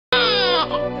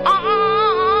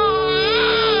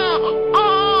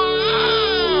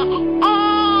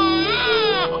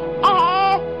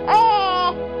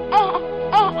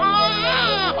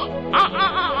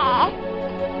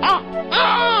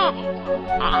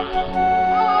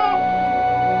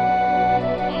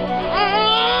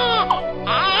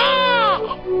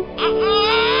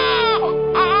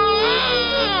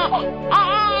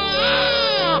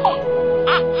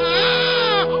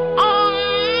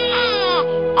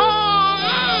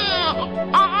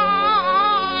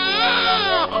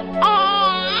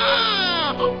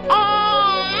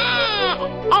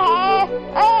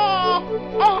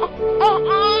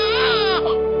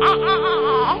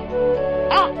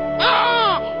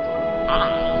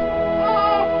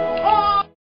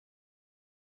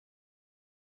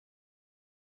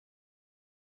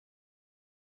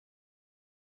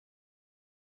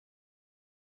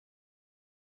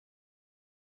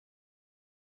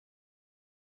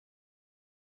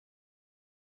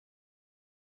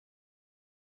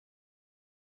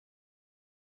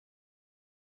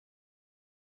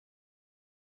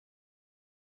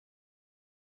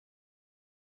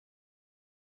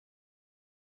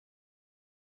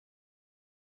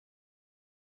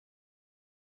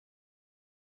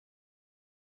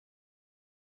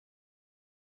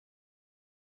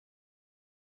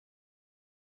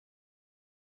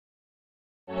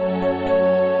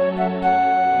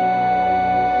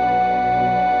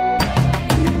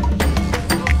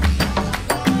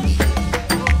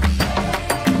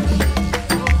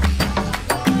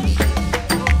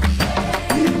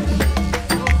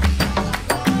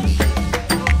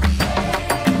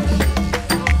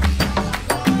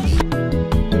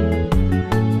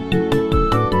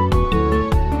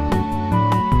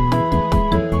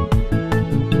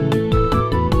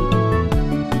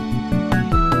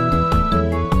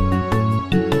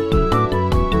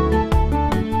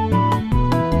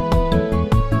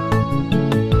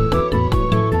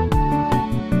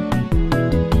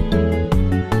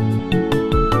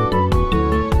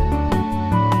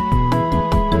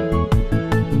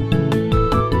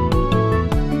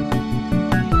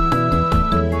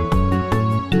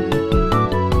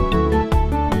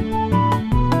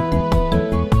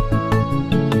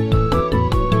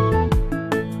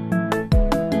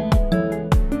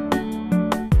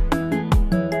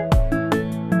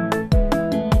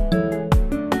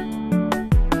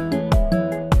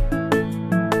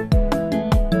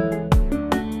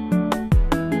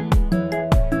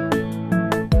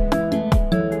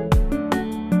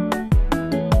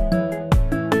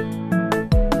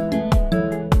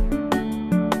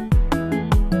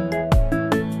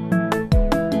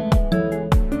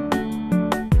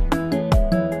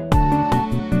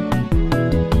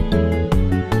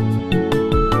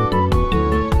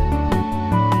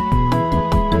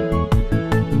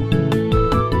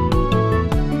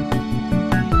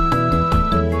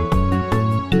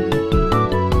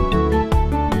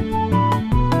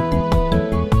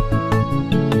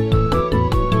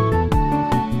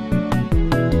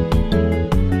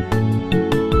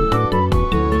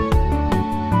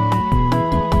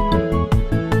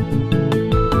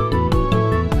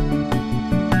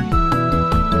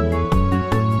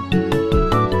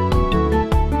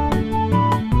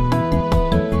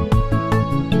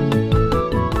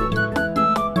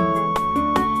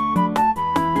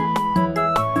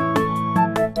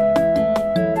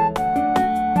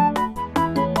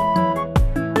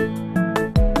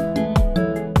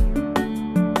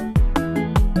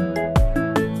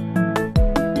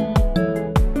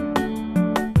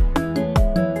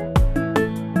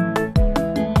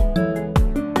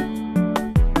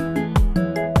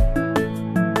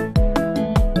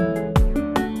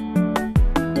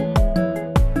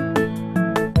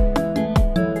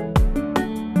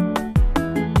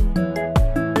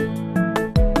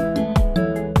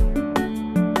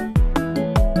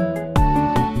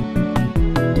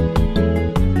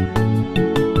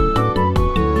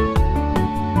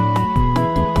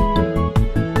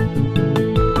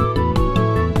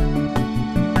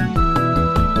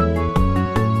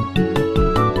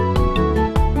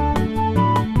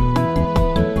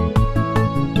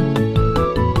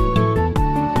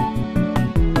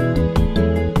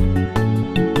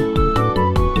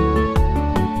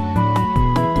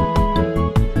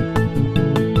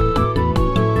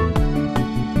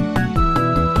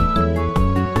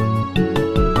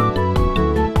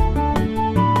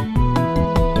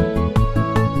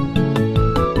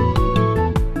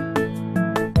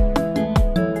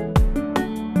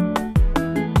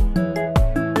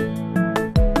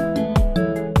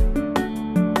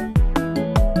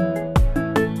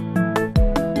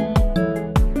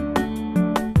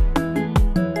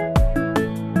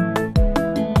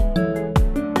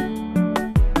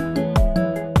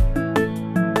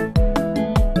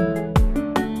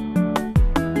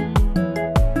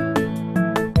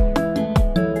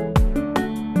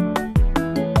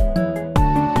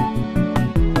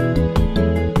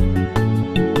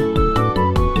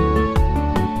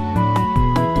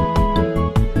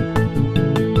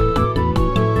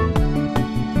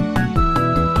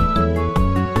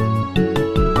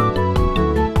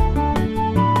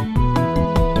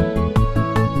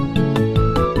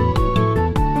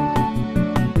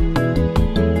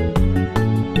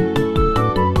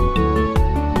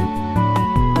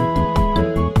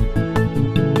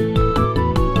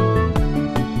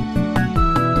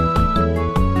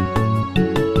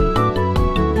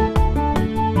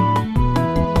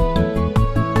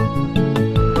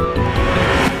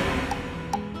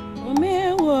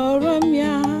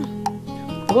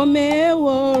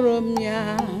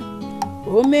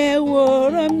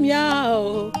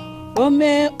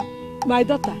My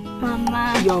daughter.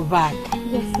 Mama. Your bag.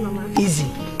 Yes, Mama. Easy.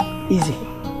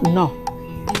 No.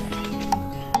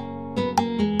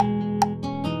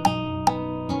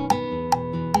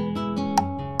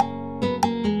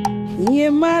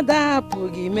 Yemada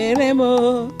pugi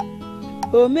meremo.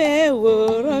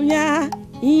 Omeworomya.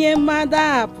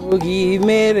 Yemada pugi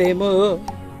meremo.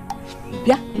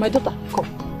 Yeah, my daughter,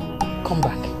 come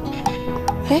back.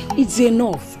 Hey, it's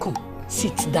enough. Come,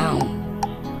 sit down.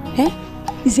 Hey,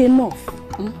 it's enough.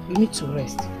 You need to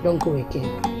rest. Don't go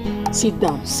again. Sit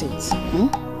down, sit.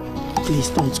 Please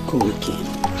don't go again.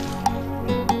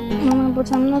 Mama,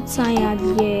 but I'm not tired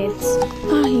yet.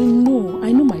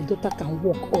 I know my daughter can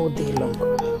walk all day long.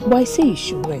 But I say you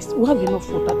should rest. We have enough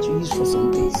water to use for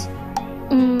some days.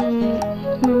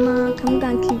 Mama, can we go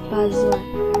and keep Bazwa?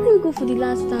 Let me go for the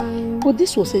last time. But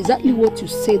this was exactly what you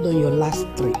said on your last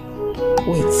trip.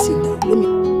 Wait, sit down. Let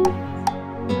me...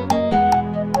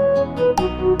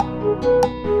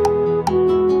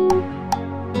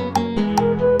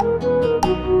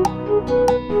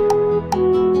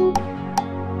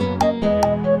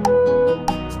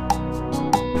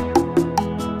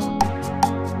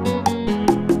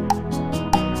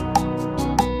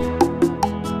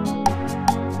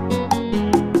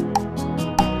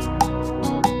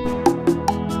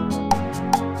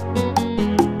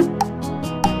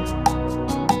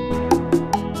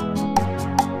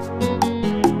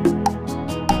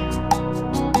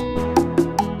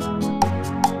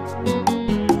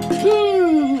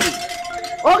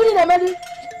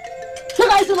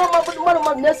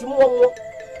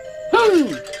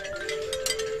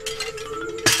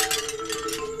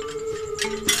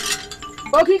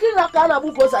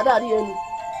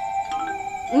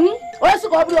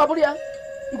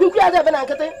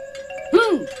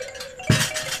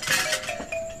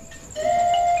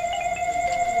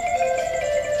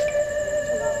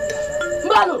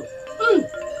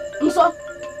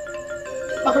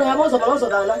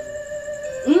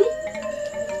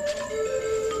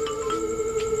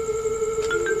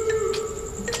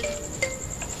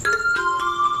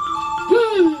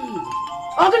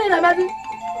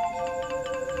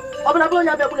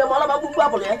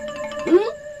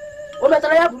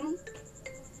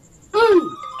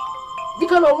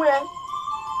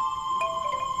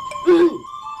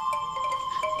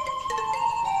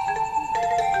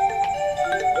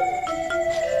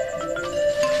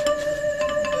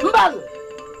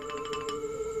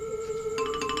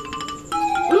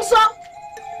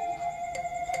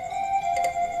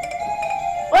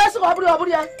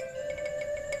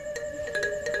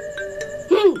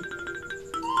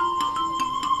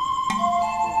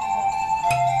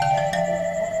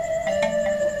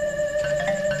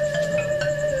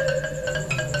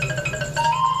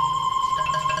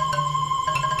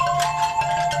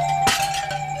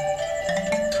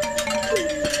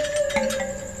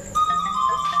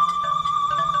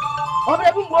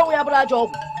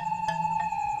 job.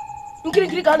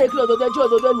 Nkiri ka na ekiri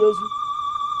ododo nyozu.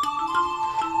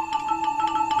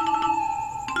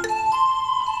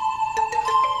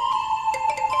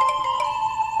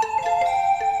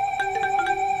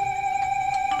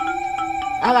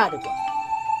 Aga adịkwa.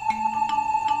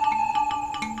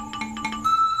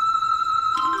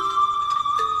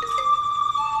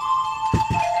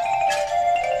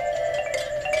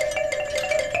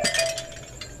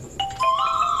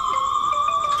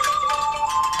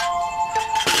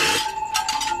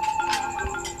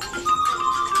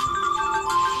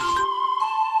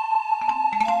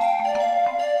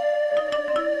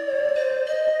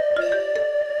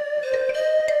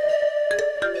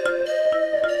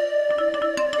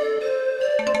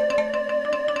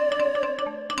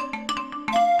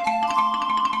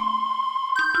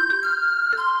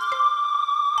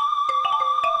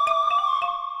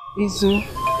 Izu,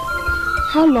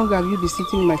 how long have you been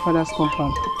sitting in my father's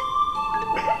compound?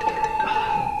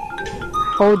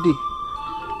 All day.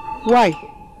 Why?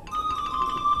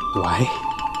 Why?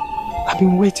 I've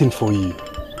been waiting for you.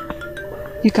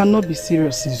 You cannot be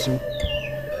serious, Izu.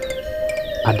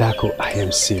 Adako, I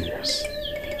am serious.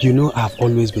 You know I've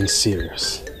always been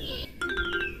serious.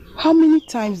 How many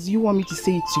times do you want me to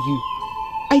say it to you?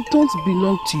 I don't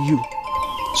belong to you.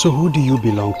 So who do you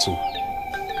belong to?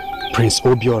 Prince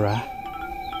Obiora?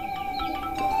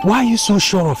 Why are you so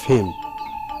sure of him?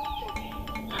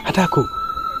 Adako,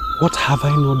 what have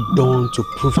I not done to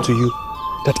prove to you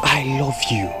that I love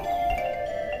you?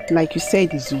 Like you said,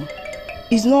 Izu,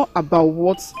 it's not about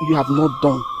what you have not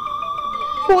done,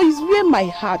 but it's where my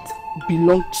heart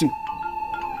belongs to.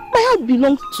 My heart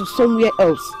belongs to somewhere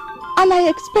else. And I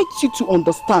expect you to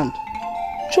understand.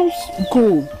 Just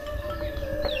go.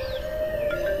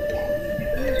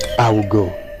 I will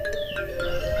go.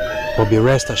 But be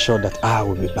rest assured that I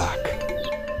will be back.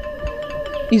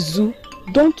 Izu,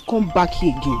 don't come back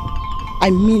here again. I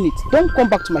mean it. Don't come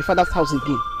back to my father's house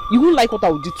again. You won't like what I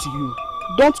will do to you.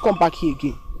 Don't come back here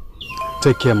again.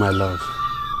 Take care, my love.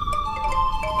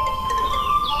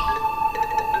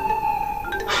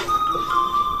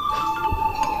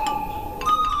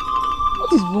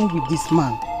 What is wrong with this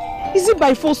man? Is he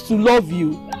by force to love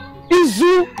you?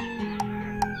 Izu!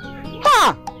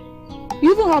 Ha!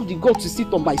 You even have the guts to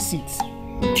sit on my seat.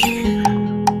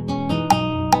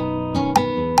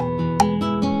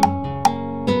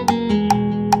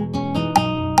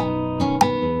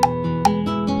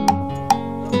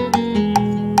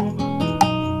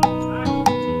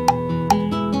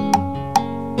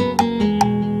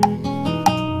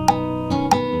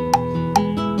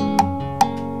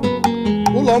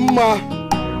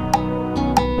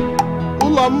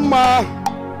 Mama!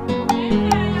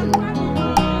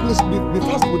 Please be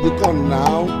fast with the corn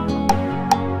now.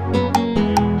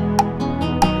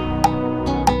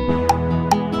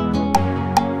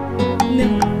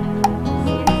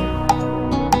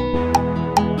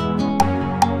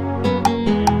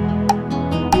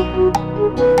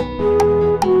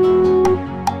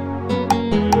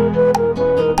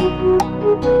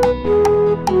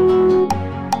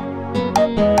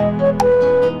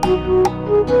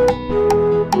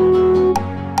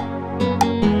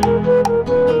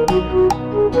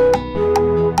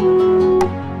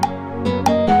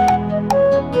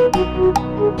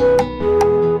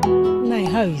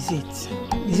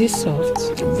 Soft?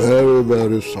 Very,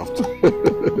 very soft. I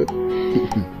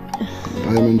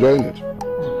am enjoying it.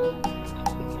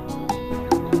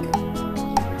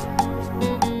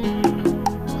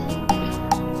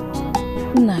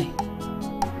 Nai,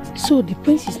 so the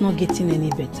prince is not getting any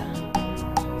better?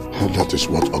 That is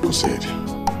what Uncle said.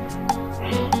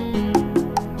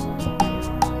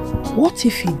 What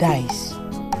if he dies?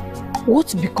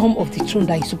 What become of the throne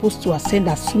that he's supposed to ascend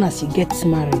as soon as he gets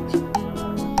married?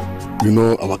 You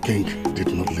know, our king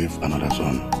did not leave another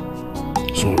son.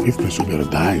 So if Prince Obiora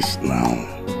dies now,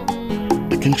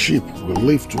 the kingship will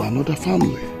leave to another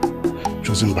family,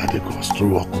 chosen by the gods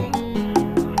through Oku.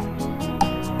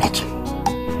 But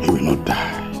he will not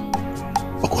die.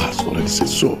 Oku has already said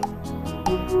so.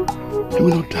 He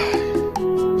will not die.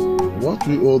 What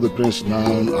we owe the prince now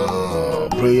are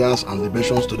prayers and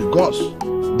libations to the gods,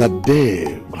 that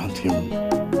they grant him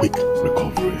quick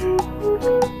recovery.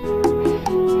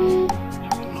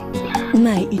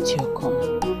 Nai, eat your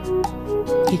corn.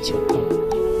 Eat your corn.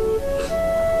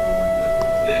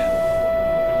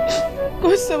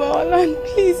 God of our land,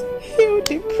 please heal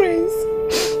the prince.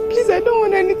 Please, I don't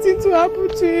want anything to happen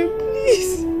to him,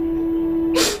 please.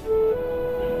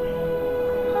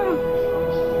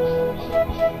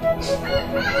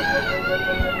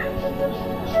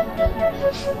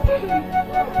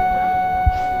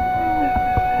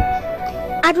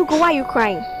 Adugo, why are you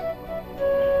crying?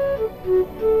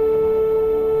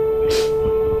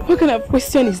 What kind of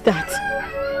question is that?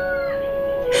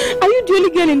 Are you the only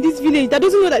girl in this village that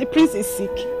doesn't know that the prince is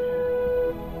sick?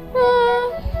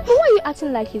 But why are you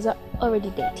acting like he's already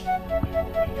dead?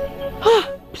 Ah,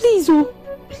 please, oh,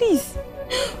 please.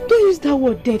 Don't use that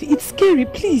word dead. It's scary,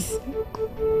 please.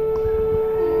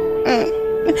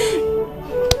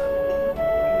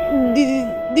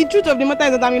 The truth of the matter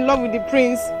is that I'm in love with the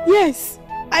prince. Yes,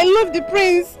 I love the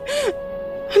prince.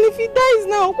 And if he dies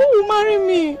now, who will marry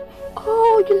me?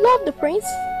 Oh, you love the prince?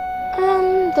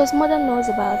 Does mother knows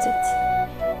about it?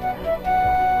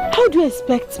 How do you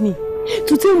expect me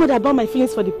to tell mother about my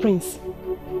feelings for the prince?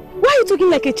 Why are you talking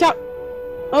like a child?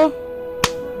 Oh,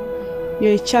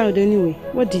 you're a child anyway.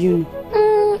 What do you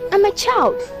know? I'm a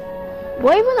child.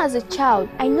 But even as a child,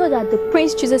 I know that the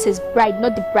prince chooses his bride,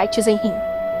 not the bride choosing him.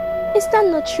 Is that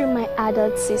not true, my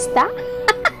adult sister?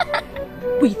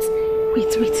 Wait.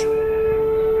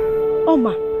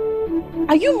 Oma,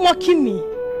 are you mocking me?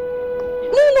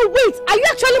 No, wait. Are you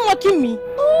actually mocking me?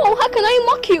 Oh, how can I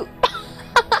mock you?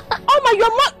 Oma,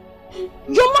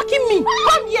 you're mocking me.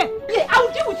 Come here. Yeah, I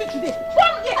will deal with you today.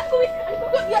 Come here.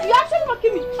 You're actually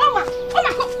mocking me. Oma,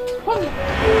 come here.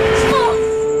 Stop.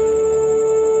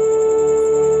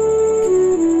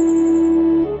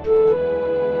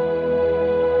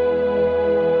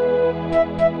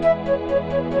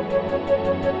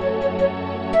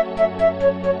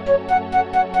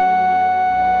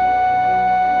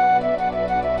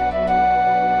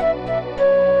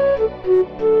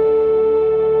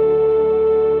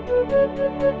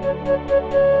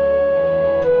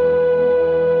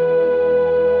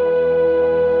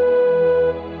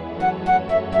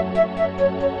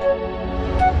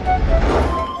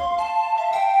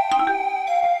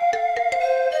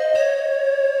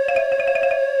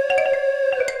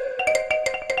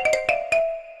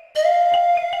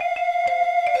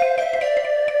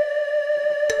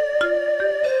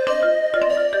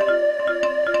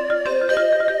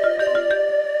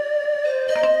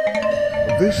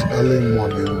 this early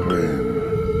morning rain.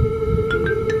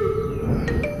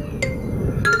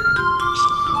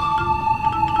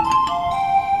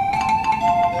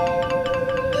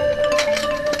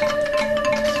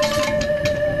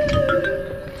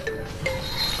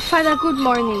 Father, good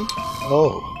morning.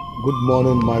 Oh, good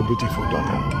morning, my beautiful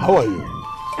daughter. How are you?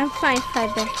 I'm fine,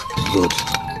 Father. Good.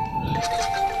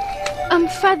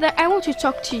 Father, I want to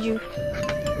talk to you.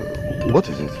 What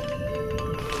is it?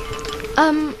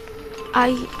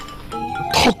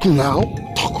 Talk now.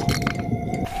 Talk.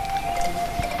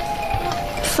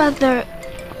 Father,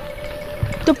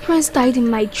 the prince died in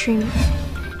my dream.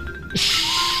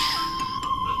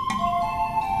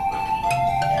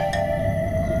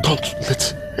 Don't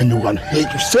let anyone hear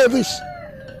you say this.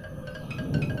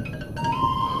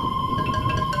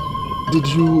 Did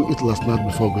you eat last night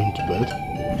before going to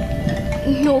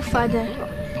bed? No, Father.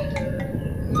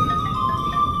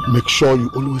 Make sure you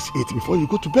always eat before you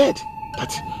go to bed,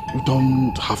 that you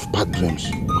don't have bad dreams,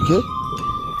 okay?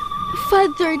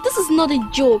 Father, this is not a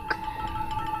joke.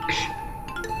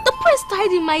 The prince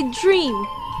died in my dream.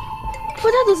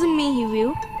 But that doesn't mean he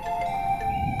will.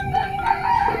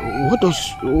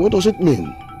 What does it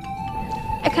mean?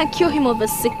 I can cure him of a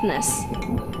sickness.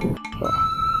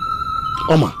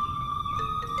 Oma!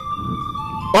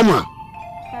 Father.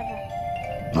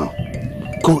 Now,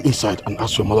 go inside and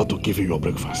ask your mother to give you your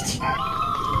breakfast.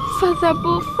 Father,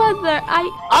 but Father,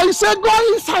 I said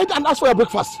go inside and ask for your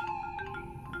breakfast.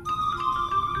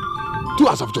 Do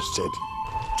as I've just said.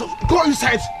 Just go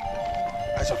inside,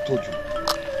 as I've told you.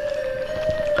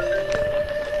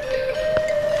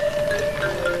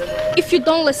 If you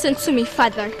don't listen to me,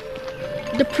 Father,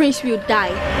 the prince will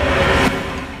die.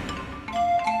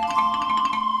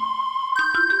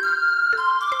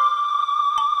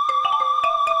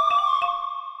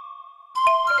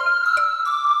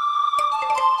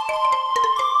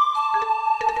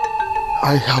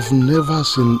 I have never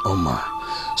seen Oma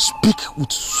speak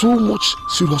with so much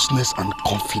seriousness and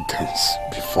confidence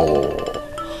before.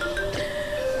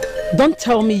 Don't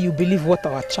tell me you believe what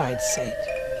our child said.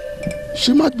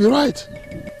 She might be right.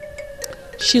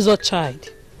 She's a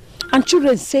child. And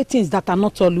children say things that are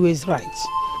not always right.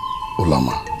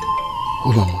 Ulama,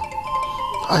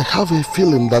 I have a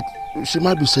feeling that she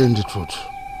might be saying the truth.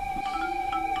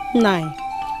 Nai,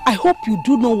 I hope you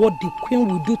do know what the queen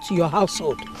will do to your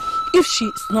household. If she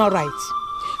is not right,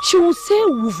 she will say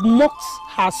we've mocked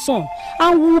her son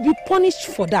and we will be punished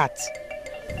for that.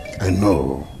 I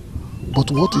know.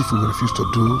 But what if we refuse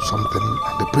to do something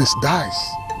and the prince dies?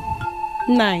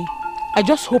 Nai, I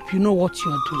just hope you know what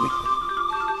you are doing.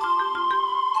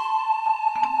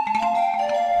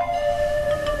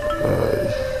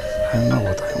 I know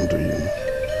what I am doing.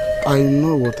 I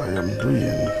know what I am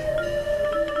doing.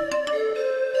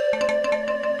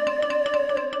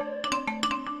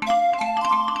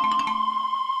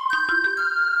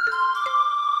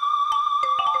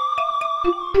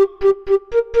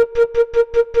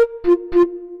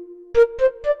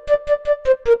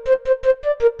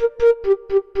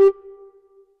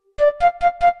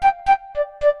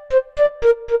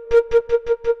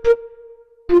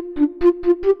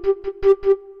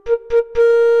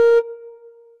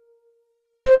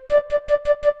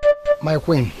 My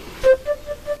queen,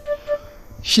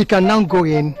 she can now go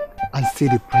in and see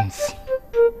the prince.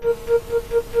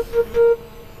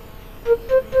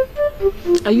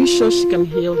 Are you sure she can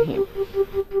heal him?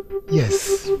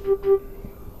 Yes.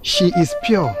 She is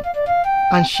pure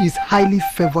and she is highly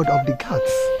favored of the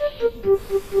gods.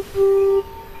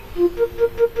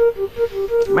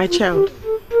 My child.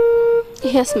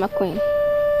 Yes, my queen.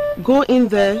 Go in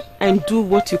there and do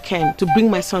what you can to bring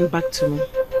my son back to me.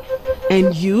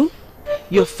 And you,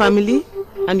 your family,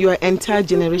 and your entire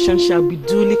generation shall be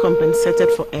duly compensated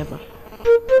forever.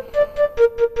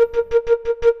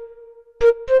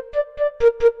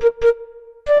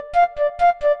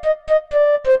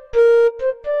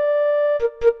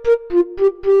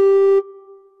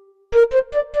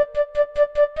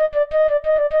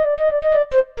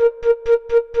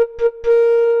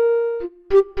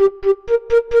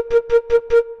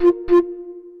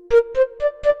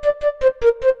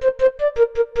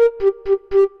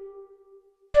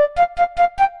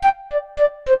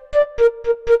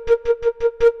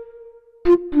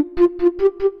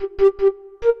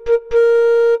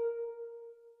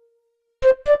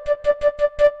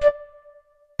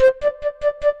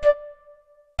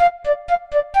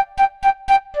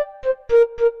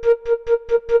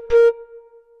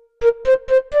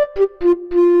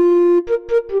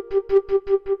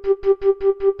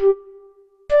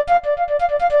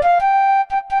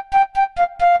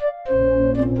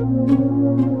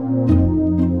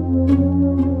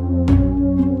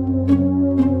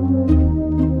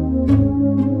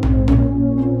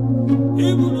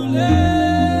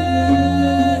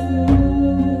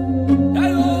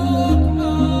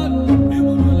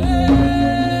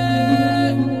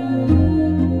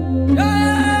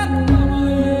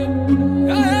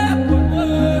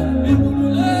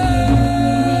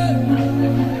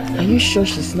 sure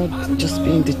she's not just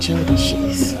being the child that she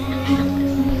is?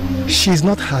 She's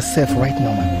not herself right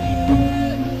now.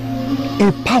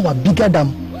 A power bigger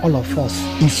than all of us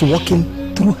is working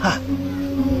through her.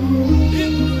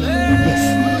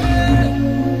 Yes.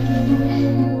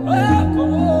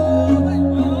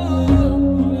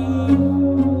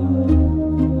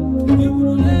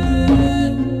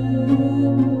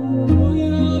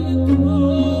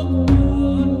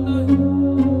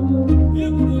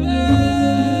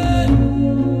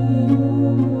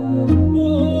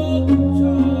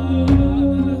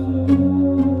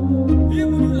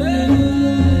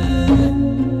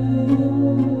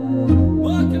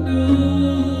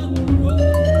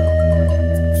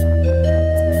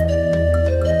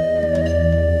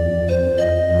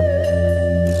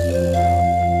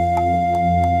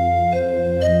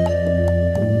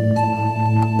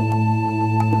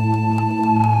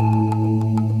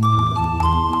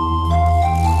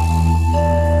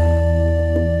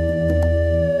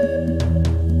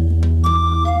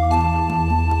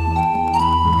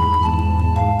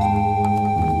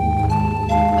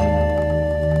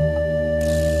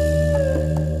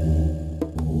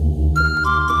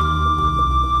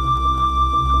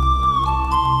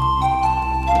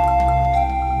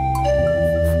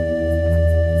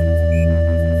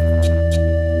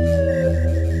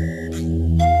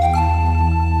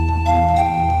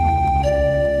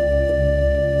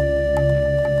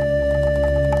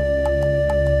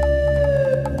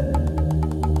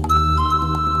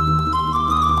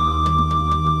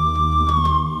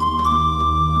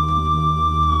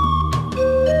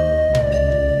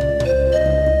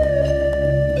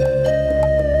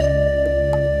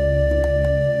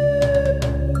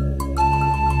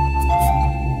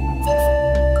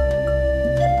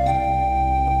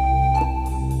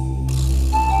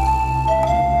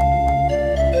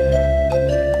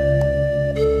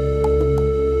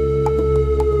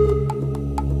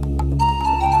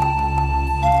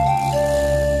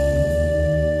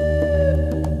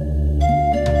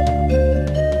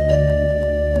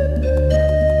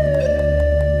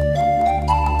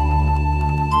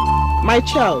 My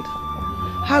child,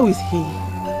 how is he?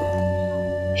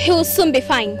 He will soon be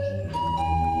fine.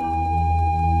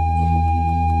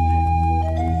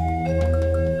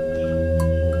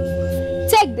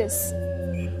 Take this.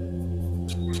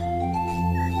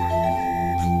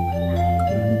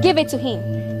 Give it to him.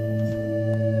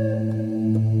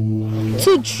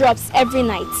 2 drops every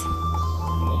night.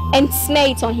 And smear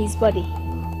it on his body.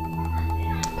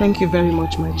 Thank you very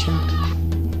much, my child.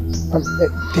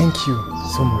 Thank you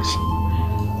so much.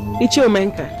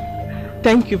 Ichiomenka,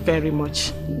 thank you very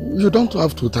much. You don't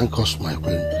have to thank us, my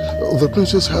queen. The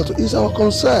prince's health is our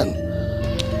concern.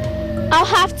 I'll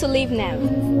have to leave now.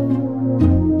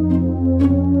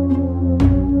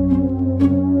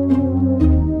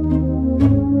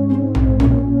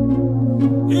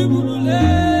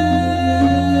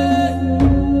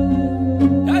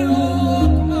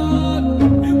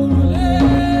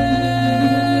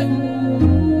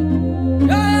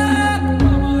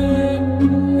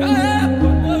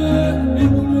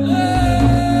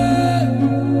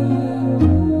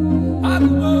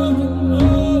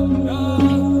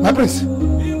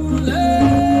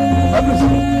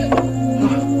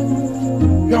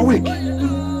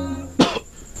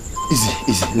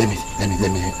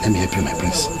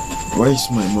 Where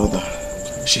is my mother?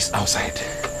 She's outside.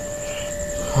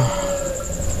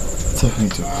 Take me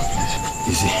to her,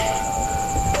 please.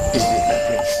 Easy, my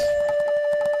prince.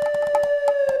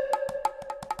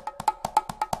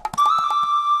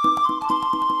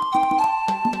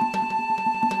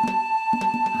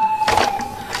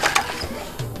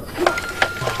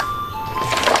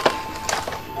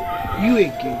 You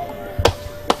again.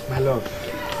 My love.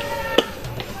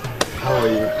 How are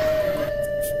you?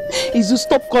 Izu,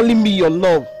 stop calling me your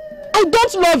love. I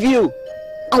don't love you.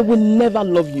 I will never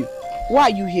love you. Why are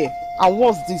you here? And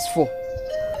what's this for?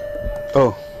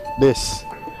 Oh, this.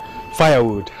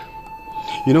 Firewood.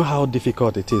 You know how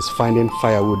difficult it is finding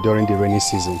firewood during the rainy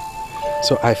season.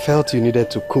 So I felt you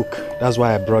needed to cook. That's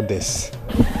why I brought this.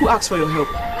 Who asked for your help?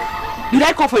 Did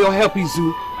I call for your help,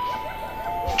 Izu?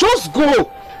 Just go!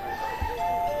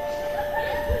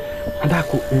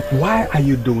 Adako, why are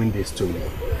you doing this to me?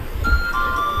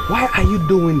 Why are you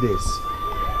doing this?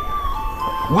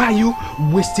 Why are you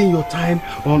wasting your time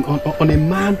on a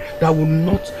man that will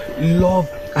not love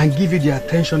and give you the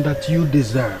attention that you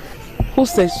deserve? Who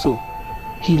says so?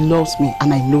 He loves me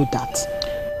and I know that.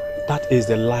 That is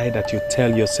the lie that you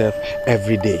tell yourself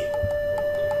every day.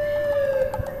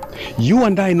 You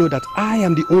and I know that I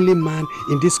am the only man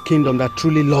in this kingdom that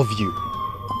truly loves you.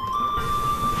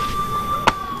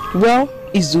 Well,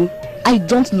 Izu, I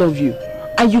don't love you,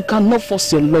 and you cannot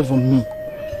force your love on me.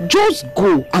 Just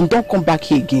go and don't come back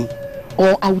here again,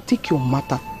 or I will take your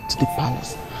matter to the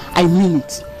palace. I mean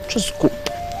it. Just go.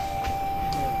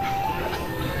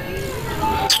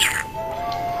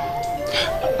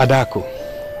 Adako,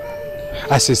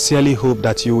 I sincerely hope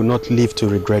that you will not live to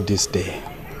regret this day.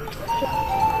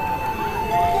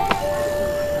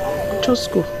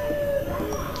 Just go.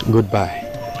 Goodbye.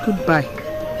 Goodbye.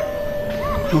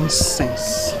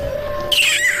 Nonsense.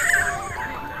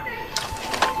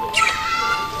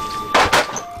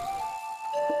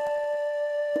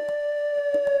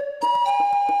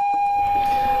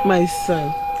 My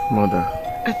son. Mother.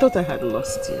 I thought I had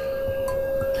lost you.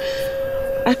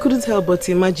 I couldn't help but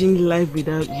imagine life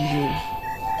without you.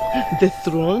 The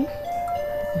throne,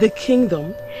 the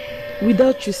kingdom,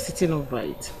 without you sitting over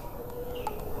it.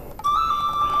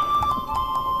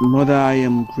 Mother, I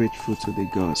am grateful to the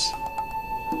gods.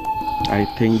 I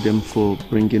thank them for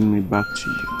bringing me back to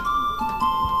you.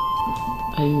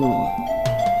 I know.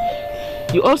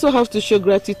 You also have to show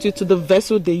gratitude to the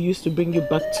vessel they used to bring you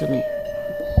back to me.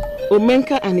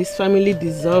 Omenka and his family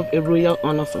deserve a royal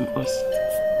honor from us.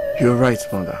 You're right,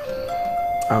 Mother.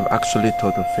 I've actually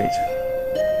thought of it.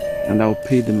 And I'll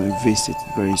pay them a visit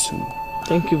very soon.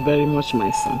 Thank you very much,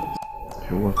 my son.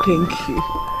 You're welcome. Thank you.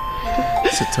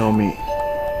 So tell me,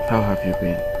 how have you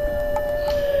been?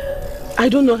 I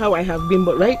don't know how I have been,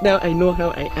 but right now I know how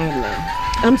I am now.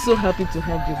 I'm so happy to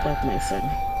have you back, my son.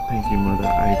 Thank you, Mother.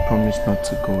 I promise not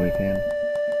to go again.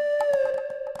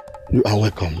 You are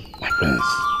welcome, my prince.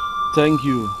 Thank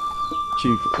you,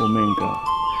 Chief Omenka.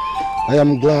 I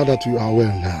am glad that you are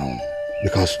well now,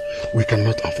 because we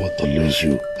cannot afford to lose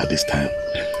you at this time.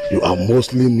 You are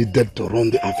mostly needed to run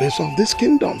the affairs of this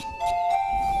kingdom.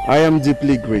 I am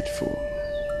deeply grateful.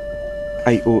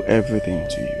 I owe everything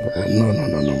to you. No,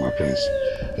 my prince.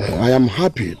 I am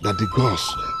happy that the gods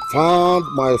found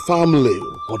my family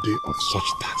worthy of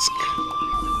such task.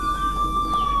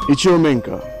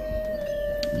 Ichiomenka,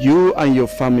 you and your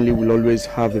family will always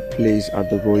have a place at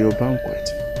the royal banquet.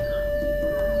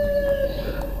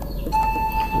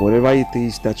 Whatever it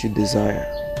is that you desire,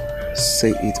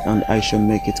 say it and I shall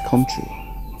make it come true.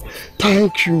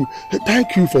 Thank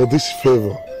you for this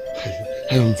favor.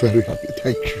 I am very happy,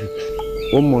 thank you.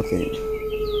 One more thing.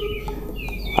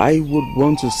 I would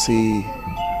want to see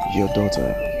your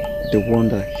daughter, the one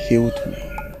that healed me.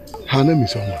 Her name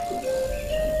is Oma.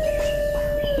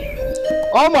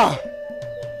 Oma!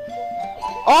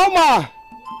 Oma!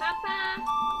 Papa!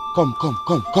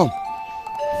 Come.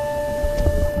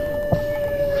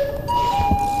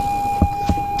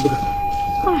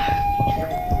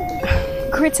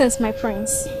 Greetings, my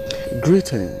prince.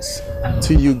 Greetings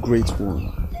to you, great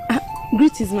one.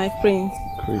 Greetings, my prince.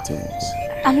 Greetings.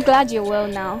 I'm glad you're well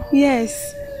now.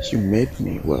 Yes. You made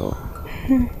me well.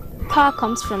 Power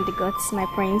comes from the gods, my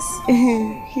prince.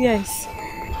 Yes.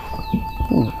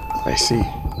 I see.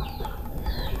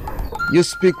 You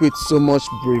speak with so much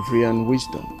bravery and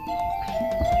wisdom.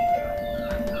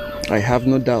 I have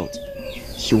no doubt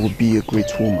you will be a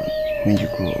great woman when you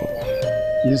grow up.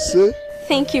 You say?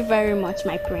 Thank you very much,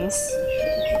 my prince.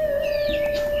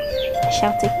 I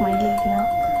shall take my leave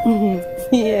now.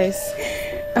 Yes.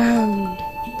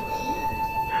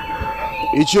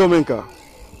 Ichiomenka,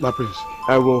 my prince.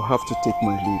 I will have to take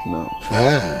my leave now.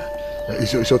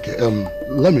 It's okay.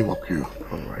 Let me walk you.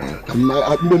 All right.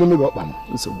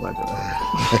 It's a bad.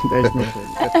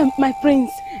 My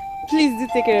prince, please do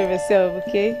take care of yourself,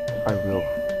 okay? I will.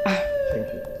 Thank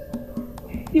you.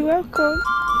 You're welcome.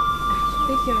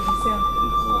 Take care of yourself.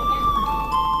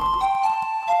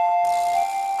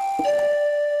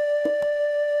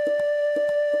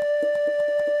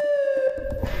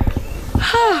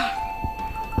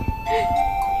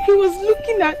 He was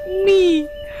looking at me.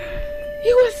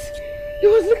 He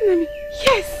was looking at me.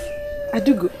 Yes.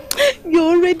 Adugo,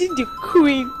 you're already the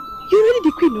queen. You're already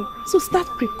the queen. So start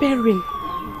preparing.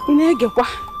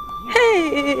 Hey,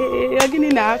 you're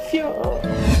getting a few.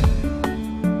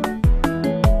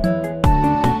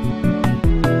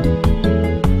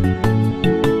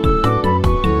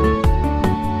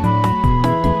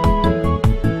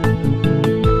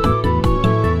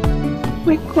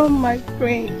 Welcome, my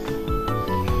friend.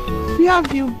 Where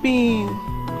have you been?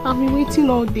 I've been waiting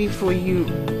all day for you.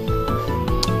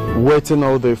 Waiting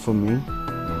all day for me?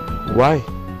 Why?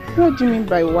 What do you mean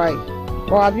by why?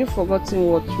 Or have you forgotten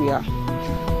what we are?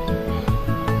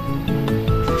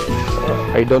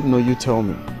 I don't know, you tell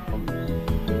me.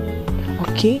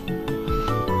 Okay.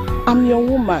 I'm your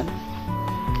woman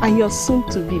and your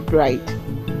soon-to-be bride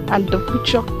and the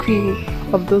future queen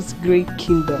of this great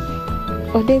kingdom,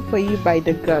 ordained for you by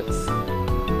the gods.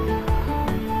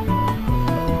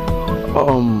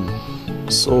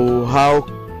 So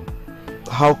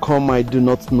how come I do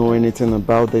not know anything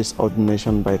about this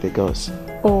ordination by the gods?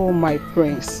 Oh, my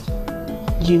prince,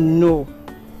 you know,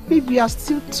 maybe you are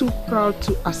still too proud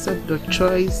to accept the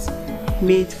choice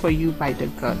made for you by the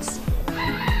gods.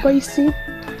 But you see,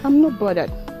 I'm not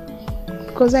bothered,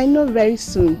 because I know very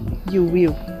soon you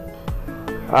will.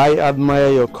 I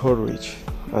admire your courage,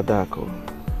 Adako.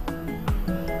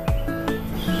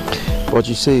 But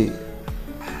you see,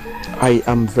 I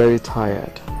am very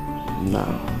tired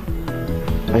now.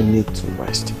 I need to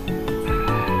rest.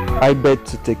 I beg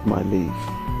to take my leave,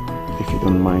 if you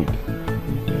don't mind.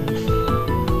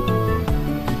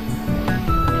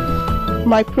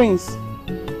 My prince,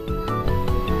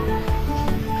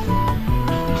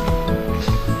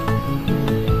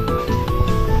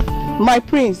 my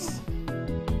prince.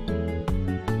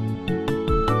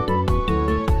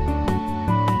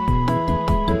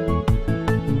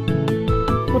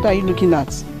 What are you looking at?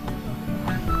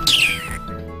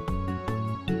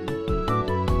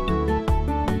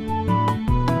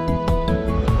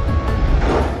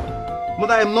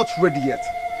 Mother, I am not ready yet.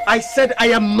 I said I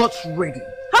am not ready.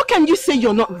 How can you say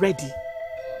you're not ready?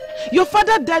 Your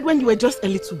father died when you were just a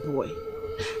little boy.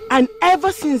 And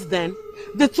ever since then,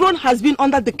 the throne has been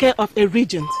under the care of a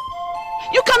regent.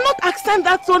 You cannot access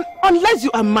that throne unless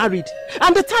you are married.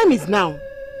 And the time is now.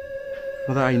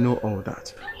 Mother, I know all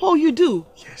that. Oh, you do?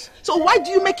 Yes. So why do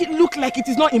you make it look like it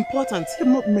is not important?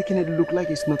 I'm not making it look like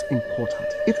it's not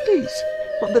important. It is.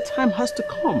 But the time has to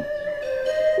come.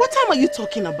 What time are you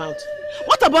talking about?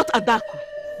 What about Adaku?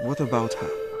 What about her?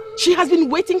 She has been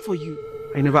waiting for you.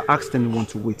 I never asked anyone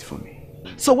to wait for me.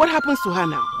 So what happens to her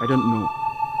now? I don't know.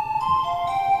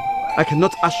 I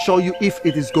cannot assure you if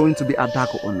it is going to be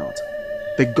Adaku or not.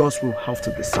 The gods will have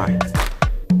to decide.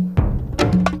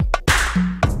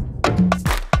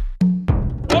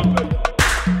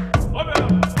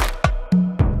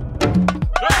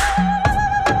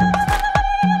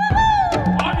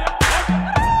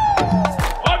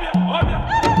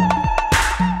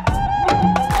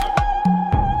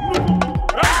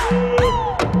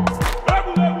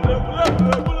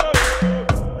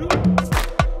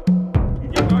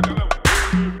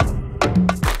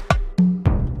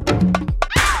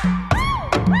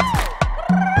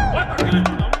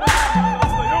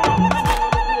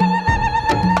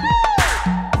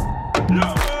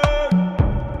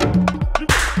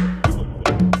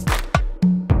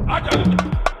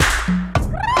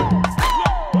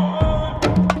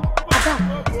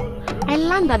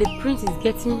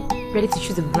 Getting ready to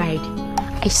choose a bride.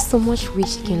 I so much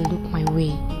wish he can look my way.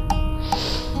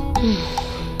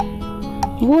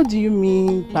 What do you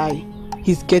mean by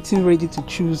he's getting ready to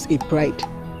choose a bride?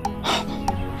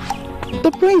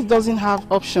 The prince doesn't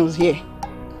have options here.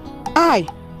 I,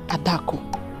 Adako,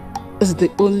 is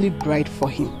the only bride for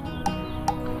him.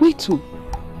 We too.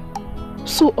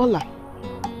 So Ola,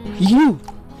 you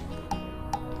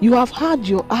have had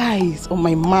your eyes on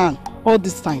my man all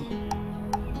this time.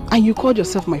 And you called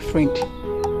yourself my friend. I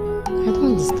don't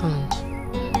understand.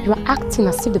 You are acting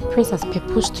as if the prince has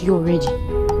proposed to you already.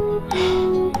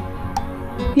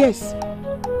 Yes,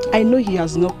 I know he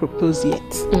has not proposed yet.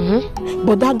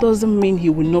 But that doesn't mean he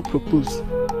will not propose.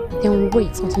 Then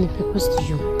wait until he proposes to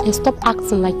you. And stop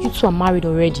acting like you two are married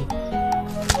already.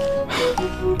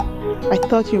 I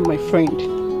thought you were my friend.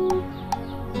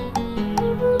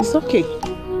 It's okay.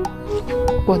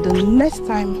 But the next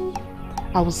time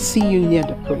I will see you near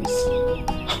the prince.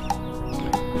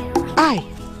 I,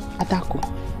 Adako,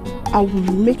 I will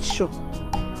make sure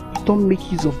you don't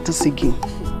make use of this again.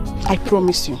 I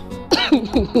promise you.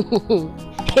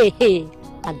 Hey,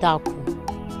 Adako.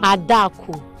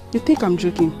 Adako. You think I'm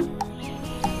joking?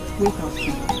 Wait, I'll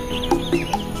see.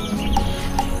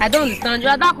 I don't understand you.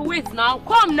 Adako, wait now.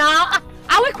 Come now.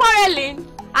 Are we quarreling?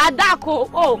 Adako,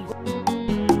 oh God.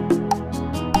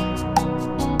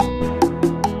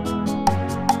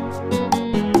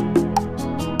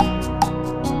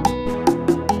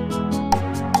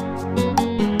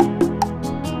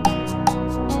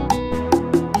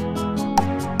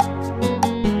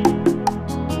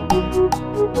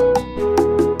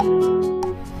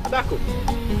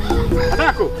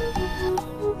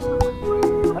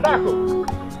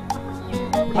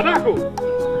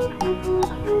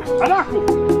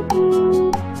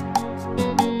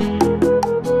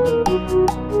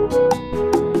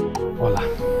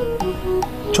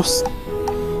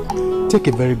 Take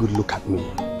a very good look at me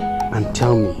and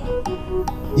tell me,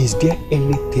 is there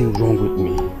anything wrong with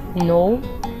me? No.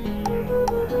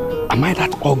 Am I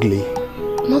that ugly?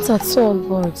 Not at all,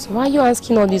 but why are you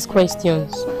asking all these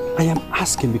questions? I am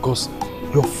asking because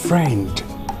your friend,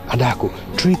 Adako,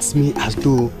 treats me as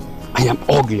though I I am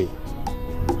ugly.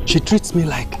 She treats me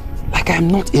like I am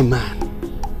not a man.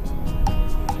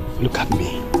 Look at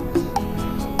me.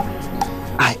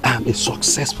 I am a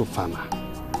successful farmer.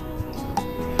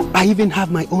 I even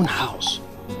have my own house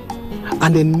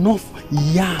and enough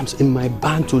yams in my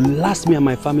bank to last me and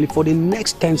my family for the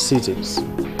next 10 seasons.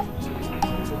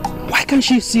 Why can't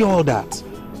she see all that?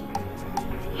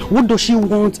 What does she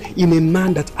want in a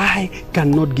man that I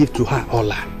cannot give to her,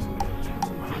 Ola?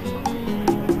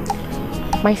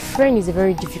 My friend is a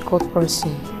very difficult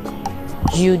person.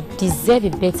 You deserve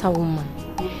a better woman.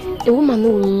 A woman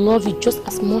who will love you just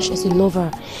as much as you love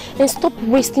her. And stop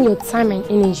wasting your time and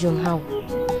energy on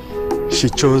her. She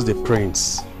chose the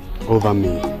prince over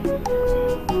me.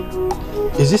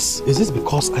 Is this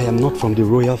because I am not from the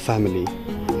royal family?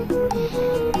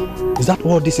 Is that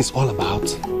what this is all about?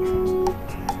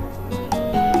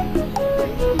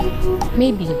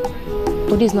 Maybe,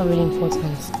 but this is not really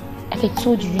important. Like I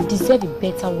told you, you deserve a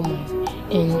better woman.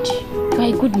 And you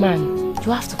are a good man.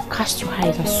 You have to cast your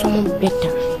eyes on someone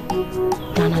better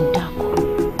than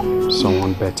Adako.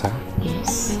 Someone better?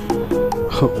 Yes.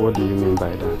 What do you mean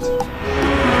by that?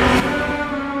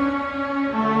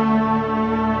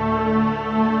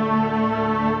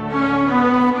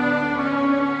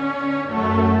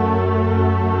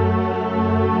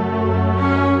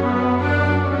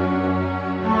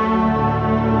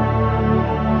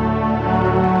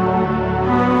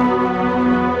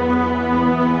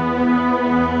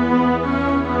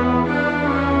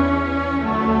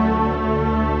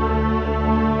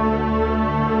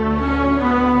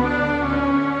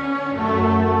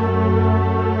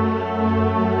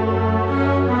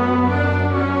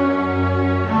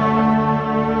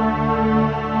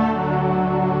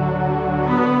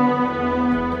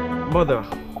 Mother,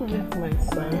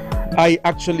 I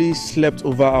actually slept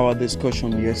over our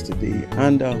discussion yesterday,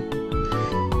 and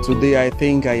today I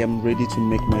think I am ready to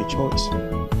make my choice.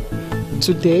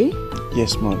 Today?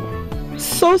 Yes, Mother.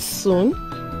 So soon?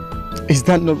 Is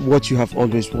that not what you have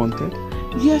always wanted?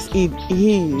 Yes, it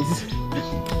is.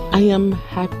 I am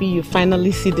happy you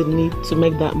finally see the need to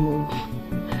make that move.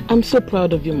 I'm so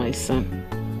proud of you, my son.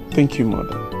 Thank you,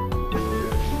 Mother.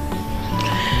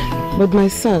 But my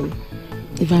son,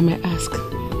 if I may ask,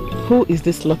 who is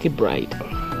this lucky bride?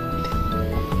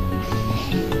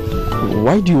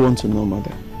 Why do you want to know,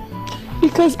 Mother?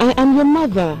 Because I am your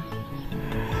mother.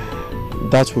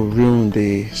 That will ruin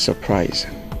the surprise.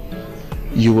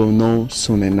 You will know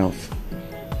soon enough.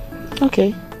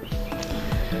 Okay.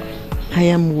 I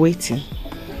am waiting.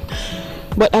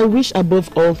 But I wish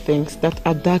above all things that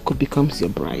Adako becomes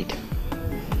your bride.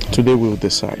 Today we'll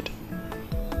decide.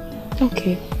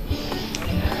 Okay.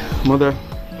 Mother.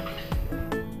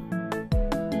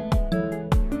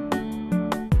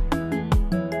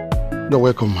 You're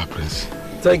welcome, my prince.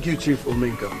 Thank you, Chief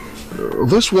Omega.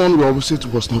 This one your visit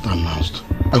was not announced.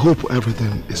 I hope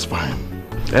everything is fine.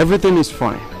 Everything is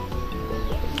fine.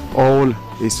 All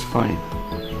is fine.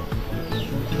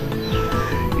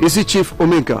 You see, Chief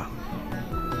Omega,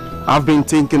 I've been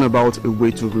thinking about a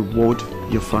way to reward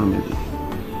your family.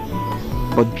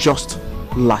 But just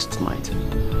last night,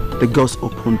 the gods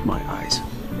opened my eyes.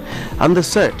 And they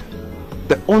said,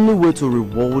 the only way to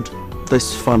reward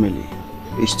this family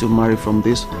is to marry from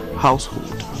this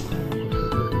household.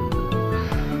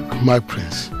 My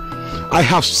prince, I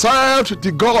have served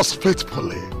the gods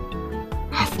faithfully.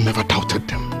 I've never doubted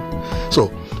them. So,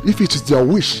 if it is their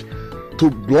wish to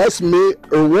bless me,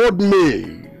 reward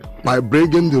me by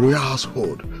bringing the royal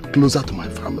household closer to my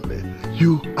family,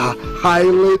 you are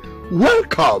highly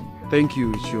welcome. Thank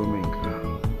you,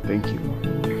 Chiomega. Thank you.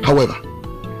 However,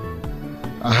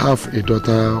 I have a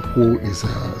daughter who is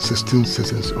 16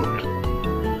 seasons old.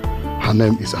 Her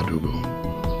name is Adugo.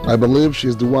 I believe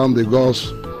she's the one the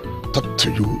gods talked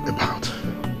to you about.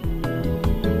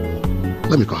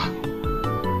 Let me call her.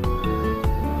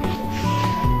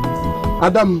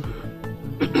 Adam.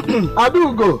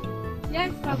 Adugo.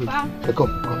 Yes, Papa. Hey, come.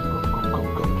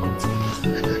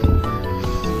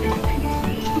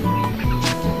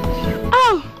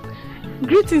 Oh,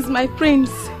 greetings, my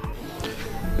prince.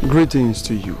 Greetings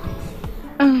to you.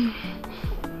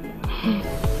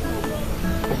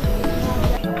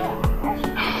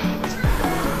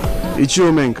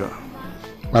 Ichiomenka.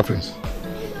 My prince.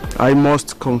 I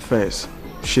must confess,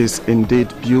 she's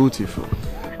indeed beautiful.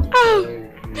 Oh,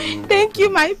 thank you,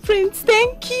 my prince.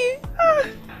 Thank you.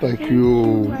 Thank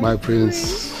you, my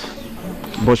prince.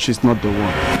 But she's not the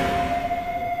one.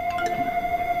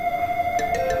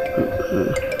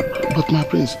 But my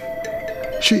prince,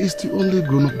 she is the only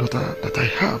grown-up daughter that I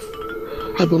have.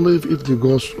 I believe if the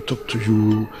gods talk to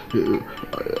you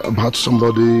about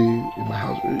somebody in my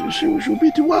house, she should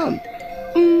be the one.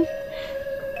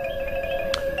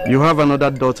 You have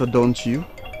another daughter, don't you?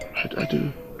 I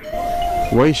do.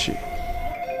 Where is she?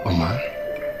 Oma.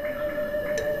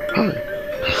 Hi.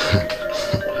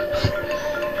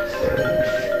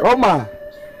 Oma!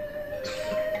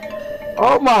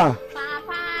 Oma!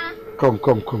 Papa! Come.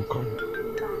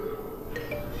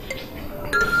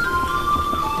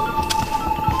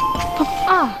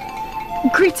 Papa!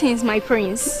 Greetings, my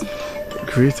prince.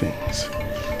 Greetings.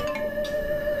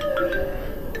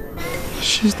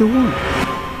 She's the one.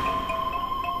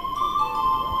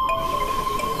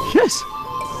 Yes,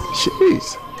 she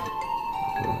is.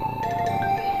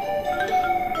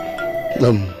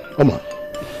 Oma.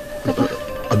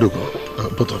 Adogo,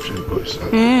 both of you boys.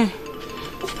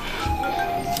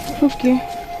 Okay.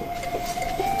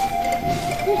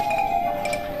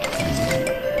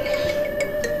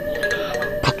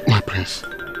 But my prince,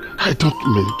 I don't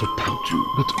mean to doubt you,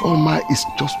 but Oma is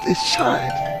just a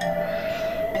child.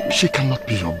 She cannot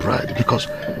be your bride because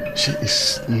she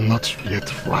is not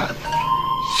yet ripe.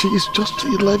 She is just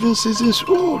 11 seasons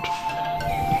old.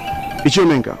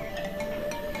 Ichomenga,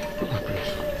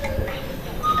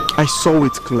 I saw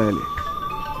it clearly.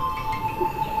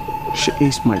 She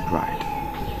is my bride.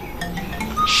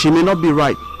 She may not be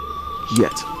ripe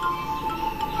yet,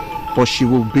 but she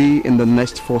will be in the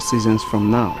next 4 seasons from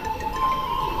now.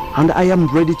 And I am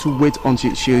ready to wait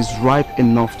until she is ripe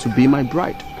enough to be my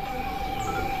bride.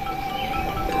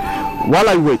 While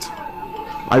I wait,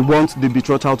 I want the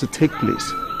betrothal to take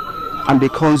place and the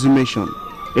consummation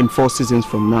in 4 seasons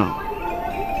from now.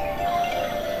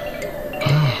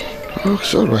 Oh,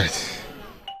 it's all right.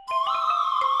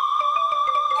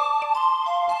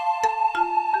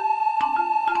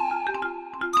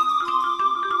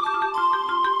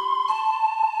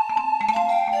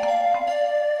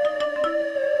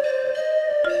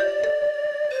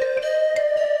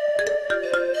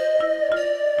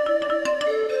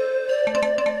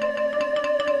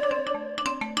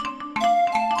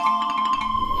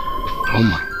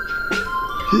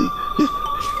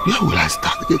 Where will I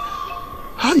start again?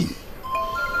 Hi.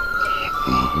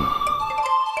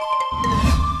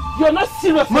 You're not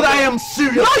serious. Mother, I am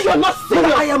serious. No, you're not serious.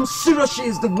 Mother, I am serious. She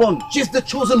is the one. She's the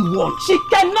chosen one. She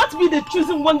cannot be the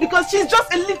chosen one because she's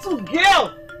just a little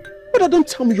girl. Mother, don't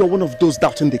tell me you're one of those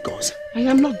doubting the gods. I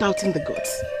am not doubting the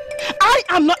gods. I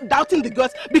am not doubting the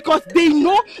gods because they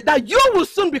know that you will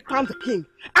soon be crowned the king.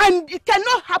 And it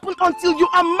cannot happen until you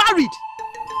are married.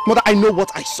 Mother, I know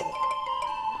what I saw.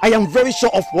 I am very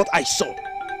sure of what I saw.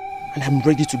 And I'm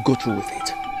ready to go through with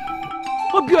it.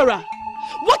 Obiora,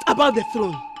 what about the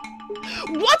throne?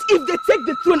 What if they take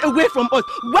the throne away from us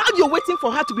while you're waiting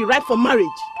for her to be ripe for marriage?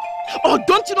 Or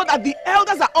don't you know that the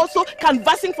elders are also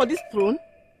canvassing for this throne?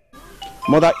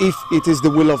 Mother, if it is the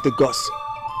will of the gods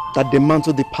that the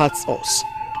mantle departs us,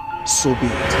 so be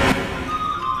it.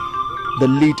 The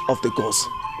lead of the gods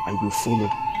I will follow.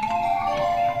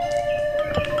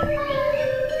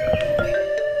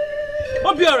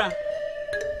 Obiora!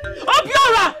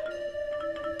 Obiora!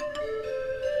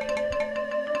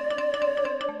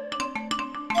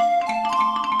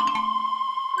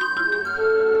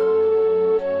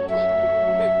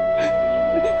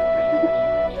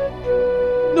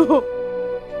 No.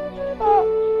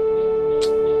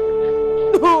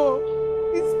 No.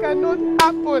 This cannot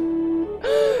happen.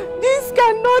 This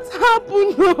cannot happen.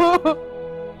 No.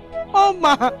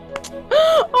 Oma,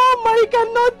 you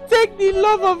cannot take the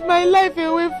love of my life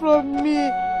away from me.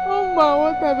 Oma,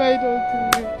 what have I done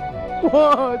to you?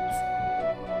 What?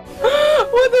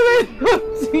 What have I done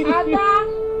to you?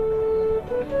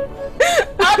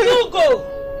 Adugo!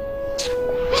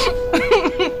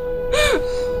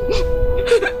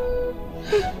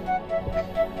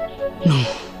 No.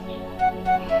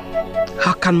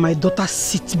 How can my daughter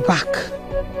sit back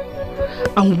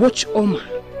and watch Oma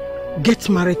get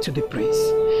married to the prince?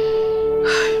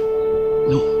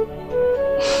 No.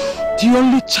 The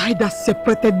only child that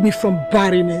separated me from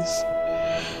barrenness.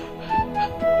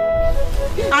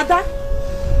 Ada?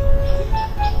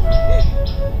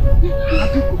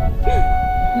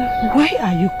 Why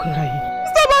are you crying?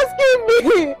 Stop asking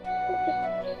me!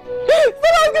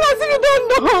 Stop asking as if you don't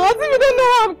know! As if you don't know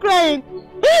why I'm crying!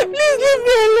 Please leave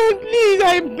me alone, please! I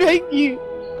beg you!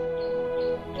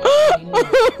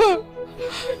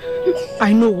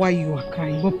 I know why you are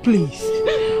crying, but please,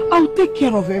 I'll take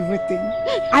care of everything.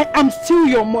 I am still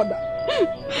your mother.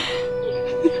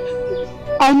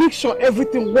 I'll make sure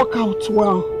everything works out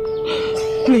well.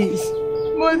 Please.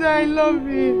 Mother, I love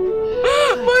him.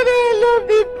 Mother, I love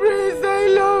the prince. I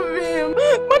love him.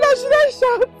 Mother, should I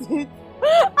shout it?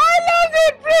 I love the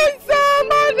prince,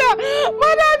 Mother.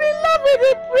 Mother, I'm in love with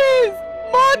the prince.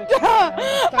 Mother,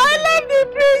 I love the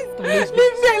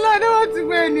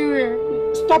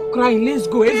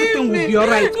go. Everything will be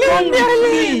alright. Come with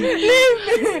me. Leave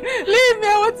me. Leave me.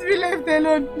 I want to be left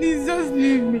alone. Please, just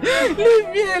leave me. Leave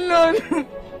me alone.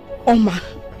 Oma,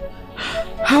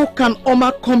 how can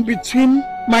Oma come between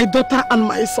my daughter and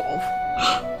myself?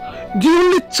 The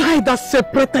only child that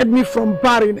separated me from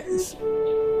barrenness.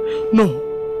 No.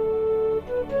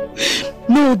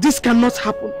 No, this cannot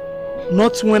happen.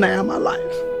 Not when I am alive.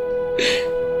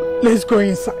 Let's go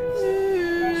inside.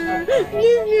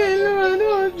 Leave me alone. I don't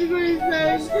want to go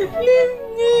inside. Leave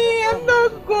me. I'm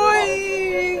not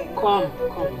going. Come,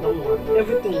 don't worry.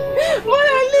 Everything will be fine.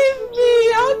 Mother, leave me.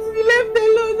 I want to be left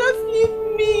alone. Just leave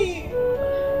me.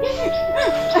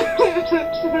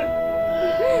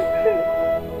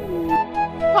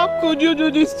 How could you do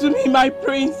this to me, my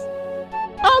prince?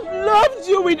 I've loved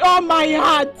you with all my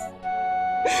heart.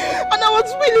 And I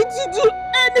was willing to do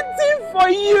anything for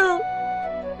you.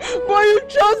 But you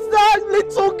chose that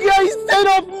little girl instead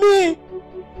of me.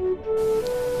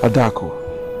 Adako,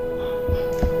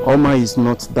 Oma is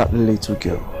not that little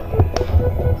girl.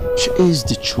 She is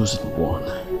the chosen one.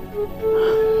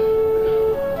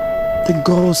 The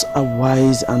girls are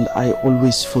wise and I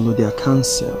always follow their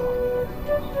counsel.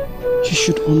 You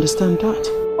should understand that.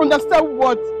 Understand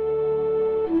what?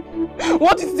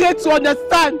 What is there to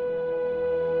understand?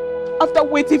 After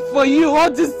waiting for you all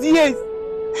these years,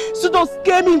 suitors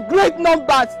came in great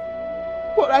numbers,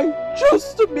 but I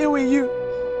chose to be with you.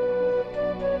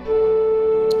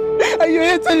 And you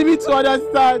ain't telling me to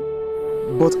understand.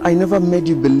 But I never made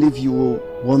you believe you will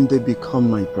one day become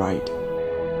my bride.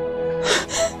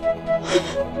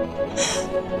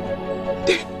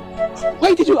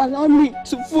 Why did you allow me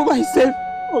to fool myself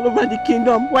all over the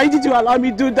kingdom? Why did you allow me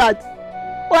to do that?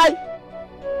 Why?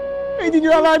 Why did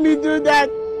you allow me to do that?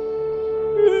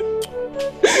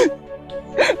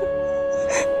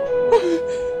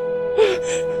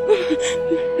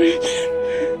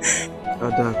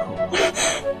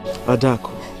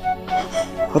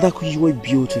 Adako, you are a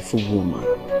beautiful woman.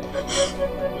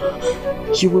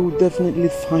 You will definitely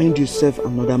find yourself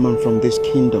another man from this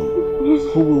kingdom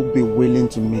who will be willing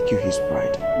to make you his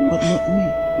bride, but not me.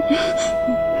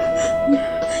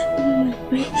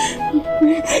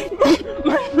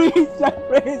 My prince,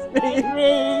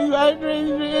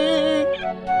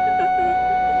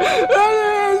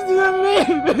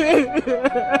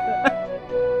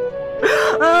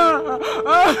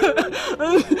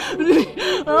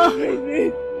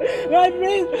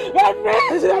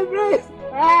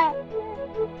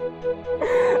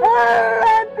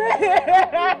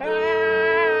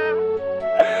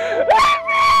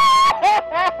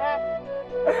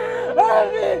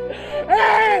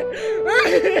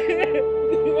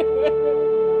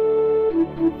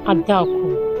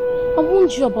 Adako, I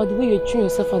warned you about the way you're treating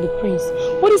yourself as the prince.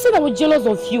 But he said I was jealous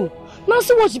of you. Now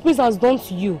see what the prince has done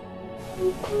to you.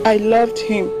 I loved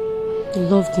him. You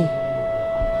loved him.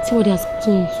 See what he has put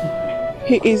you into.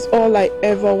 He is all I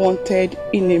ever wanted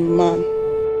in a man.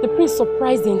 The prince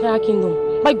surprised the entire kingdom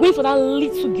by going for that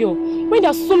little girl when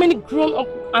there are so many grown-up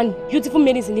and beautiful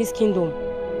maidens in this kingdom.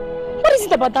 What is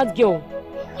it about that girl?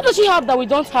 What does she have that we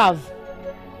don't have?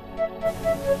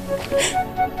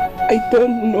 I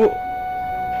don't know.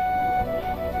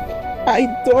 I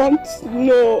don't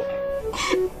know.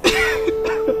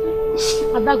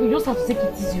 Adako, you just have to take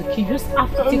it easy, okay? You just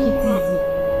have to take it easy.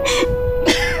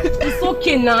 It's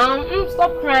okay now.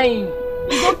 Stop crying.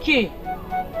 It's okay.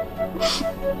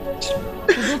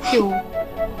 It's okay.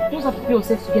 You just have to put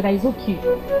yourself together. It's okay.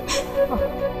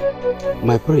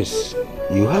 My prince,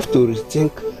 you have to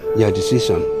rethink your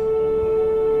decision.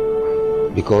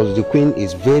 Because the queen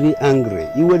is very angry.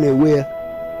 You went away.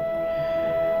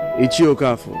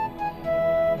 Ichiokafo,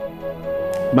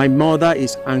 my mother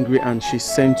is angry and she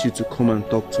sent you to come and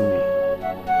talk to me.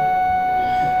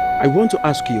 I want to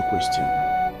ask you a question.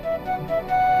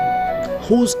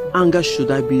 Whose anger should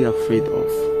I be afraid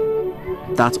of?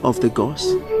 That of the gods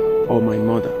or my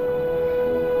mother?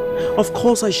 Of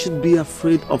course I should be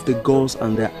afraid of the gods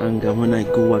and their anger when I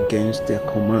go against their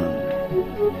command.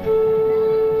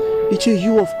 Ichi,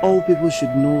 you of all people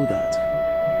should know that.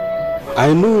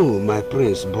 I know, my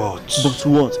prince, but... But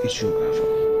what,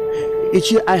 Ichiokafo?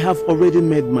 Ichi, I have already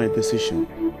made my decision,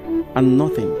 and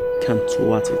nothing can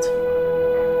thwart it.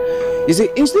 You see,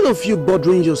 instead of you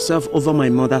bothering yourself over my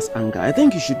mother's anger, I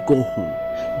think you should go home,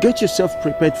 get yourself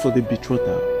prepared for the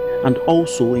betrothal, and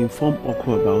also inform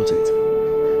Oko about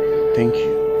it. Thank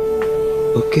you.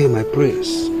 Okay, my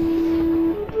prince.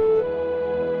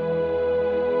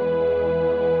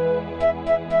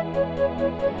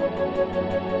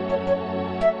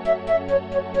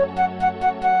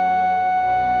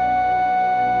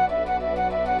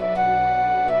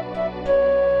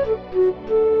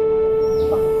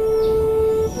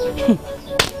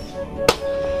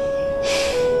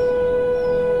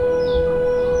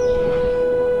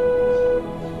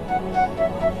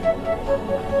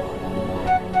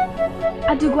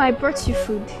 Adugo, I brought you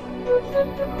food.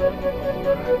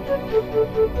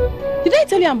 Did I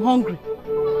tell you I'm hungry?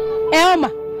 Elma,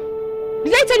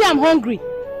 did I tell you I'm hungry?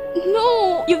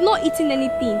 No, you've not eaten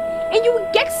anything. And you will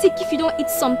get sick if you don't eat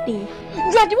something.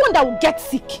 You are the one that will get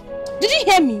sick. Did you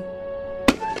hear me?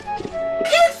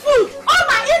 Eat food!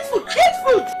 Elma, eat food! Eat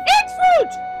food! Eat food!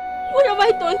 What have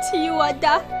I done to you,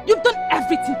 Ada? You've done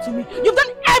everything to me. You've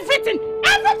done everything!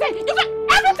 Everything! You've done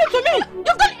everything to me!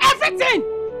 You've done everything!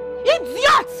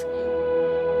 Idiot!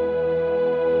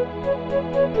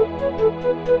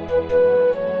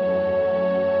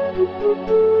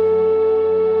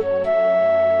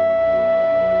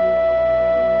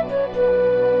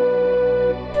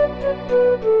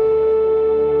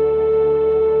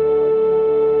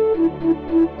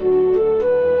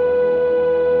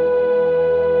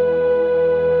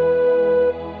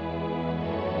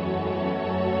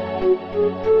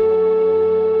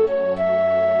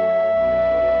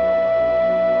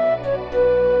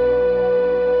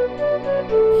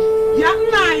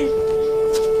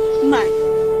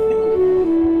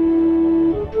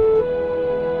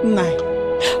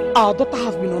 Our daughter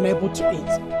has been unable to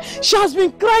eat. She has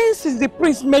been crying since the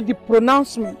prince made the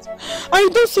pronouncement. And you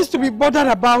don't seem to be bothered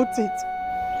about it.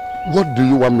 What do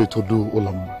you want me to do,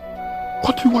 Olam?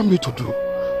 What do you want me to do?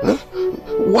 Eh?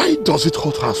 Why does it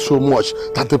hurt her so much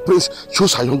that the prince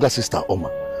chose her younger sister, Oma?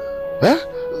 Eh?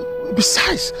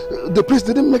 Besides, the prince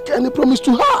didn't make any promise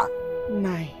to her.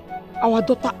 Nai, our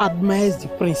daughter admires the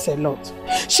prince a lot.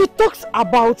 She talks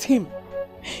about him.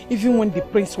 Even when the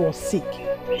prince was sick,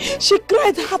 she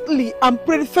cried heartily and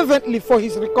prayed fervently for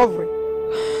his recovery.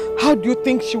 How do you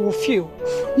think she will feel,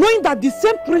 knowing that the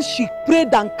same prince she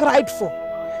prayed and cried for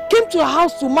came to her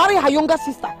house to marry her younger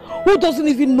sister, who doesn't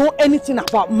even know anything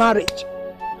about marriage?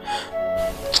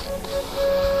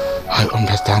 I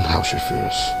understand how she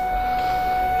feels.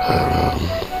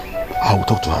 I will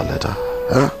talk to her later.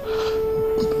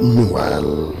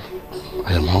 Meanwhile,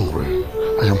 I am hungry.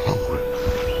 I am hungry.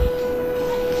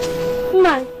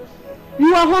 Nai,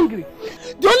 you are hungry.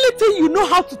 The only thing you know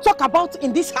how to talk about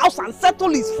in this house and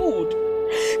settle is food.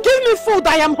 Give me food,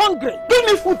 I am hungry. Give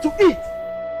me food to eat.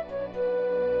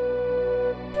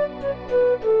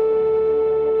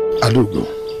 Adugo,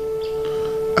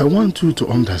 I want you to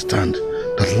understand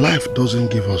that life doesn't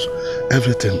give us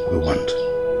everything we want.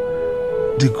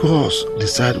 The gods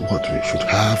decide what we should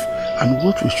have and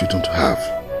what we shouldn't have.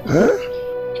 Eh?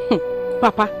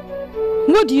 Papa,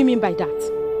 what do you mean by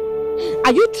that?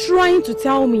 Are you trying to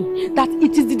tell me that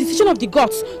it is the decision of the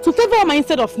gods to favor Oma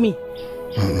instead of me?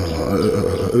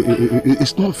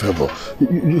 It's not favor.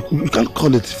 You can't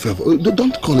call it favor.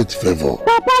 Don't call it favor.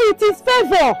 Papa, it is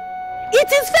favor. It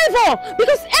is favor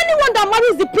because anyone that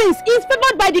marries the prince is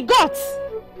favored by the gods.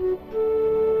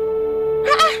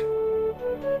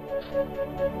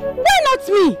 Why not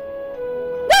me?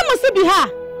 Why must it be her?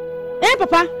 Eh,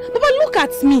 Papa? Papa, look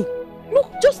at me. Look,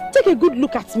 just take a good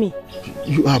look at me.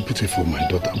 You are beautiful, my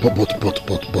daughter. But.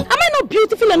 Am I not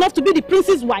beautiful enough to be the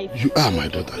prince's wife? You are, my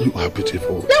daughter. You are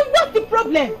beautiful. Then what's the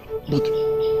problem? But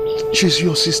she's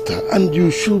your sister and you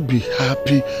should be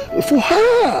happy for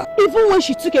her. Even when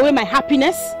she took away my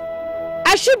happiness,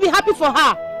 I should be happy for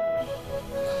her.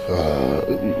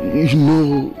 You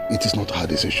know, it is not her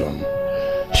decision.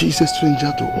 She is a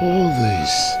stranger to all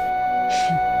this.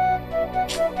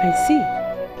 I see.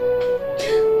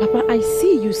 Papa, I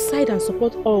see you side and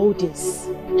support all this.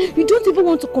 You don't even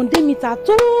want to condemn it at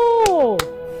all.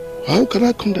 How can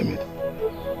I condemn it?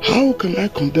 How can I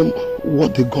condemn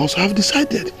what the gods have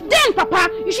decided? Then, Papa,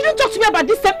 you shouldn't talk to me about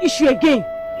this same issue again.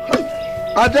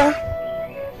 Ada?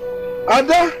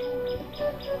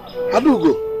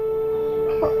 Adugo?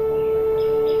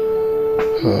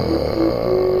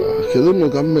 Kedu no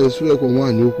ka mmesu ko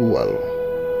nwanyi okwu walo?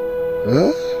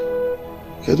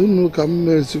 Kedu no ka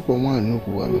mmesu ko nwanyi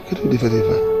okwu walo? Kedu difa?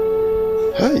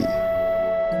 Hai.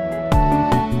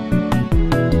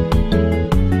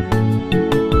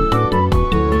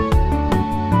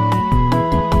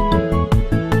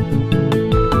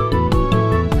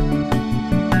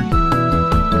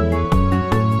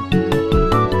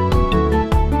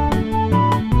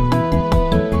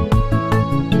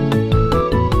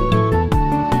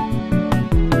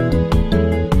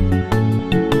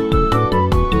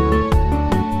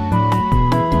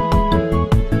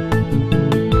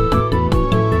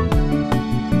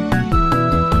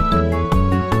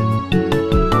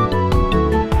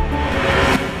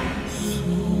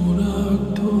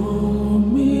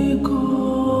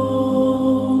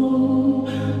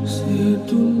 C'est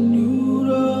tout nu.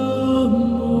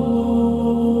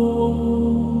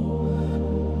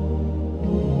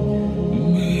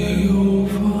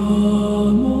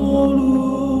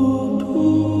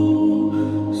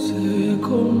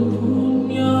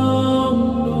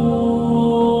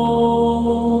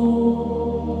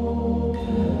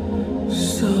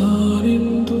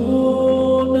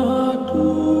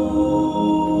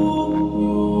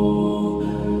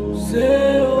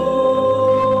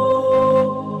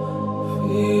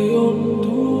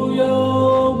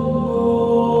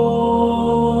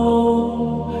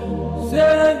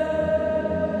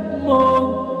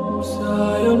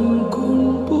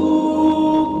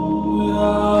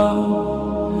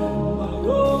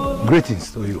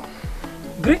 Greetings to you.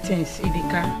 Greetings,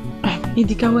 Idika.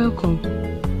 Idika, welcome.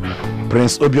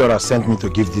 Prince Obiora sent me to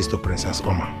give this to Princess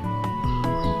Oma.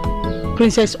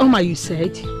 Princess Oma, you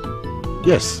said?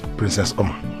 Yes, Princess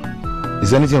Oma.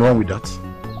 Is anything wrong with that?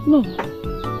 No.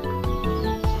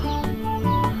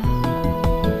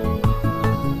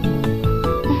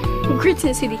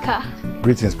 Greetings, Idika.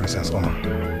 Greetings, Princess Oma.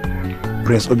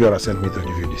 Prince Obiora sent me to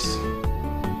give you this.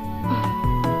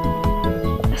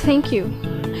 Thank you.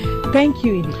 Thank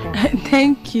you, Idika.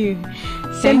 Thank you.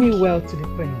 Send me well to the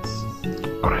prince.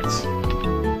 All right.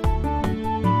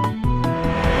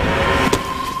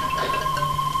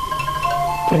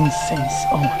 Princess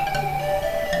Oma.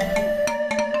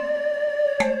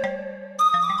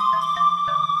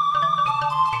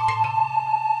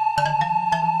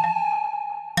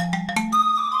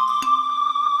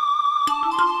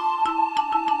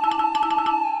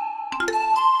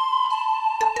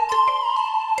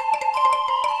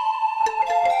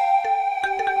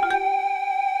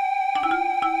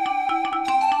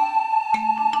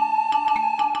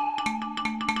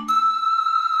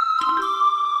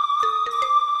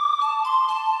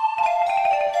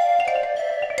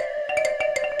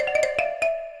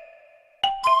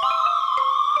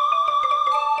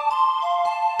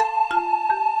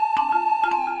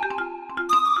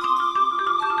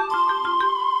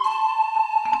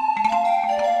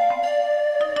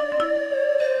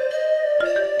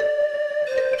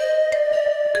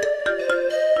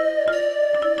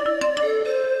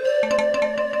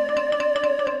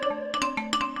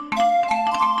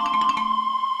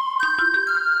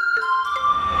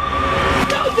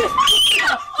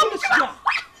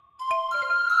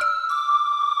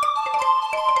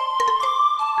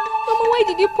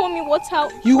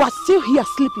 You are still here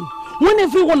sleeping when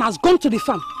everyone has gone to the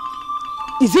farm.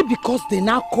 Is it because they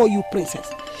now call you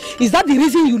princess? Is that the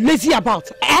reason you lazy about?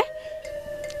 Eh?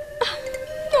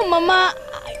 No, Mama.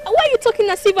 Why are you talking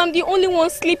as if I'm the only one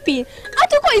sleeping?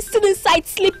 Atuko is still inside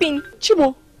sleeping.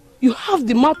 Chimo, you have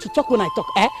the mouth to talk when I talk,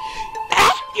 eh?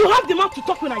 Eh? You have the mouth to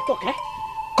talk when I talk, eh?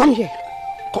 Come here.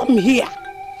 Come here.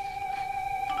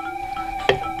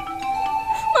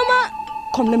 Mama.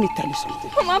 Come, let me tell you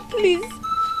something. Mama, please.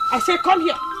 I say come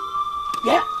here.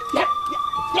 Yeah.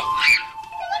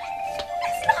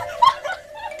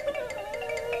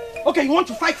 Okay, you want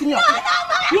to fight me? You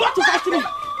want to fight me? Eh?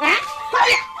 Come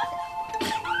here.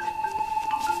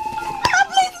 Mama,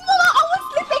 please, Mama, I won't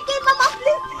sleep again, Mama,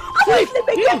 please. I won't sleep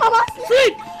again, Mama.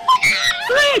 Sleep.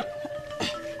 Sleep.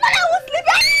 Mama, I won't sleep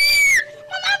again.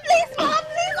 Mama, please, I won't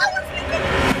sleep again.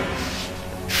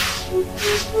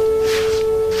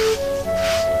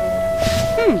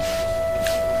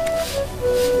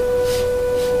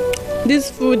 This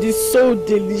food is so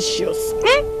delicious.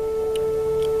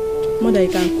 Mother, you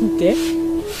can cook, eh?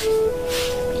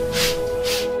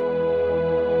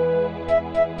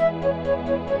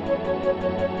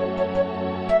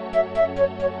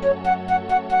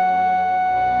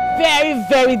 Very,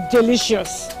 very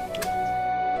delicious.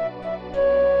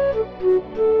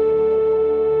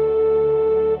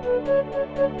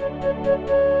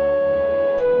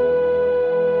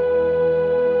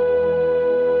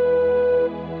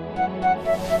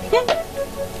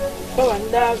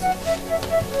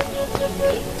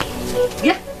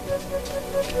 Yeah.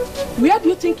 Where do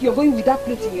you think you're going with that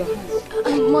plate in your hands?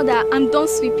 Mother, I'm done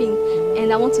sweeping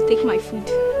and I want to take my food.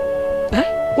 Huh?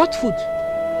 What food?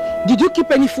 Did you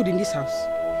keep any food in this house?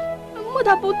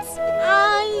 Mother, but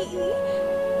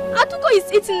Atuko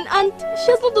is eating and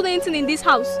she has not done anything in this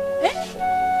house. Eh?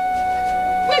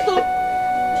 Wait, oh.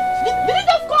 Did you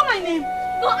just call my name?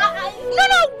 No,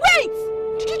 wait!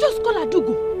 Did you just call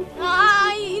Adugo?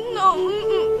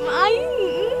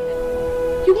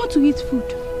 You want to eat food?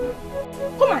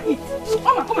 Come and eat.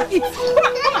 Oma, come and eat. Come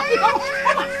and eat.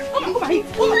 Oma, come and eat.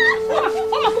 Oma,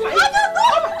 come and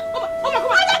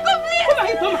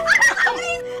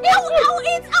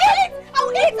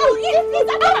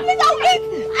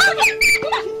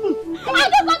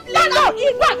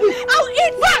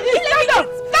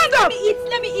eat.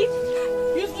 Let me eat.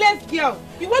 Useless girl.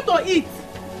 You want to eat?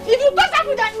 If you touch that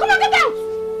food, come on, get out.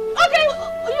 Okay,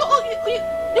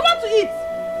 you want to eat?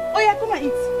 Oh yeah, come and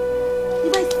eat.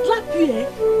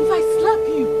 If I slap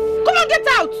you, come on, get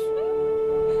out.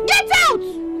 Get out.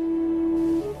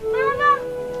 Mama,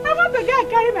 I want to go and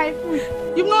carry my food.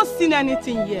 You've not seen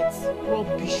anything yet.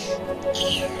 Rubbish.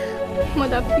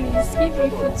 Mother, please, give me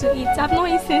food to eat. I've not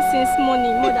eaten since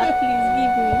morning. Mother, please,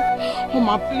 give me.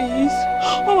 Mama, please.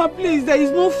 Mama, please, there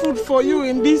is no food for you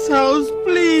in this house.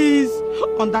 Please.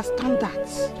 Understand that.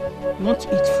 You want to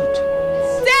eat food.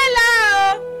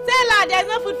 Stella, there's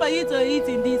no food for you to eat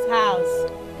in this house.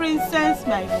 princess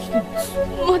my food.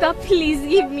 Mother, please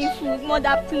give me food.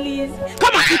 Mother, please.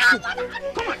 Come and eat food.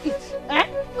 Come and eat. Eh?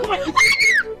 Come and eat.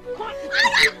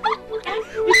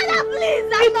 Mother, please.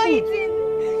 I'm not eating.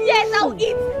 Yes, I'll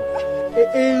eat. Where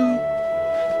are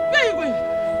you going?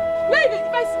 Where are you going?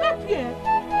 If I snap here,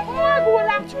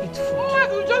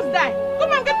 you just die.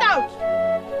 Come on, get out.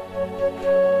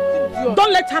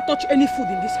 Don't let her touch any food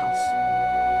in this house.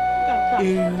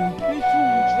 Give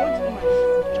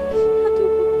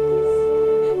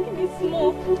me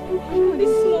small.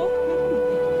 This small.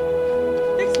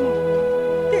 Take small.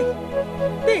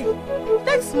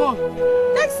 Take small.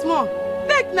 Take small.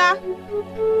 Take now.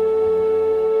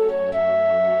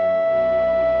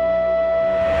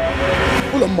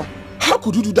 Ulama, how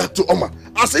could you do that to Oma?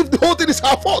 As if the whole thing is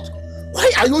her fault.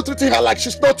 Why are you treating her like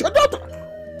she's not your daughter?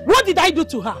 What did I do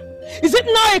to her? Is it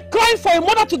now a crime for a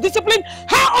mother to discipline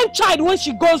her own child when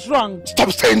she goes wrong?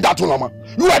 Stop saying that, Ulama.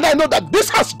 You and I know that this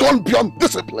has gone beyond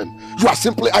discipline. You are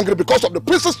simply angry because of the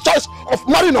prince's choice of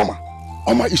marrying Oma.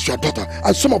 Oma is your daughter,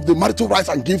 and some of the marital rights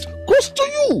and gifts goes to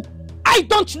you. I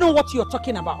don't know what you're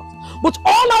talking about, but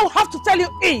all I'll have to tell you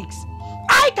is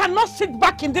I cannot sit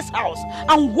back in this house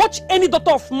and watch any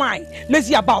daughter of mine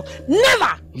lazy about.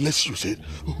 Never! Lazy, you said?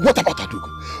 What about Adugo?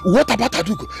 What about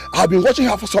Adugo? I've been watching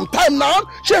her for some time now.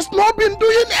 She has not been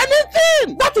doing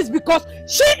anything. That is because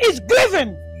she is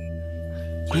grieving.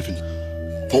 Grieving?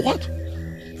 For what?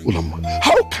 Ulama,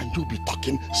 how can you be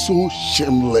talking so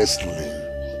shamelessly?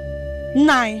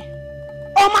 Nai,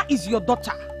 Oma is your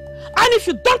daughter. And if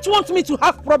you don't want me to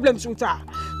have problems with her,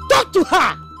 talk to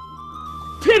her.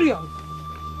 Period.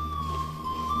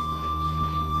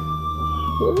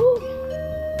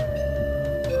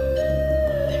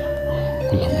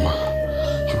 Ulama,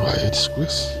 you are a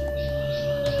disgrace.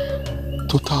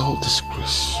 Total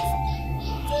disgrace.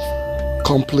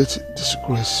 Complete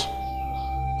disgrace.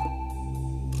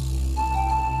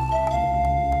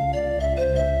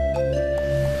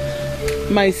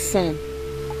 My son,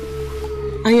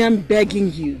 I am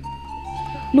begging you.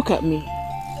 Look at me.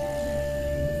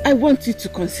 I want you to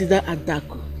consider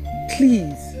Adako.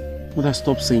 Please. Mother,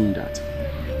 stop saying that.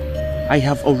 I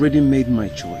have already made my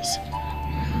choice.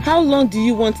 How long do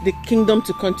you want the kingdom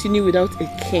to continue without a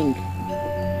king?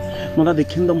 Mother, the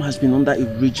kingdom has been under a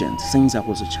regent since I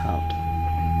was a child.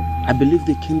 I believe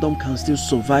the kingdom can still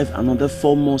survive another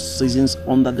 4 more seasons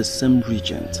under the same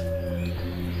regent.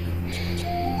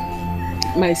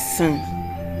 My son,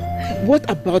 what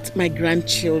about my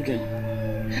grandchildren?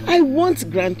 I want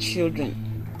grandchildren.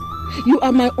 You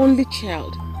are my only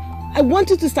child. I want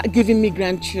you to start giving me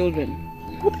grandchildren.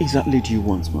 What exactly do you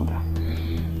want, Mother?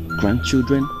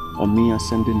 Grandchildren or me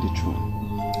ascending the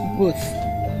throne? Both.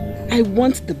 I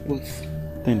want the both.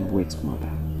 Then wait,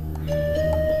 Mother.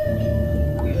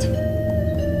 Wait.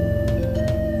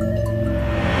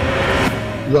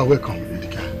 You are welcome,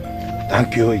 Idika.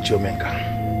 Thank you, Ichiomenka.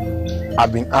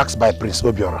 I've been asked by Prince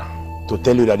Obiora to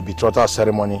tell you that the betrothal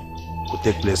ceremony will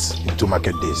take place in 2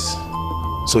 market days.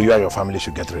 So you and your family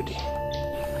should get ready.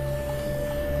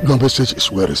 Your message is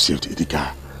well received,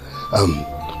 Idika.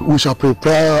 We shall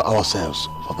prepare ourselves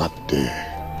for that day.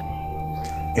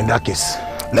 In that case,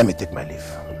 let me take my leave.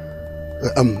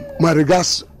 My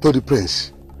regards to the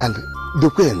prince and the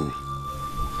queen.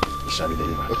 It shall be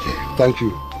delivered. Okay, thank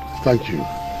you. Thank you.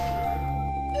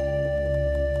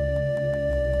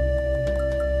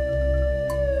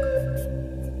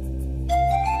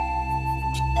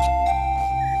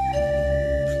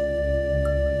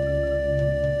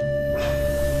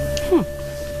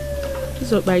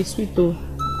 This is by sweet though.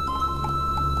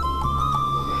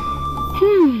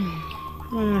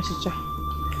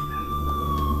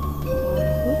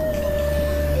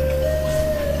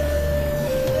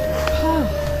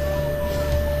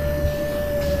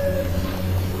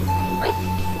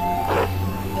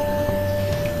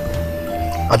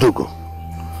 Adogo,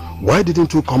 why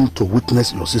didn't you come to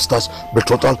witness your sister's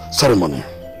betrothal ceremony?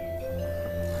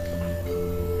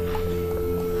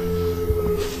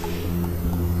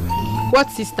 What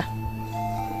sister?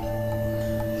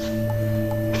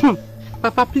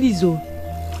 Papa, please, oh.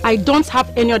 I don't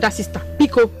have any other sister.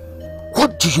 Pico.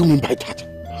 What do you mean by that?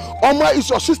 Oma is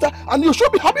your sister and you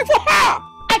should be happy for her.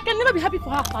 I can never be happy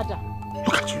for her, father.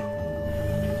 Look at you.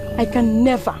 I can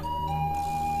never.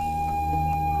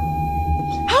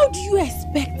 How do you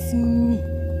expect me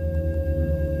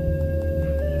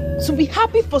to be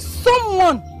happy for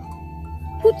someone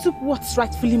who took what's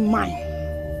rightfully mine?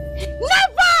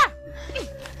 Never!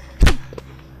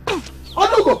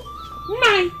 Adogo!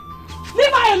 Mine!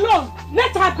 Leave her alone!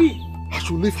 Let her be! I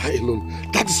should leave her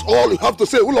alone. That is all you have to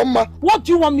say, Uloma. What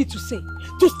do you want me to say?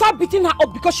 To start beating her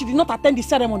up because she did not attend the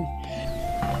ceremony?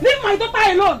 Leave my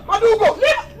daughter alone. Adugo.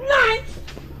 Leave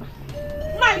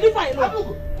Nine, leave her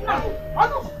alone.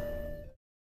 Adugo.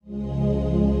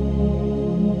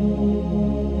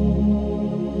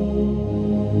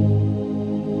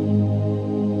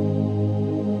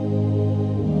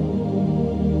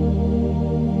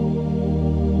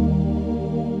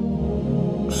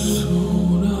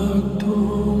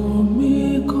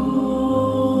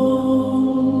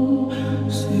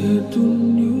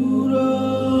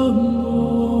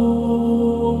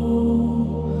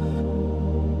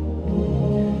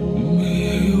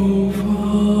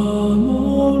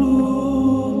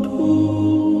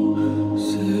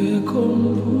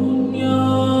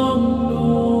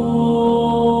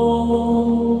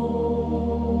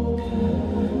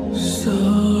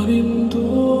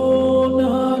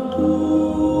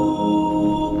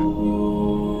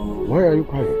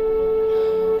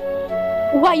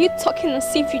 Why are you talking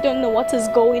as if you don't know what is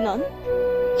going on?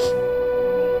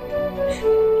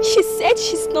 She said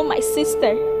she's not my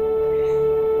sister.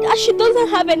 That she doesn't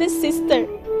have any sister.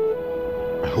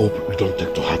 I hope you don't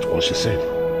take to heart what she said.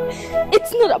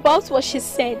 It's not about what she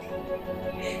said.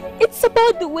 It's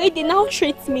about the way they now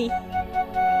treat me.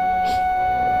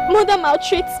 Mother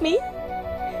maltreats me.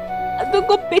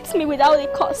 Agogo beats me without a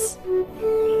cause.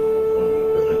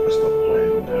 Stop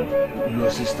crying. Your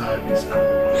sister is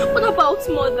angry. What about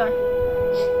mother?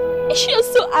 Is she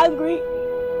also angry?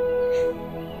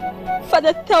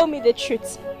 Father, tell me the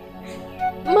truth.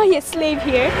 Am I a slave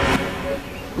here?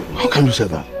 How can you say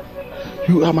that?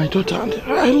 You are my daughter and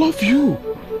I love you.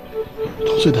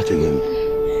 Don't say that again.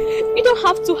 You don't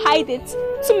have to hide it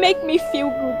to make me feel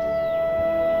good.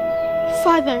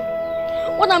 Father,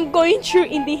 what I'm going through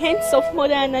in the hands of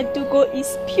Mother and Adugo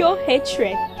is pure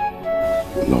hatred.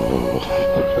 No.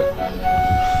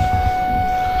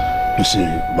 You see,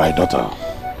 my daughter,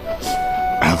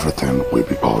 everything will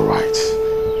be alright.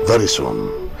 Very soon,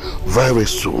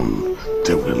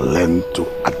 they will learn to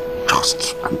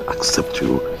adjust and accept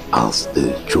you as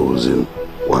the chosen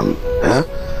one. Eh?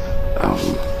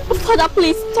 Father,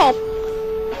 please stop.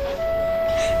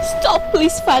 Stop,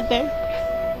 please, Father.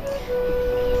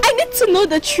 I need to know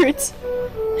the truth.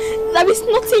 There is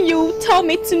nothing you will tell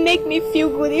me to make me feel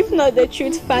good if not the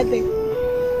truth, Father.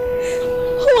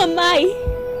 Who am I?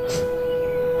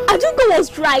 Adugo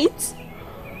was right.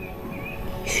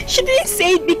 She didn't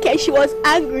say it because she was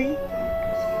angry.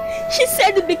 She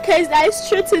said it because there is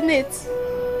truth in it.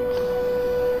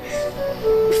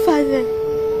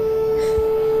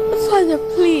 Father,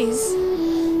 please.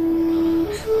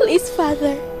 Please,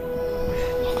 Father.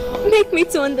 Make me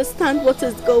to understand what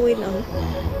is going on.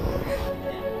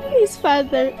 Please,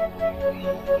 Father.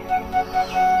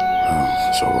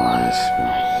 It's alright.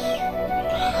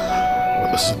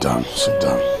 Sit down.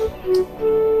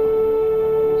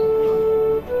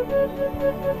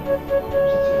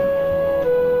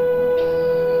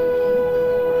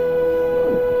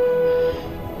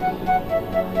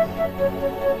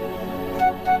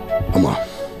 Mama,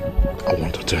 I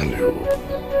want to tell you,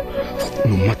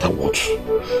 no matter what,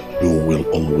 you will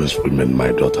always remain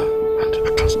my daughter, and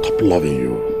I can't stop loving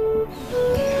you.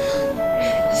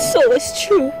 So it's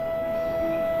true.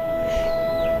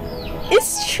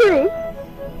 It's true.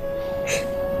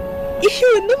 You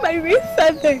are not my real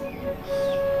father.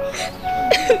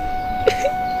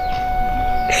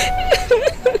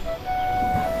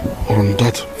 On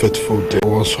that fateful day, I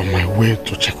was on my way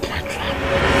to check my trap.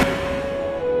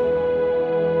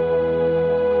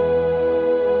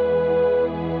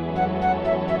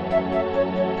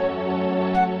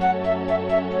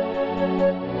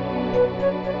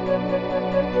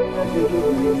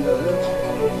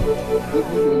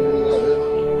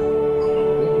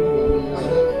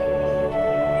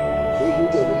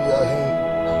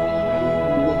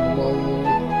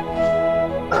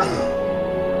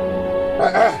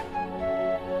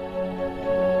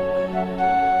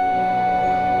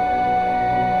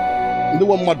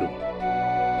 Mmadụ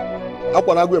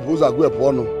akwa na agụepụ ụzọ agụepụ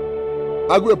ọnụ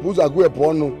agụepụ ụzọ agụepụ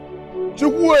ọnụ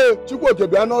Chukwuoke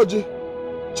bịa n'ọjị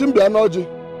Chim bịa n'ọjị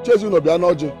Chiezinụlọ bịa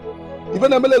n'ọjị ife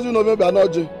na-emele ezinụlọ bịa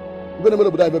n'ọjị ife na-emele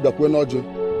obodo anyị bịakwue n'ọjị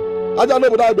aja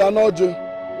n'obodo anyị bịa n'ọjị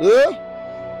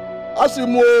asị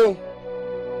m ife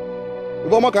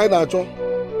ọma ka anyị na-achọ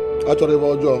achọrọ ife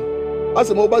ọjọọ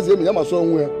asị m ụgbazie emi ya masị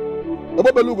onwe ya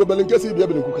ebobele ugobele nke si ibi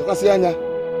ebiri nkwu kakasị anya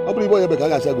ọ bụrụ ibe onye ebe ka a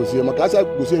ga-asị gosie maka asị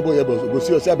gosie ebe onye ebe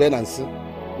gosie osi abịa na nsị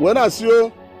wee na-asị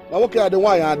na nwoke adị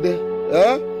nwaanyị adị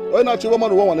onye na-achị ibe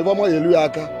mmadụ nwa ibe ọma ya elu ya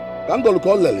aka ka m gọlụ ka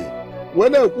ọ lele wee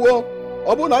na-ekwuo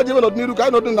ọ bụrụ na aja ebe nọdụ n'iru ka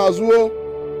anyị nọdụ n'azụ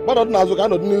gbanọdụ n'azụ ka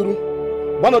anyị nọdụ n'iru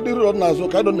gbanọdụ n'iru nọdụ n'azụ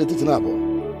ka anyị nọdụ n'etiti na abụọ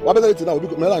wabịa n'etiti na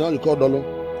biko mere anyị ọnyịkọ ọdọlụ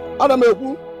ana m ekwu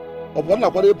ọ bụ na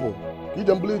akwara ịpụ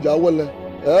ije mbili ije awele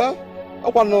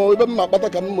akwa no ibe mma kpata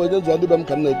ka mma eje ndị be m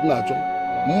ka na achọ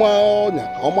mma ọnya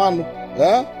ọma anụ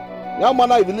ya ma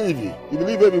na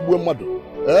ibilive ebigbuo mmadụ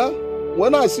wee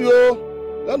na-asị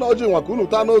ya na ọjị nwa ka unu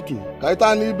taa n'otu ka anyị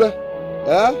taa n'ibe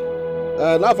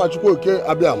n'afa Chukwu oke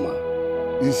abịama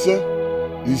ise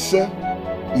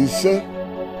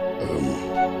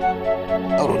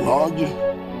arụ na ọjị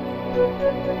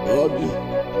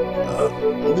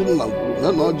ndị nna kwuru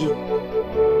ya na ọjị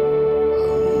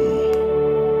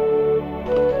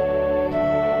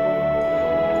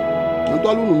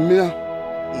ntọala unu mmịa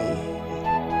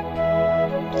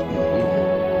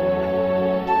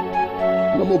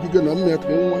nna m okike na mmịa ka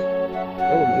nwa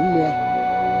ewe na mmịa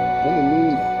ya na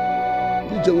mmịa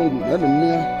ndị ije nwe ngwuru ya na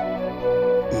mmịa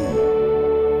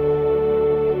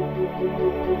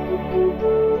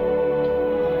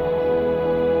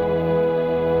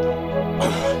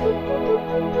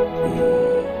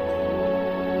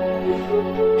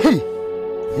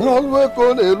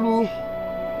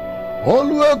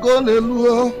olu ego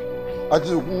n'elu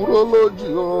ajikwuru oloji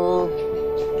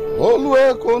olu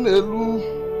ego n'elu.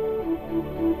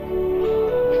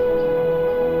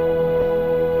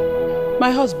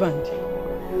 My husband.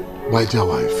 My dear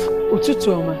wife.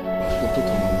 Ututu Oma.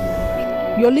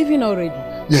 You're leaving already?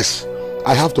 Yes,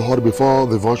 I have to hurry before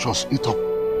the vultures eat up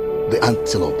the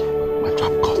antelope my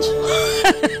trap caught.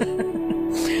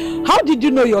 How did you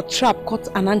know your trap caught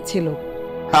an antelope?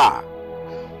 Ha!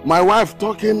 My wife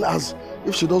talking as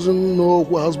if she doesn't know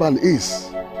who her husband is.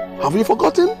 Have you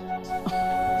forgotten?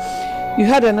 You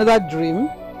had another dream?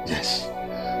 Yes.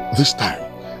 This time,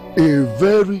 a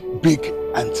very big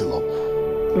antelope.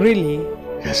 Really?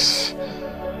 Yes.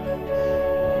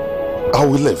 I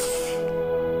will leave.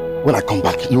 When I come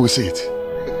back, you will see it.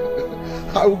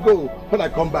 I will go. When I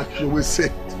come back, you will see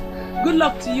it. Good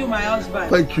luck to you, my husband.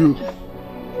 Thank you.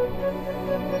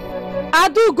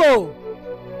 Adugo!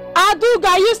 Adugo,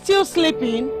 are you still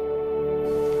sleeping?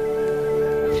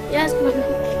 Yes, ma'am.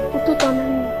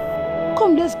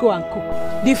 Come, let's go and cook.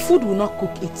 The food will not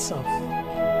cook itself.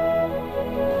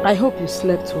 I hope you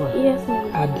slept well. Yes,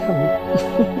 ma'am.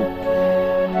 Adam.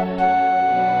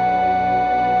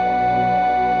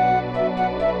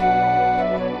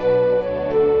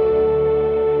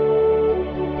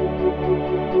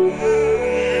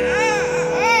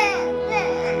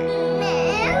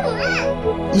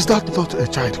 Is that not a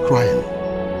child crying?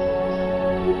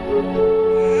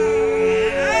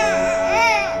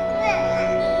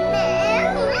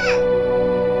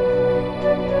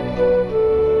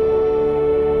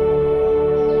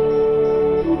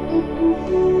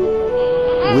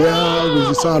 Where is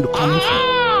the sound coming from?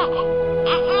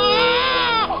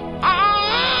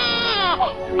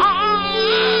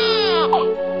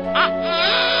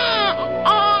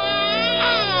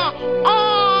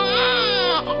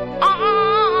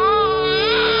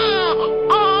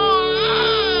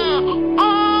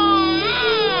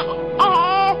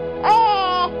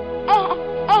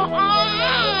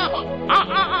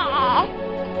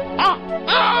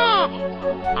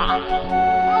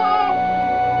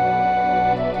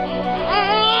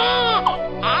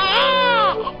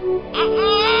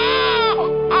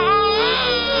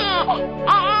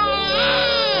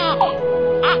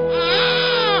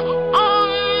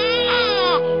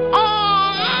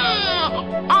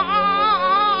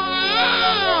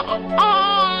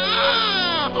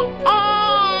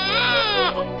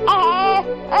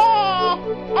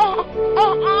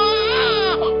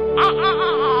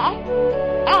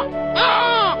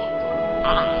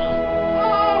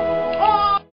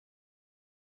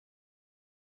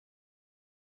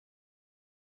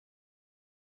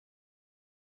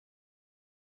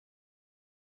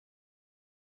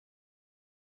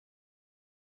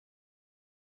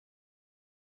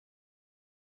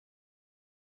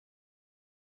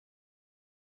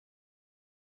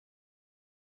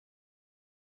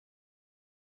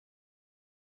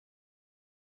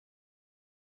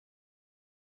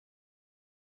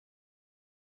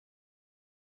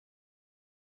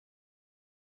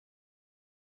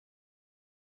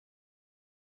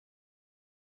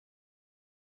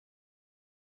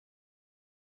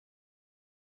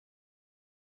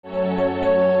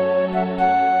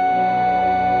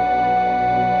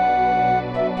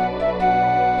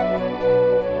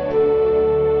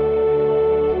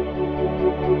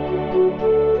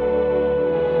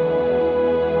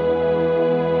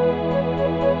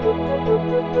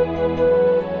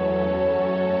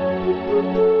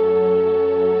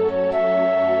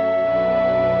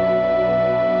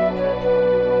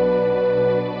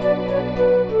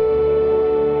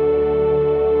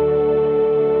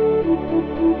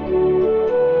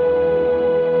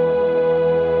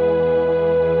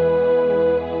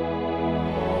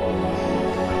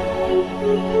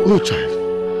 Oh, child.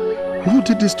 Who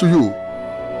did this to you?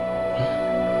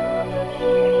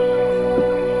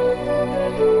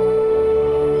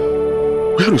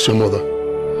 Where is your mother?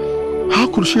 How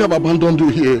could she have abandoned you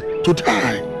here to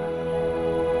die?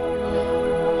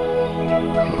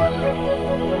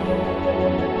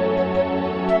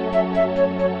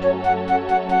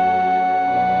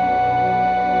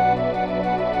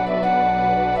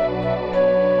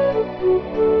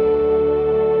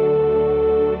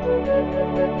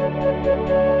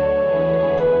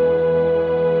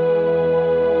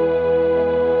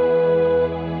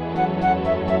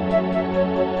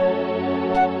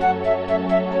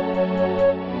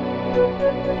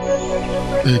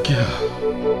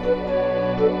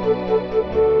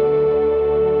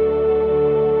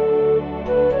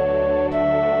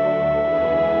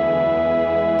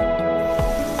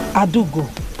 Adugo,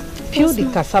 peel the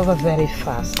cassava very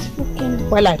fast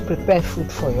while I prepare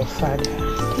food for your father.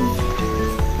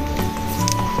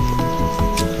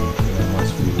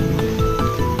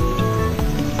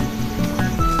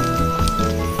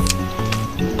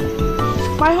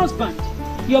 My husband,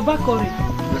 you're back already.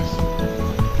 Yes.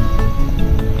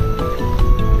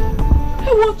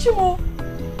 Hey, watch him all.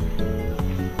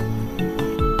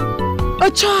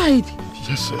 A child?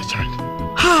 Yes, a child.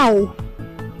 How?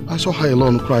 I saw her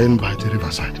alone crying by the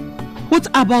riverside. What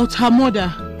about her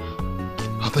mother?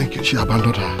 I think she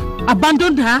abandoned her.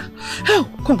 Abandoned her? Oh,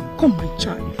 come, my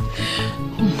child.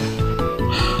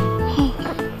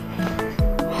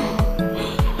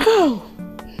 Oh,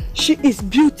 she is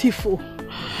beautiful.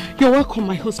 You're welcome,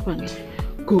 my husband.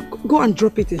 Go and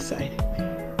drop it inside.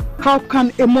 How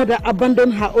can a mother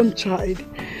abandon her own child?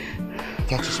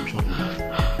 That is pure.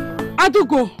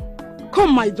 Adugo,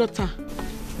 come, my daughter.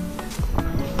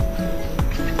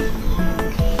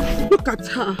 Look at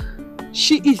her.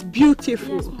 She is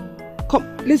beautiful.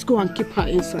 Come, let's go and keep her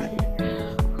inside.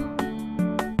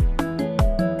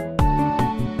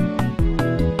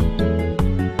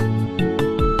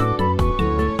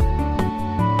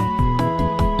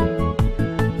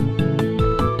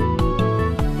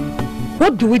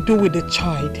 What do we do with the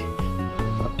child?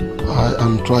 I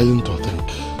am trying to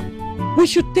think. We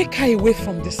should take her away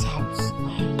from this house.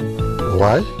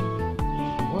 Why?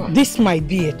 This might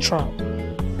be a trap.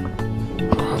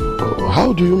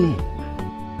 How do you mean?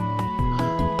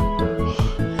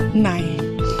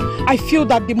 Nine. I feel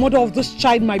that the mother of this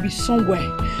child might be somewhere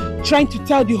trying to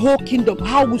tell the whole kingdom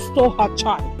how we stole her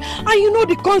child. And you know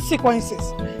the consequences.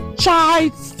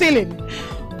 Child stealing.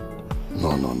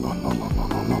 No.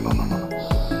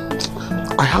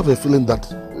 I have a feeling that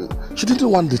she didn't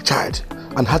want the child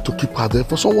and had to keep her there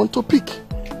for someone to pick.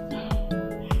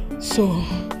 So,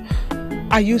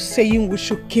 are you saying we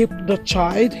should keep the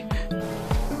child?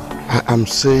 I am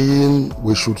saying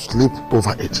we should sleep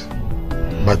over it.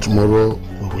 By tomorrow,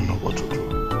 we will know what to do.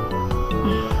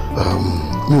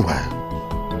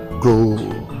 Meanwhile, go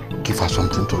give her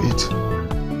something to eat.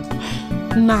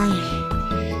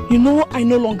 Nine. You know I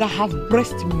no longer have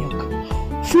breast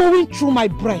milk flowing through my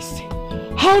breast.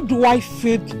 How do I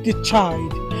feed the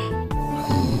child?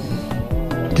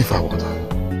 Give her water.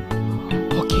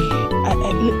 Okay,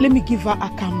 let me give her a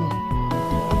camel.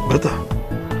 Better.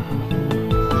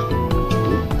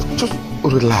 Just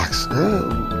relax.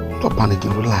 Stop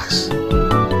panicking, relax.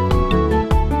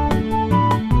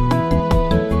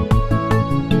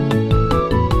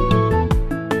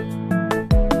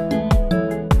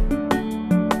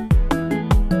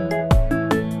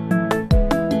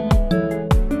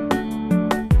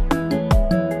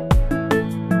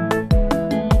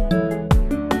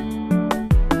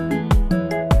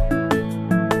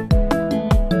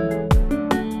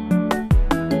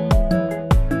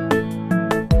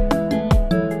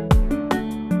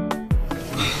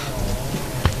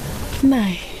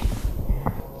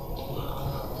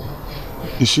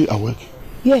 Is she awake?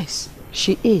 Yes,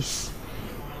 she is.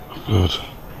 Good.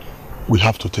 We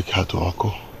have to take her to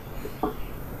Oko.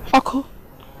 Oko?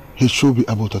 He should be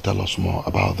able to tell us more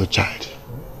about the child.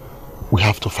 We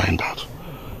have to find out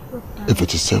if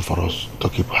it is safe for us to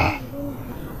keep her.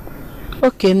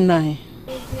 Okay, Nai.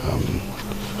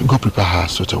 Go prepare her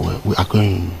straight away. We are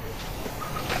going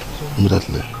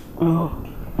immediately. Oh.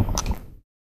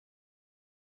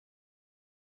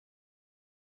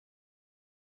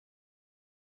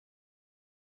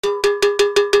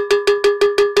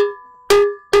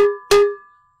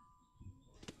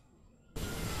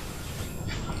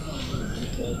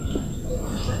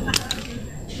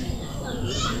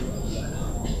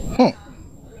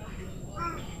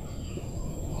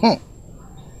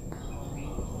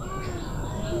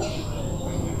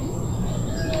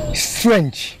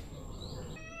 Strange.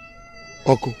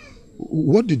 Oko,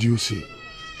 What did you see?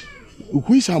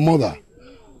 Who is her mother?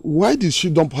 Why did she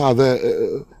dump her there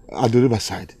at the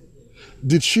riverside?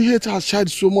 Did she hate her child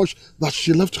so much that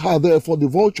she left her there for the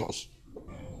vultures?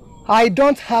 I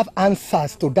don't have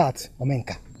answers to that,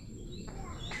 Omenka.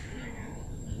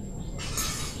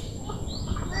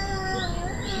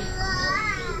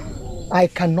 I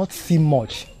cannot see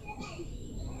much.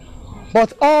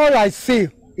 But all I see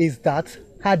is that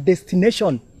her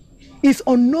destination is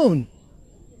unknown.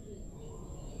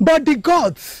 But the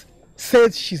gods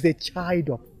said she's a child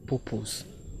of purpose.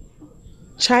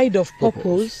 Child of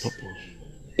purpose?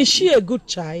 Is she a good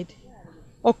child?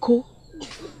 Oko,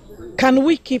 can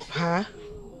we keep her?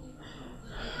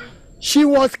 She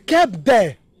was kept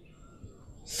there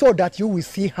so that you will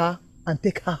see her and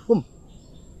take her home.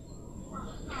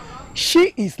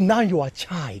 She is now your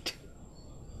child.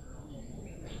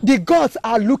 The gods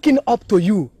are looking up to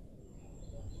you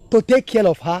to take care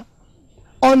of her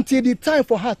until the time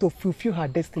for her to fulfill her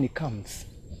destiny comes.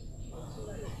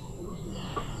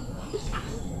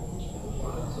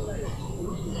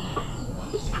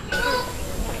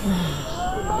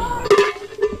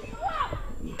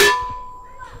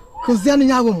 Kuziani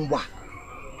nyawo mwa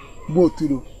bo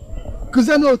oturo.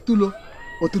 Kuziani otulo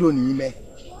oturo ni ime.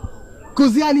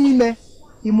 Kuziani ime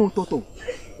ime ototo.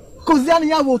 Kuziani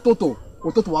nyawo ototo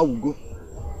ototo awugo.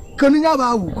 Kani nyawo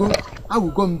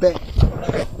awugo mbe.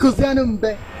 Kuziani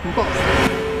mbe mbo.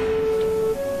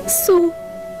 So,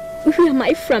 where am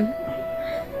I from?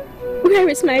 Where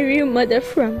is my real mother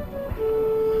from?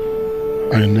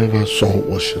 I never saw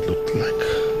what she looked like.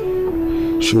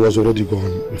 She was already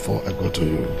gone before I got to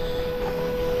you.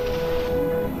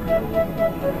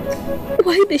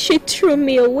 Why did she throw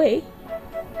me away?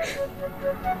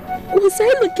 Was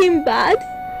I looking bad?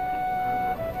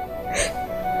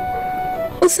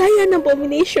 Was I an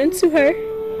abomination to her?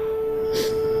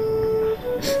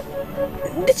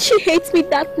 Did she hate me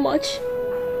that much?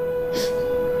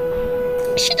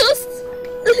 She just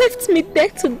left me there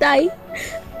to die,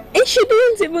 and she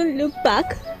didn't even look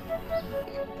back.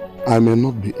 I may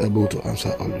not be able to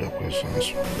answer all your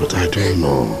questions, but I do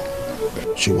know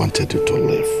she wanted you to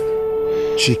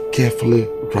live. She carefully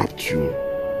wrapped you.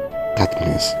 That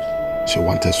means she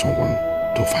wanted someone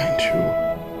to find you.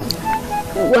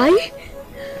 Why?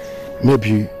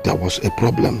 Maybe there was a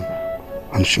problem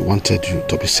and she wanted you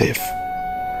to be safe.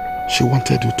 She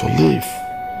wanted you to live.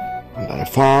 And I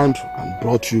found and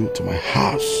brought you to my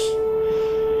house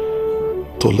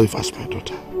to live as my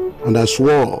daughter. And I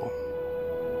swore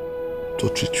to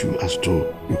treat you as though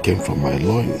you came from my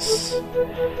loins.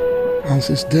 And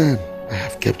since then, I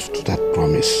have kept to that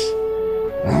promise.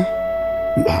 Huh?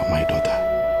 You are my daughter.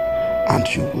 And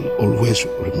you will always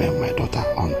remain my daughter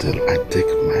until I take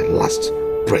my last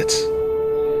breath.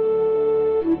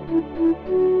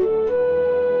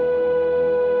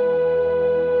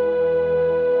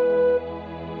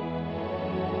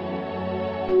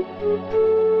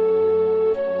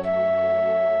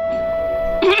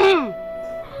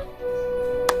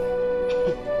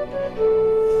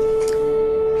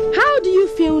 How do you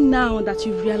feel now that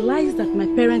you realize that my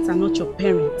parents are not your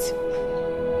parents?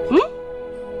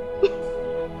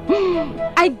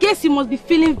 I guess you must be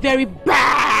feeling very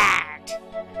bad.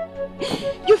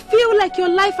 You feel like your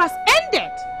life has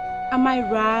ended. Am I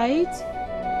right?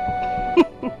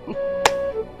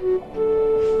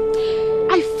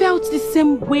 I felt the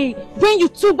same way when you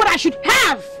took what I should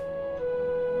have.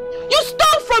 You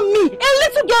stole from me. A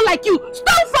little girl like you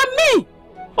stole from me.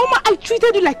 Oma, I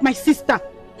treated you like my sister.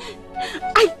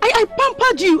 I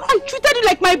pampered you. I treated you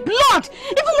like my blood,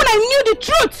 even when I knew the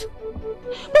truth.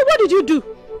 But what did you do?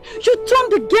 You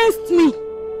turned against me.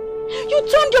 You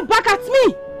turned your back at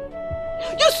me.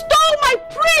 You stole my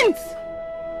prince.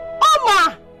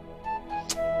 Oma!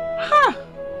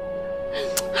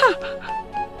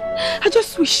 I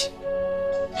just wish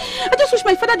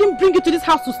my father didn't bring you to this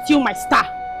house to steal my star.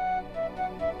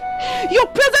 Your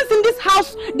presence in this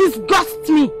house disgusts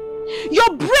me. Your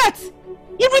breath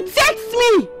irritates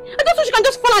me. I just wish you can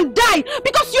just fall and die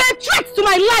because you're a threat to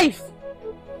my life.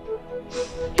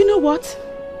 You know what?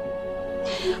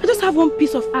 I just have one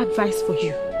piece of advice for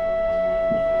you.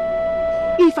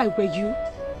 If I were you,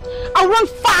 I'll run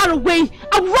far away.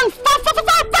 I'll run far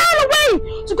away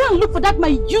to go and look for that my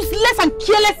useless and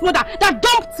careless mother that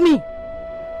dumped me.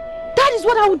 That is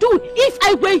what I would do if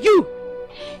I were you.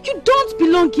 You don't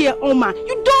belong here, Oma.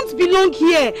 You don't belong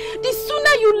here. The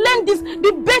sooner you learn this,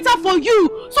 the better for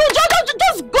you. So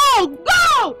just go!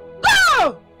 Go!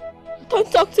 Go!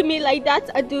 Don't talk to me like that,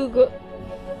 Adugo.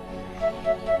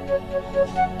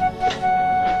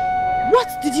 What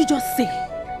did you just say?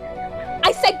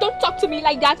 I said don't talk to me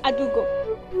like that, Adugo.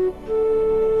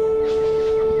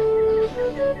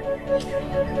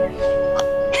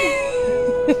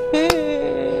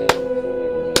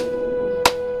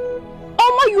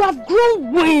 Oma, you have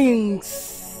grown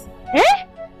wings. Eh?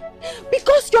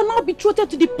 Because you're now betrothed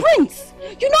to the prince.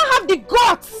 You now have the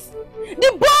guts,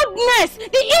 the boldness,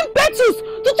 the impetus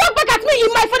to talk back at me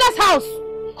in my father's house.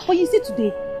 But you see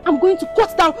today, I'm going to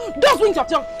cut down those wings of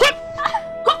yours.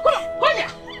 Come on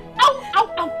here.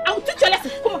 I'll teach you a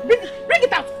lesson. Come on, bring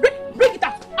it out. Bring it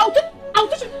out. I'll teach you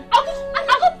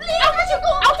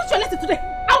a lesson today.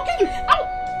 I'll kill you.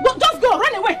 Just go,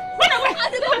 run away. Leave my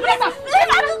father's house.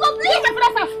 Leave my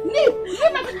father's house. Leave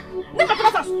my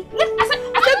father's house. I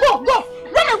said go.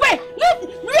 Run away. You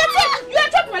are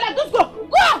trapped my life. Just go.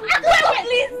 Go.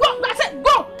 Please. Go. I said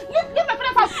go. Leave my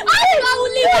father's house. I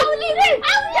will leave.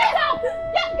 Get out.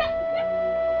 Get.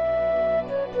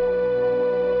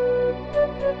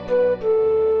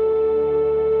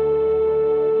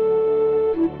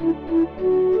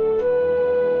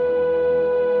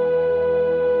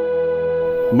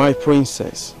 My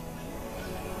princess,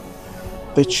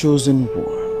 the chosen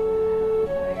one,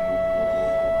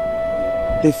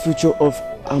 the future of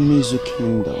Amizu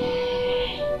Kingdom.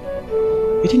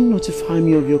 You didn't notify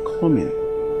me of your coming.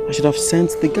 I should have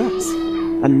sent the guards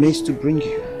and maids to bring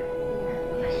you.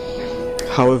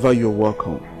 However, you're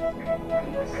welcome.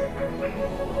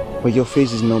 But your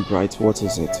face is not bright. What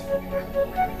is it?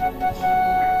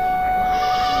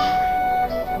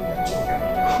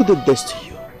 Who did this to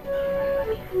you?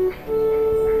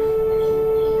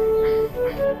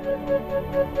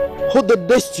 Who did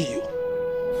this to you?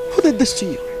 Who did this to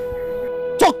you?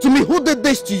 Talk to me, who did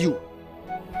this to you?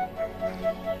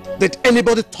 Did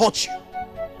anybody touch you?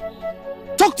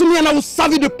 Talk to me and I will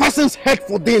serve you the person's head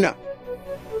for dinner.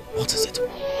 What is it?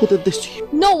 Who did this to you?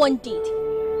 No one did.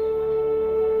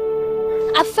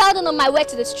 I fell down on my way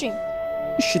to the stream.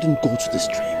 You shouldn't go to the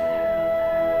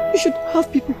stream. You should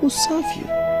have people who serve you.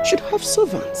 You should have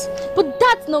servants. But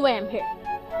that's not why I'm here.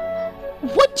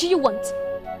 What do you want?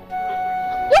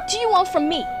 What do you want from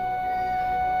me?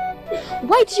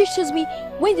 Why did you choose me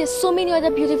when there's so many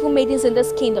other beautiful maidens in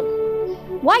this kingdom?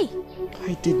 Why?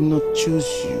 I did not choose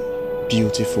you,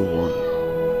 beautiful one.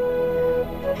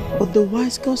 But the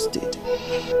wise gods did.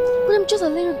 But I'm just a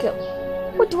little girl.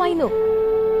 What do I know?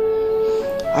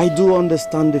 I do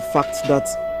understand the fact that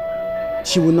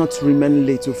she will not remain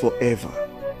little forever.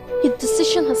 Your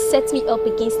decision has set me up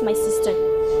against my sister,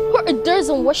 who adores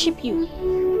and worship you.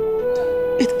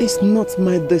 It is not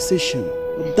my decision,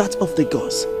 but that of the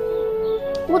gods.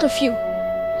 What of you?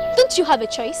 Don't you have a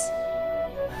choice?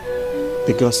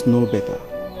 The gods know better.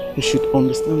 You should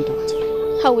understand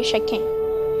that. I wish I can.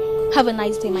 Have a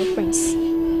nice day, my prince.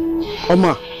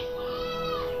 Oma,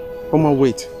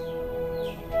 wait.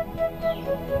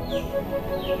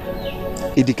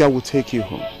 Idika will take you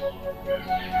home.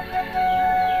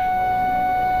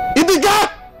 Idika!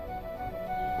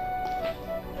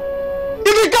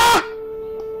 Idika!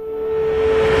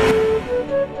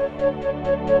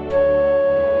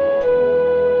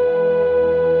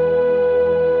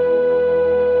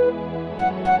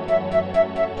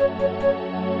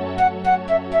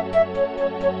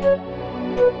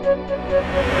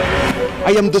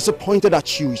 I am disappointed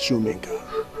at you, Ichiomenga.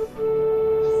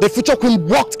 The future queen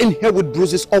walked in here with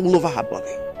bruises all over her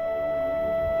body.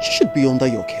 She should be under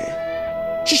your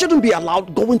care. She shouldn't be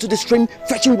allowed going to the stream,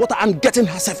 fetching water and getting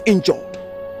herself injured.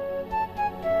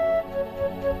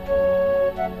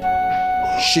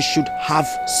 She should have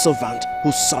servants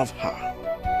who serve her.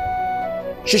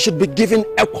 She should be given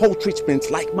equal treatment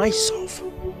like myself.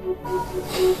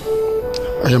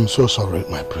 I am so sorry,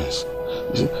 my prince.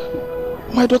 You see,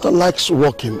 my daughter likes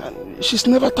walking and she's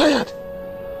never tired.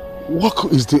 Work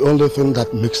is the only thing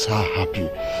that makes her happy.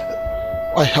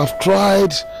 I have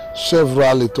tried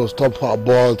severally to stop her,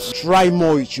 but... Try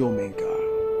more, Ichiomenga.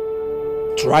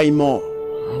 Try more.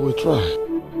 I will try.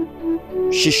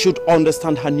 She should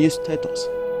understand her new status,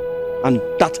 and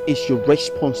that is your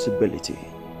responsibility.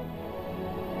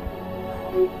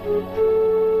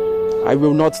 I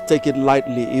will not take it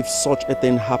lightly if such a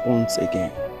thing happens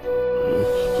again.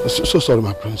 So sorry,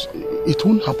 my prince. It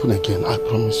won't happen again, I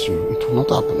promise you. It will not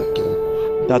happen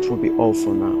again. That will be all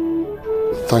for now.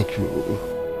 Thank you.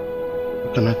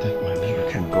 Can I take my leave? You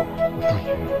can go. Thank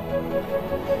you.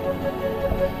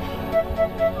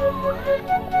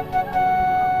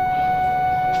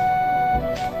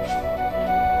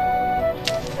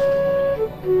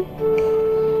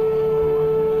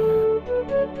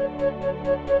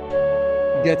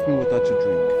 Get me water to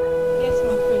drink. Yes,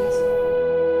 my prince.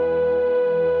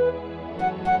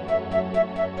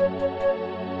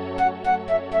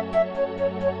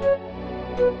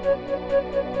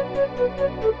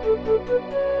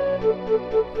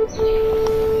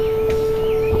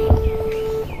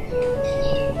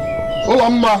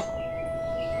 Ulamma.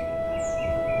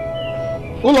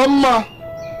 Ulamma.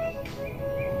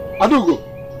 Adugo.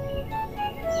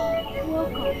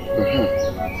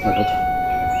 My daughter,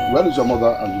 where is your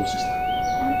mother and your sister?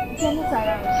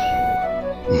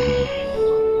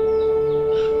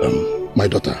 My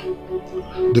daughter,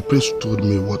 the prince told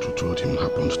me what you told him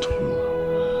happened to you.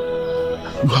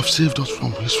 You have saved us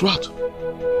from his wrath.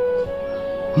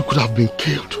 We could have been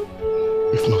killed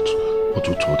if not what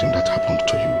you told him that happened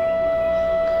to you.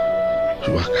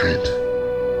 You are kind.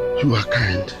 You are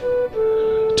kind.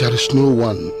 There is no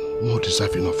one more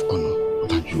deserving of honor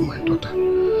than you, my daughter.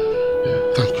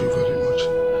 Thank you very much.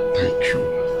 Thank you.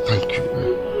 Thank you.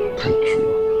 Thank you.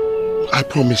 I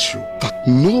promise you that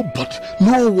nobody,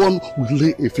 no one will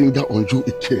lay a finger on you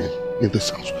again in this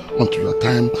house until your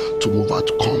time to move out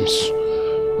comes.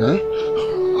 I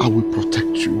will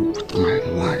protect you with my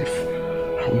life.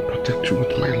 I will protect you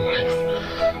with my life.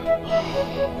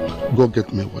 Go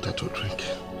get me water to drink.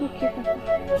 Okay, Papa.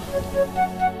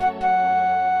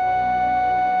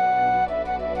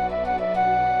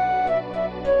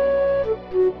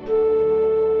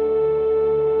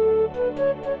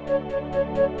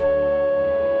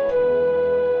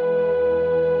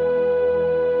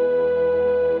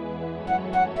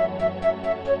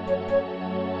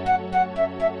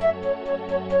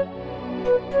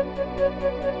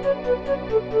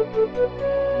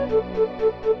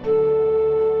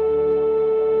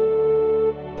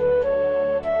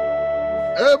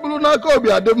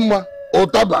 Obi ademma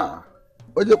otaba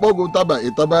oje kpogo utaba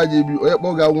itaba jibi oye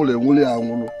kpoga anwule enwule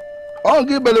anwulu o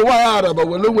ngi bele wa ya araba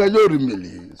wele nwe eje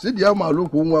orimili sidi ya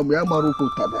maluku nwa mu ya maruku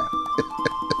utaba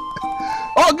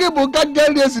o ngi bu ka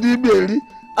geli esiri ibi eri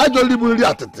ajoli bu ri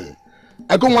atete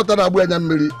eko nwata na agbu anya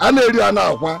mmiri ana eri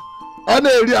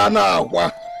ana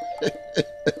akwa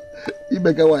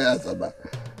ibeke wa ya asaba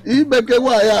ibeke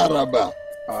wa ya araba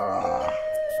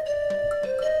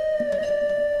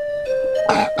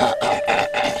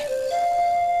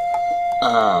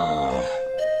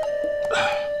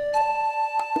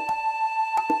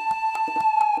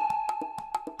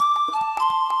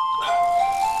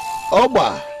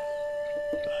Oba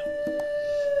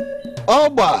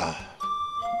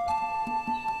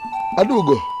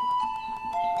Adugo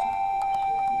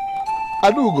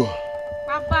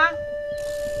Papa.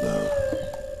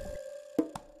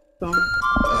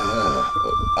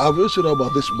 Have you seen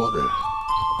about this model?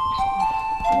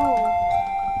 No.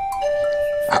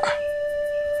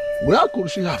 Where could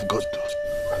she have gone to?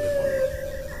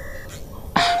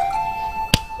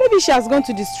 Maybe she has gone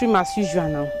to the stream as usual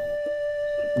now.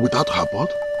 Without her boat?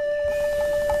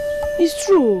 It's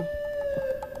true.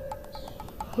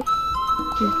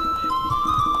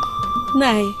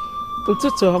 Nai,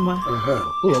 ututu Oma.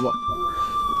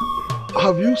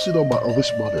 Have you seen about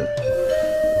this model?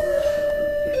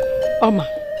 Oma.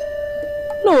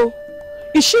 No.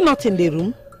 Is she not in the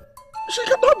room? She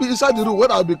cannot be inside the room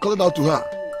when I'll be calling out to her.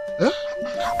 Eh?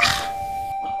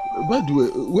 By the way,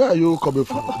 where are you coming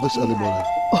from this early morning?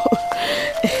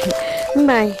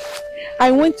 Nai,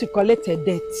 I went to collect a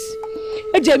debt.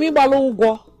 Ejemi balo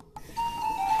ugo.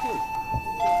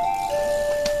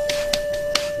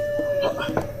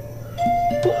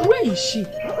 Where is she? I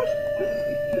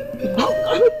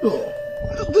don't know.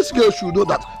 This girl should know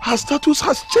that her status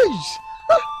has changed.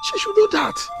 She should know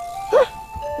that.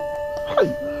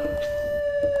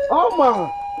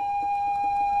 Oma!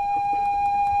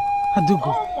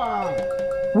 Adugo.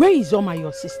 Where is Oma,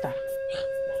 your sister?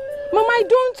 Mama, I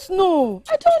don't know.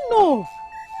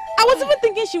 I was even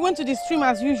thinking she went to the stream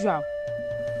as usual.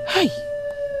 Hey.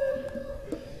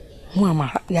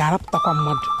 Mama,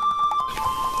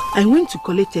 I went to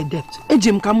collect a debt.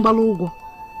 Ejem kambalo ugo.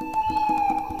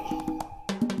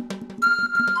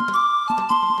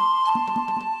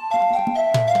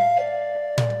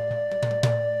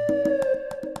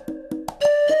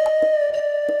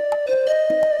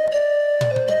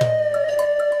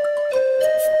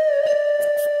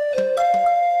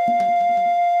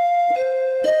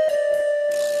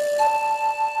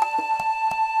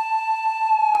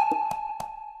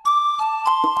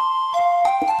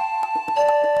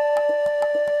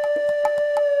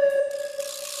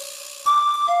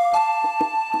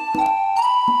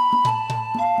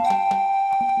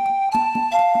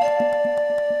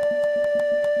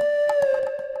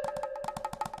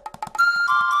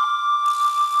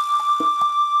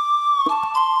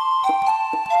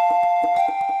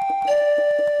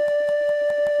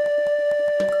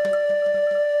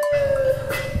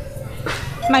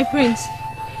 My prince.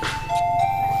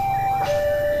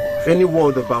 Any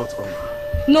word about Oma?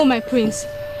 No, my prince.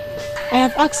 I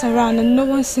have asked around and no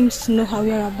one seems to know her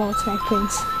whereabouts, my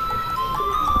prince.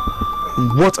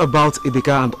 What about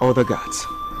Idika and other guards?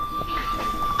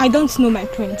 I don't know, my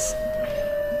prince.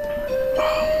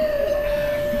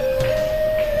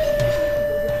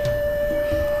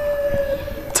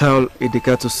 Tell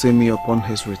Idika to see me upon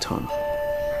his return.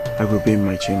 I will be in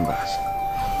my chambers.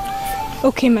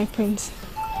 Okay, my prince.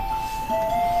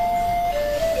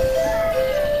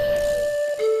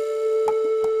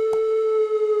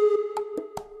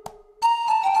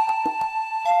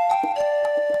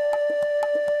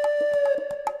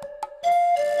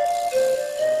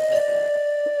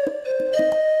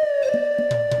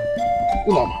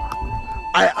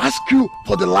 I ask you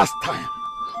for the last time.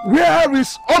 Where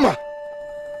is Oma?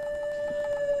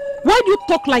 Why do you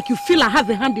talk like you feel I have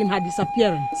a hand in her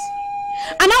disappearance?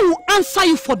 And I will answer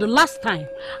you for the last time.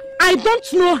 I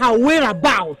don't know her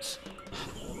whereabouts.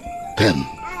 Then,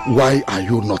 why are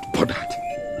you not bothered?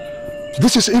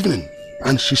 This is evening,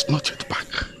 and she's not yet back.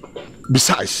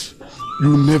 Besides,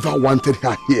 you never wanted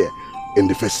her here in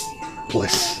the first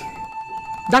place.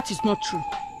 That is not true.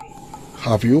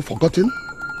 Have you forgotten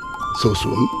so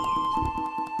soon?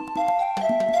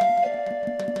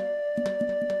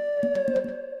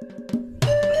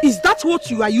 Is that what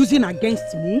you are using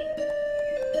against me?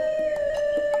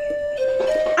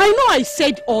 I know I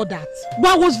said all that,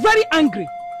 but I was very angry.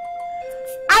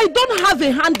 I don't have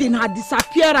a hand in her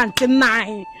disappearance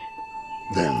tonight.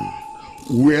 Then,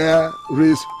 where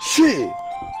is she?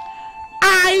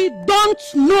 I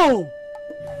don't know.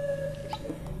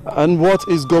 And what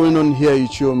is going on here,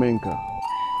 Ichiomenka?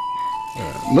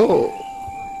 No,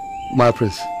 my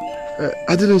prince.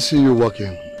 I didn't see you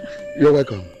walking. You're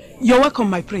welcome. You're welcome,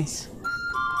 my prince.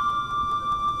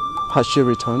 Has she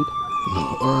returned?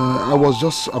 No, I was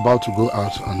just about to go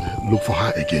out and look for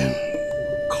her again.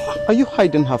 Are you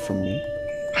hiding her from me?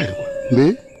 Hiding her?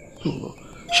 Me? No,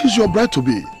 she's your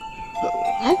bride-to-be.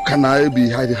 How can I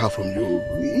be hiding her from you?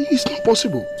 It's not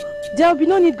possible. There will be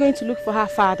no need going to look for her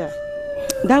father.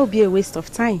 That would be a waste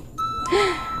of time.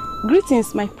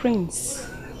 Greetings, my prince.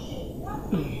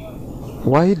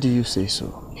 Why do you say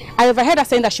so? I overheard her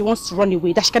saying that she wants to run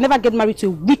away, that she can never get married to a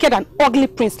wicked and ugly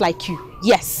prince like you.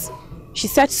 Yes, she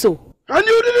said so. And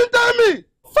you didn't tell me!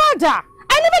 Father,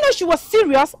 I never knew she was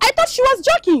serious. I thought she was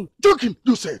joking. Joking,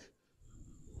 you said.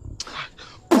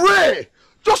 Pray!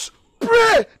 Just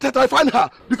pray that I find her,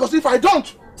 because if I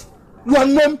don't, your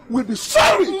name will be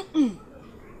sorry! It's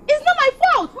not my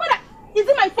fault! Mother, is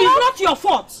it my fault? It's not your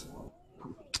fault.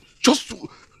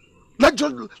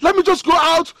 Let me just go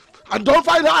out and don't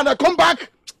find her and I come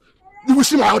back. You will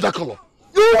see my other color.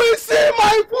 You will see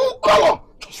my full color.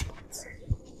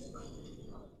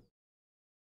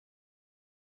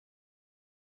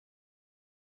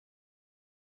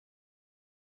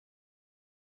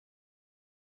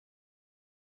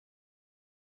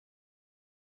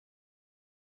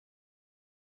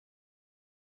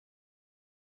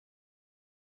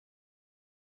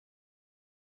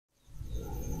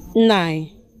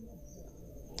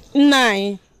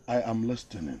 Nine. I am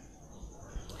listening.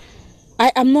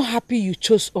 I am not happy you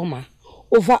chose Oma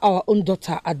over our own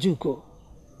daughter, Adugo.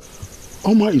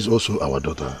 Oma is also our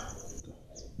daughter.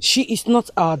 She is not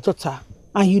our daughter,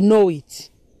 and you know it.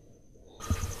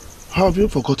 Have you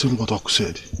forgotten what Oku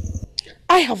said?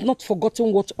 I have not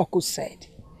forgotten what Oku said.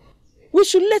 We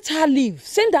should let her live,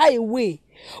 send her away.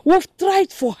 We've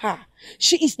tried for her.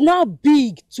 She is now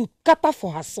big to cater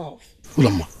for herself.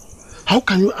 Ulama, how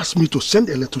can you ask me to send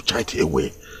a little child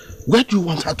away? Where do you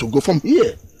want her to go from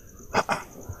here?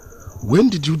 When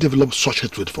did you develop such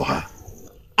hatred for her?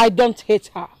 I don't hate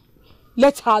her.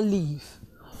 Let her leave.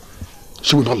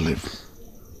 She will not leave.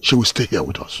 She will stay here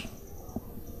with us.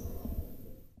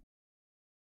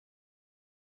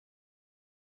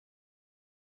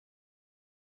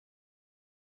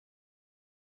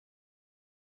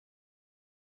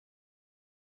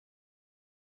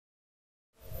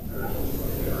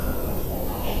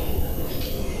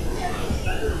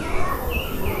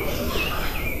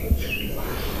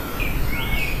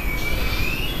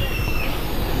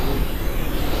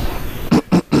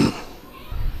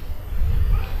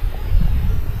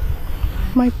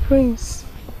 My prince.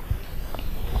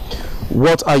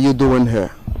 What are you doing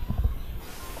here?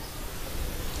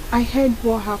 I heard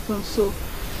what happened, so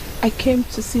I came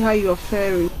to see how you are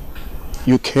faring.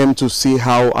 You came to see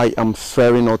how I am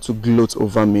faring or to gloat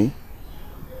over me?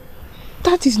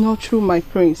 That is not true, my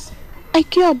prince. I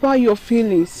care about your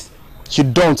feelings. You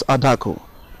don't, Adako.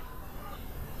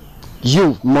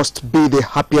 You must be the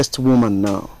happiest woman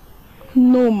now.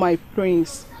 No, my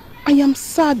prince. I am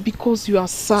sad because you are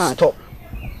sad. Stop.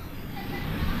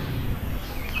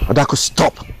 Adako,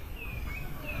 stop.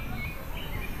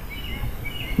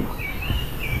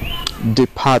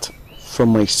 Depart from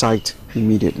my sight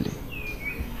immediately.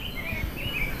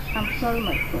 I'm sorry,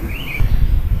 my friend.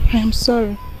 I am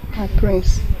sorry, my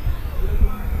prince.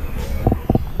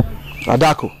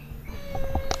 Adako.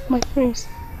 My prince.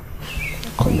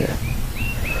 Come here.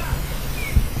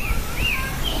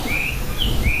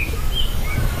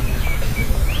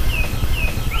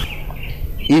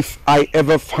 If I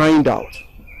ever find out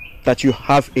that you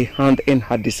have a hand in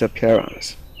her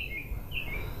disappearance,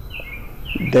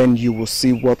 then you will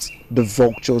see what the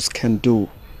vultures can do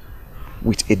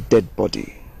with a dead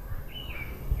body.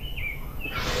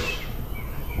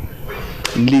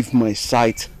 Leave my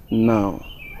sight now.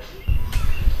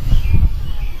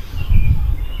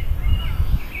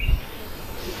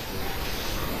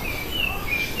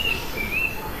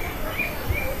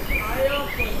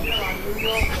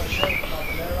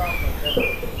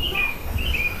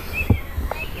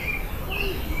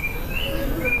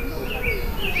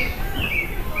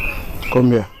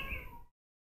 Come here.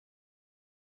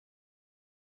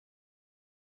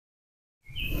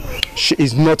 She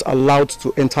is not allowed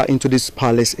to enter into this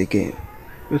palace again.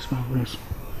 Yes, my prince.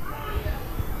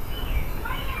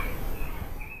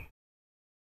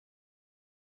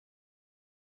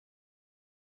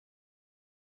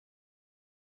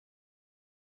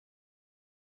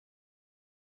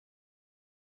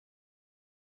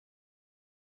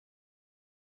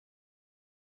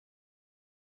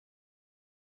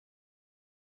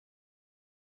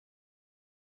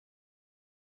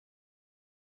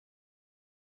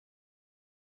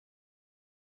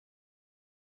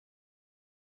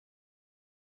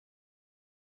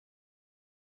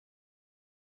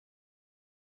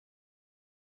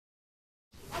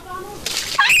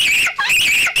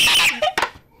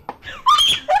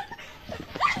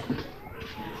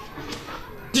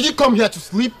 Did you come here to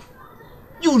sleep?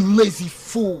 You lazy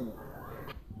fool.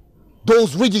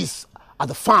 Those ridges are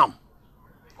the farm.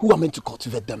 Who are meant to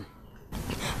cultivate them?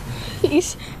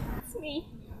 Please, it's me.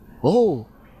 Oh,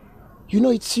 you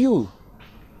know it's you.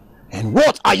 And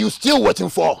what are you still waiting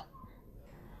for?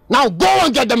 Now go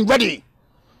and get them ready.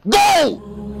 Go!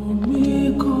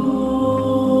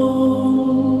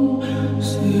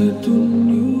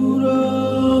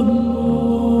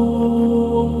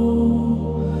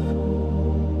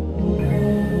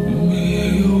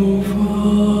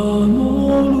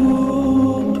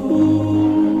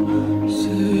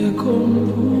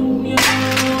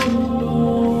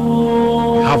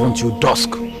 Until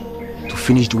dusk to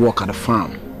finish the work at the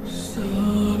farm.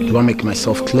 Do I make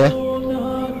myself clear?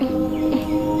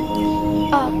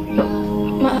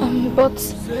 But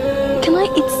can I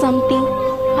eat something?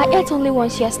 I ate only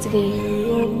once yesterday.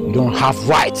 You don't have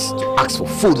rights to ask for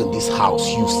food in this house,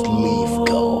 you slave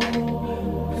girl.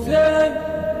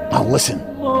 Now listen,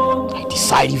 I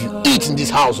decide if you eat in this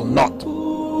house or not.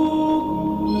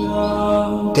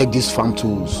 Take these farm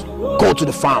tools, go to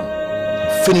the farm,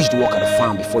 finish the work at the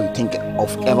farm before you think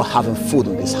of ever having food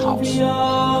in this house.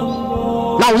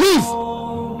 Now leave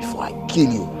before I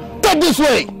kill you. Take this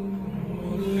way.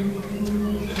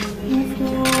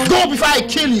 Go before I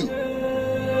kill you.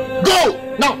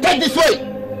 Go! Now take this way.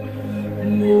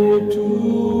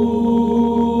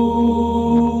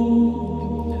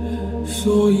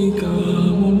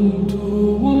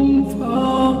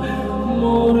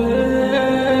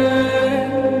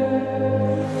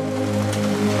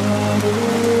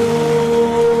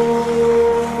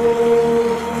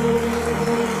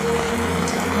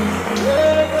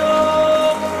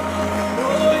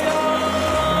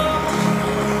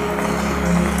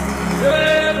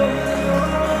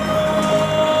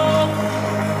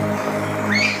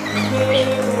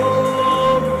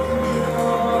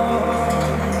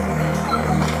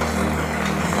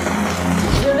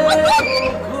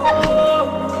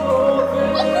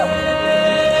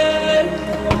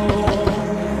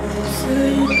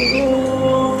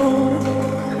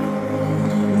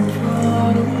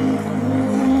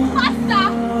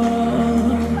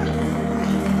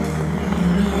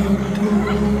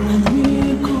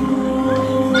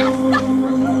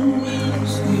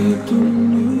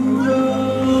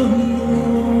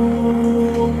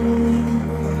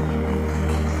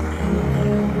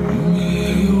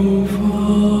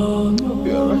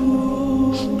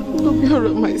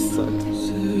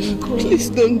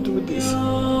 Don't do this.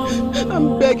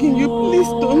 I'm begging you, please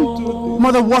don't do this.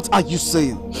 Mother, what are you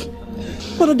saying?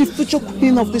 Mother, the future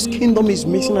queen of this kingdom is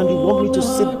missing and you want me to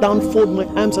sit down, fold my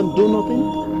arms and do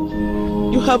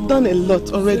nothing? You have done a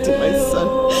lot already, my son.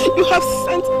 You have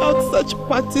sent out such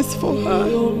parties for her.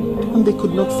 And they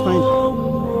could not find her.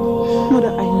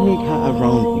 Mother, I need her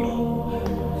around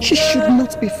me. She should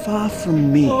not be far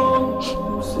from me.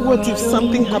 What if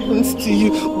something happens to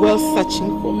you while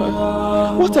searching for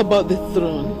her? What about the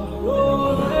throne?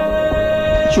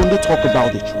 You only talk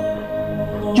about the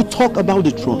throne. You talk about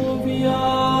the throne.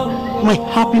 My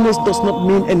happiness does not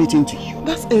mean anything to you.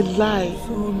 That's a lie.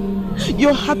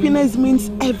 Your happiness means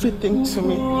everything to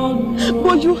me.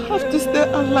 But you have to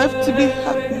stay alive to be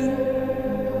happy.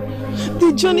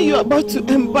 The journey you're about to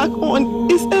embark on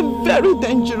is a very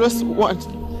dangerous one.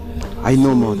 I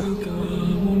know, Mother.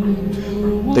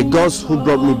 The gods who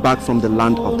brought me back from the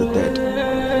land of the dead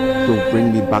will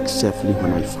bring me back safely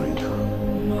when I find her.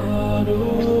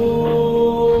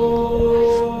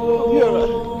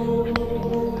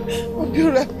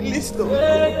 Obiora, please don't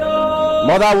go.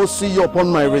 Mother, I will see you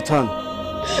upon my return.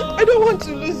 I don't want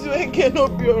to lose you again,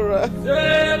 Obiora.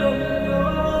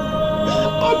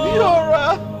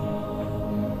 Obiora.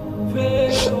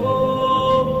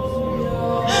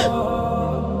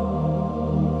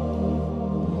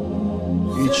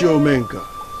 Ichiomenka,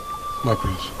 my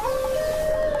prince.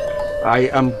 I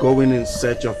am going in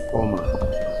search of Oma,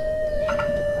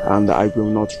 and I will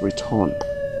not return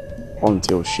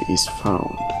until she is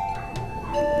found.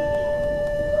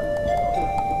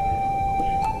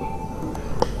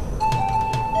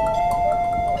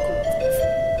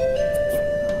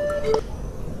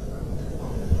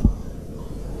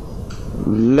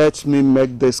 Let me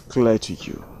make this clear to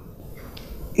you.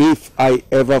 If I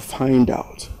ever find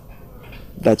out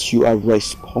that you are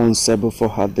responsible for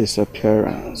her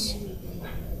disappearance,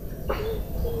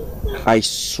 I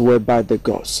swear by the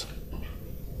gods,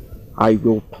 I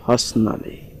will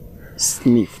personally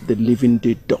sniff the living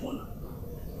dead dawn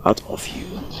out of you.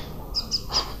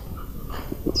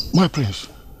 My prince,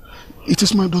 it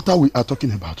is my daughter we are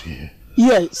talking about here.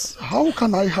 Yes. How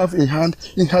can I have a hand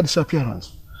in her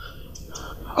disappearance?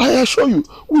 I assure you,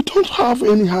 we don't have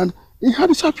any hand in her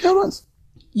disappearance.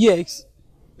 Yes.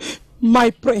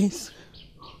 My prince,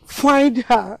 find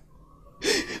her.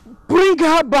 Bring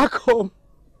her back home.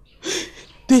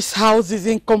 This house is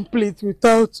incomplete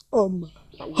without Oma.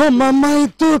 Oma, my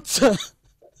daughter.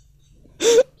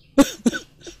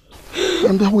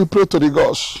 And then we pray to the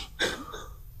gods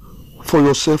for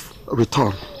your safe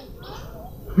return.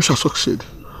 We shall succeed.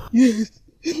 Yes.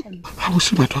 I will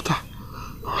see my daughter.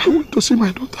 I want to see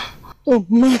my daughter. Oh,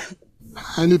 man.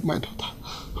 I need my daughter.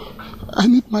 I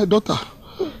need my daughter.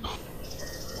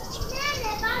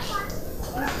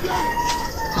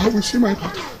 I will see my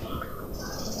daughter.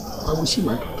 I will see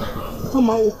my daughter.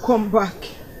 Mama will come back.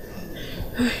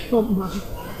 Mama.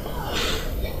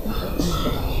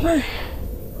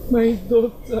 My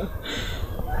daughter.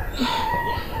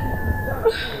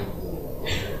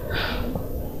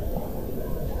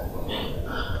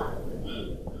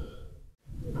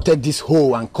 Take this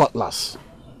hoe and cutlass.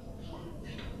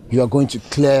 You are going to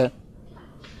clear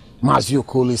Mazio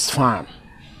Kole's farm.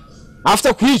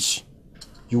 After which,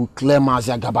 you will clear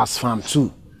Mazia Gaba's farm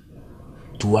too.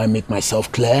 Do I make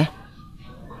myself clear?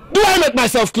 Do I make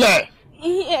myself clear?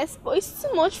 Yes, but it's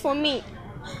too much for me.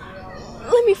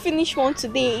 Let me finish one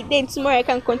today, then tomorrow I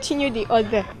can continue the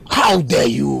other. How dare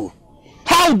you?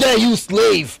 How dare you,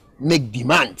 slave, make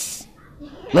demands?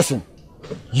 Listen,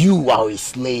 you are a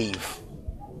slave.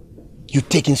 You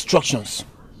take instructions.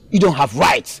 You don't have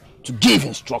rights to give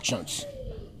instructions.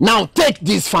 Now take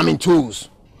these farming tools.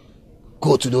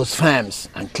 Go to those farms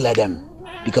and clear them,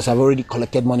 because I've already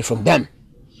collected money from them.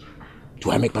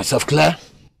 Do I make myself clear?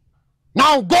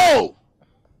 Now go!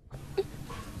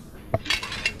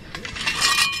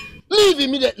 Leave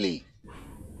immediately.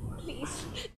 Please.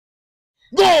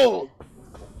 Go!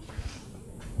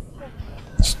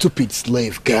 Stupid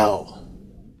slave girl.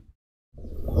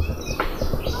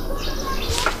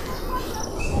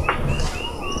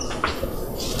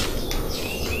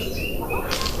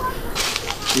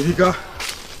 Irika,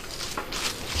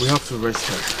 we have to rest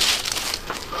her.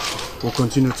 We'll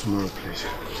continue tomorrow, please.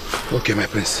 Okay, my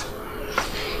prince.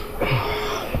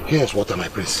 Here's water, my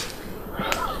prince.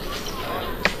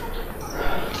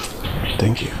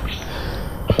 Thank you.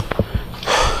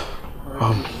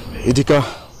 Idika,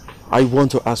 I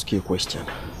want to ask you a question.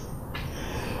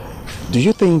 Do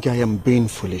you think I am being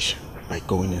foolish by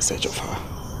going in search of her?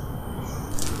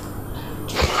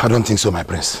 I don't think so, my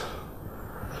prince.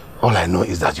 All I know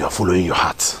is that you are following your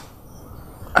heart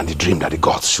and the dream that the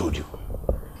gods showed you.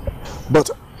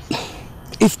 But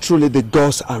if truly the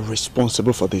gods are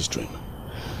responsible for this dream,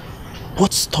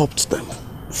 what stopped them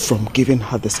from giving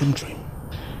her the same dream?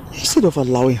 Instead of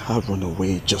allowing her run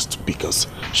away just because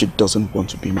she doesn't want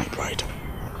to be my bride.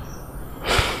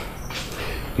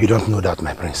 You don't know that,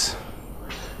 my prince.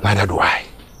 Neither do I.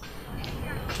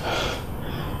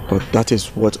 But that is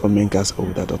what Omenka's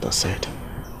older daughter said.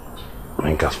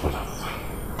 Omenka's mother.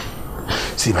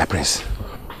 See, my prince,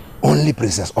 only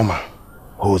Princess Oma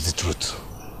holds the truth.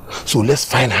 So let's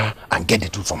find her and get the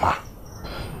truth from her.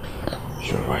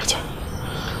 You're right.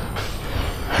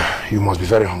 You must be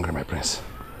very hungry, my prince.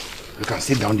 You can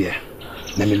sit down there.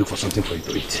 Let me look for something for you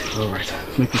to eat. All right.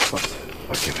 Make it fast.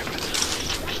 Okay, my prince.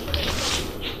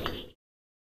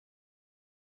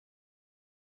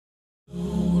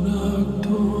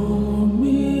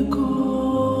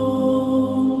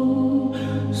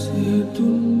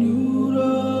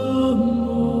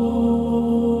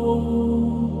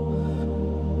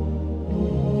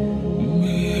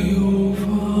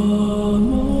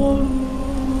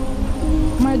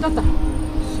 My daughter.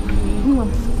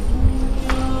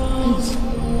 Please.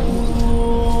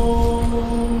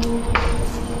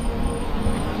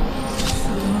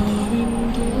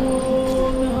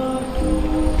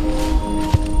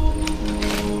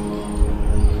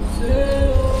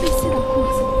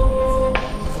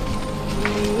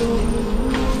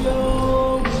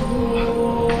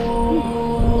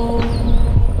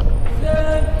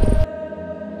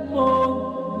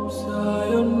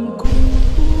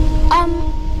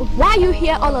 Why are you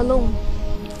here all alone?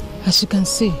 As you can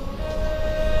see,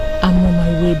 I'm on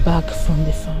my way back from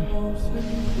the farm.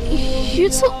 You're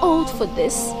too old for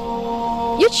this.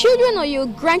 Your children or your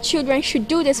grandchildren should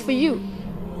do this for you.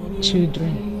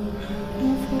 Children?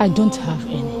 I don't have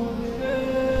any.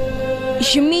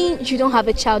 You mean you don't have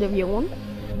a child of your own?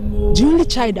 The only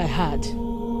child I had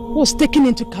was taken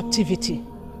into captivity.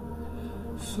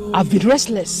 I've been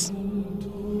restless,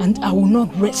 and I will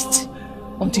not rest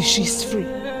until she's free.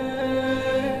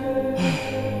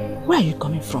 Where are you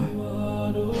coming from?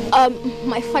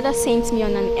 My father sent me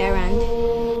on an errand.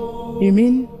 You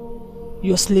mean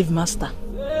your slave master?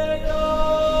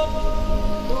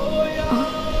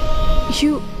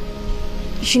 You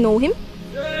know him?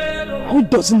 Who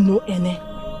doesn't know any?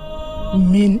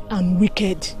 Mean and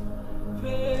wicked.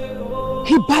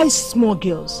 He buys small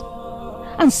girls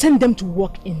and sends them to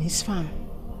work in his farm.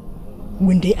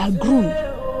 When they are grown,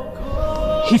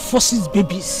 he forces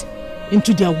babies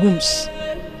into their wombs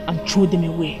and throw them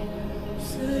away.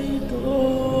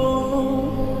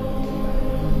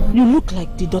 You look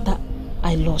like the daughter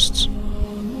I lost.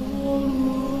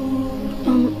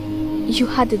 You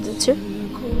had a daughter?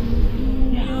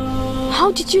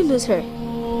 How did you lose her?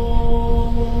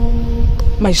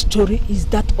 My story is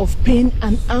that of pain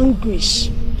and anguish.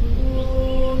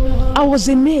 I was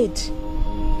a maid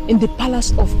in the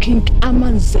palace of King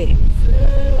Amanze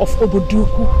of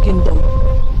Oboduku Kingdom.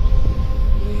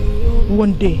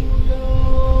 One day,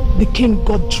 the king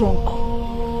got drunk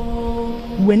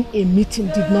when a meeting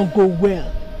did not go well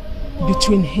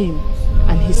between him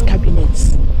and his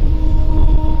cabinets.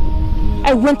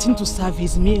 I went in to serve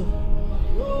his meal.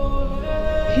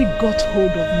 He got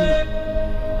hold of me,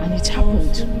 and it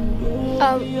happened.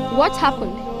 What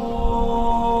happened?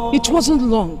 It wasn't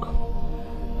long,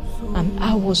 and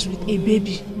I was with a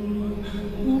baby.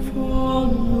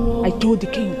 I told the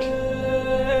king.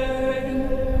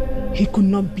 He could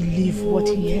not believe what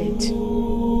he heard.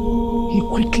 He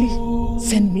quickly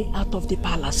sent me out of the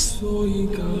palace.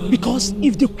 Because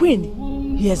if the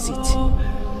queen hears it,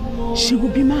 she will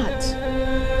be mad.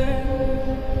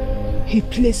 He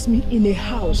placed me in a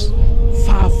house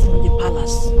far from the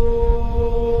palace.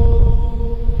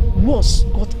 Wars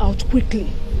got out quickly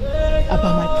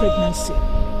about my pregnancy,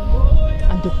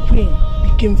 and the queen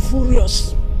became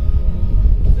furious.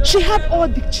 She had all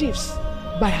the chiefs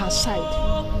by her side,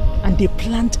 and they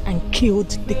planned and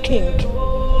killed the king.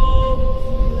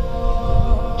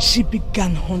 She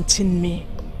began hunting me.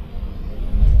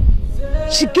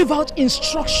 She gave out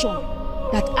instruction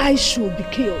that I should be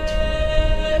killed.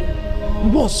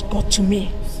 Wars got to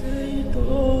me.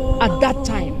 At that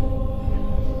time,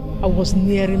 I was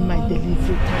nearing my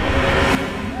delivery time.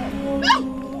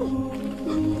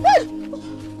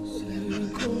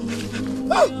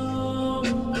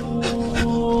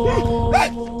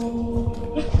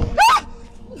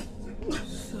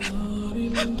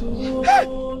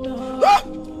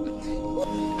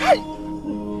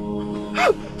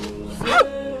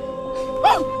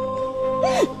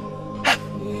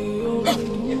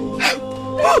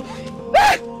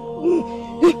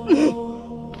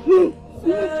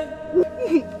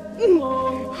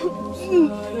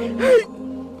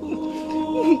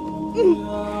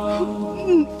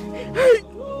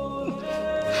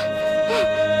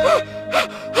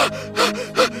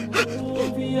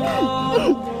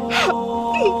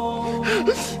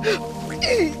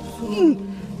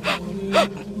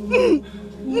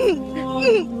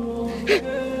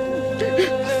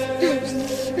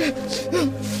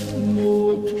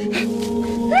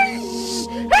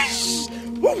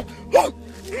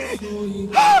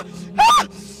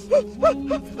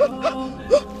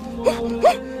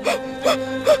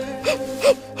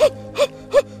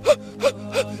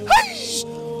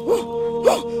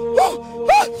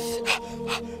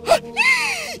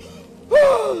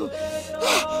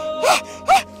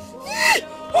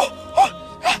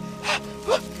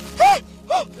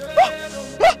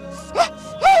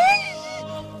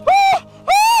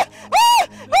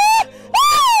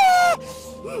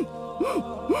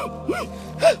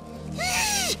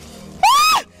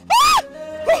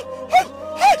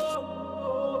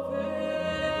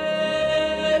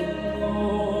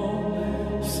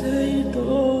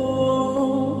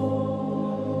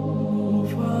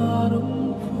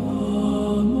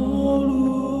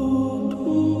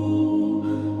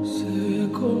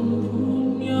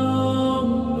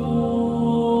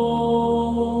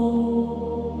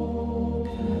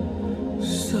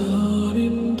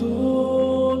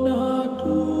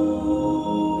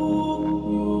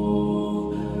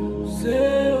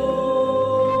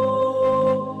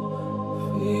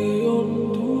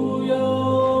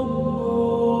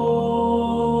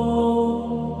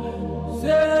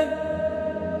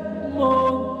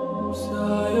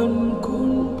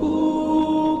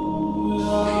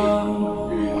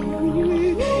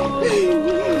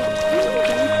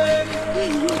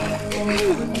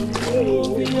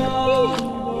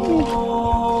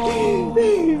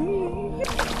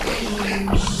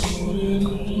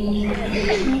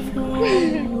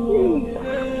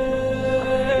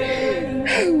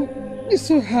 It's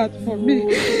so hard for me.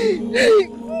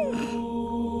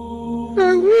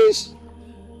 I wish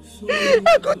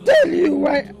I could tell you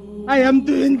why I am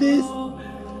doing this.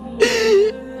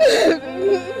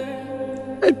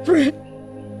 I pray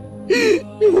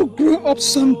you will grow up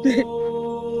someday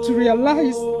to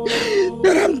realize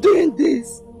that I'm doing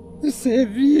this to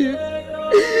save you.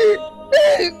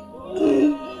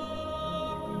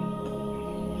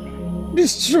 Be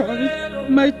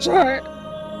strong, my child.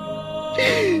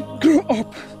 Grow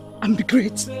up and be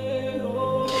great.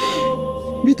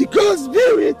 May the gods be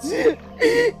with you.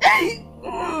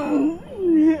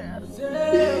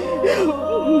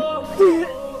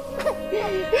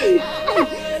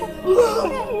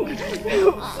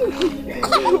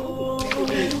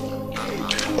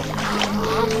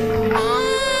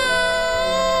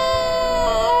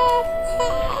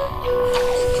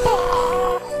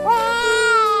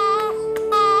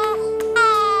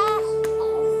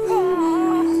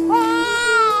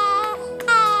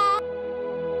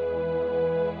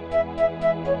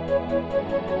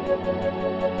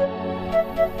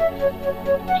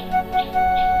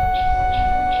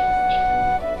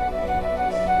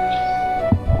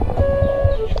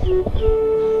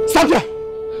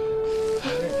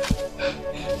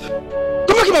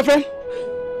 My friend,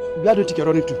 where do you think you're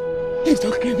running to? Please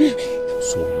don't kill me.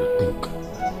 So you think?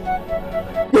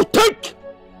 You think?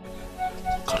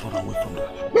 Can run away from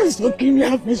that. Please don't kill me.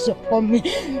 Have mercy upon me.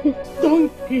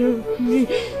 Don't kill me.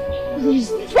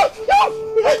 Please.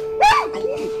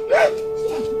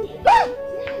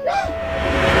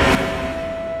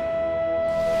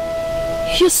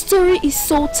 Your story is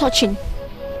so touching.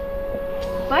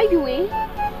 By the way,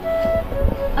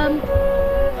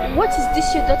 what is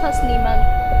this your daughter's name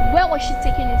and where was she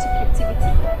taken into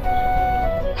captivity?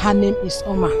 Her name is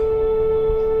Oma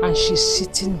and she's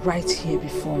sitting right here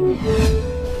before me.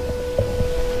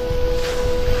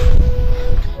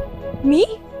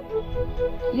 Me?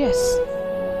 Yes.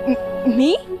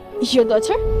 Me? Your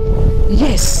daughter?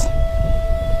 Yes.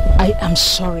 I am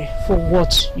sorry for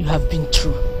what you have been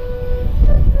through.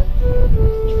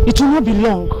 It will not be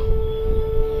long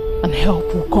and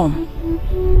help will come.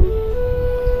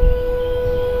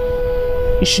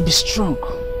 You should be strong.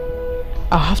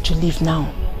 I'll have to leave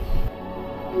now.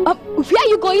 Where are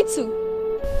you going to?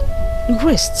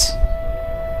 Rest.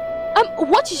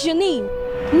 What is your name?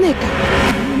 Neka.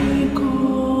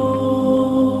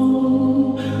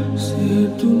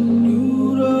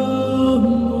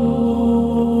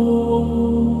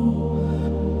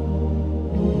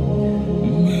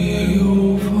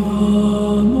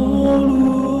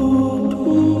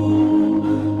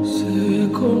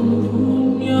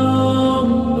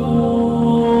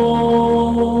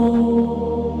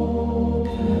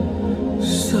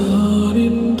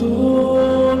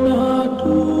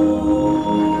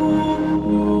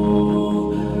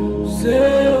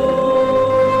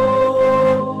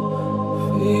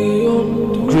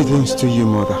 Greetings to you,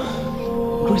 mother.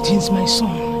 Greetings, my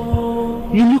son.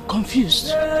 You look confused.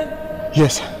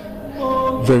 Yes,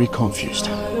 very confused.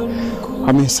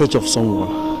 I'm in search of someone.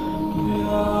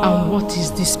 And what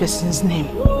is this person's name?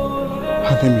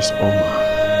 Her name is Oma.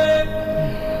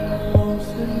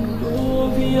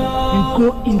 You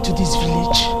go into this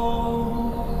village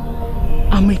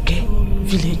Ameke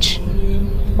village.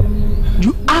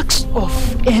 You asked of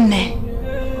Ene.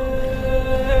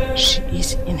 She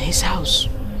is in his house.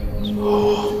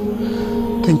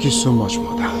 Oh, thank you so much,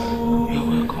 Mother. You're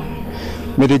welcome.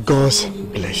 May the gods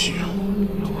bless you.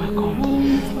 You're welcome.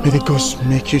 May the gods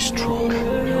make you strong.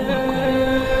 You're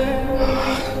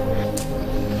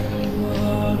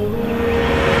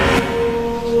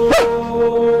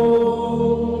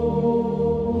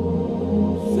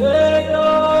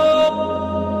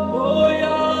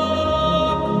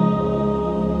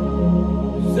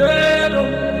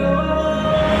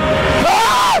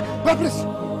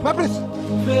My prince!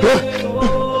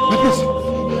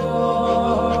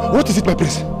 What is it, my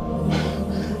prince?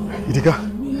 Idiga,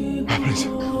 my prince,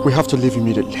 we have to leave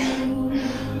immediately.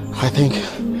 I think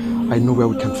I know where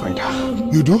we can find her.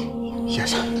 You do?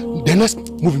 Yes. Then let's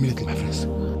move immediately, my friends.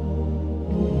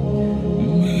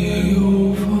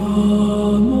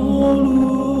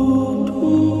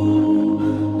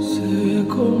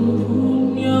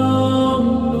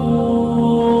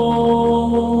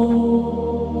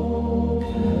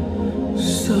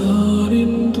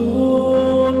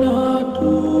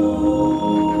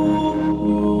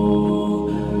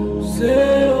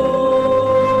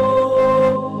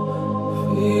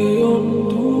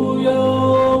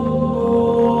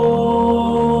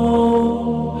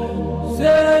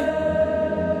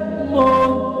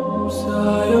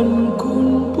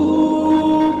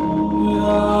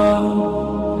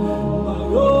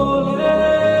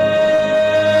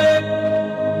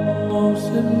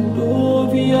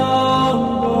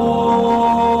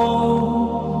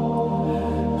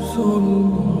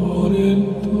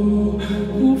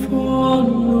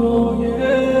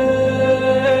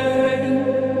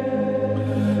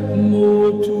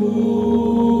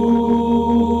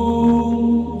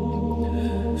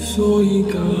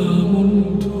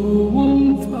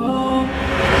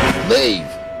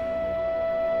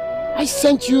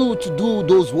 You to do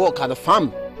those work at the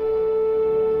farm,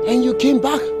 and you came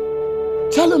back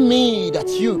telling me that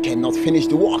you cannot finish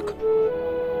the work.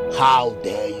 How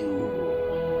dare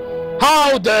you?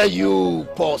 How dare you,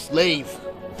 poor slave?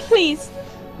 Please,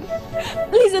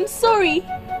 I'm sorry.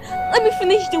 Let me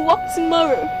finish the work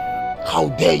tomorrow. How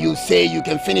dare you say you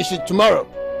can finish it tomorrow?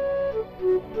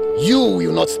 You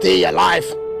will not stay alive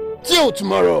till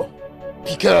tomorrow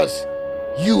because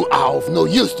you are of no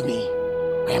use to me.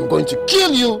 I am going to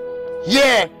kill you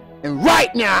here and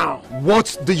right now.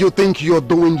 What do you think you're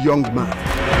doing, young man?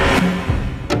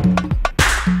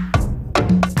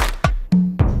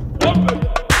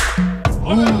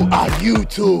 Who are you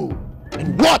two?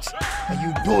 And what are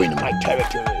you doing in my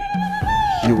territory?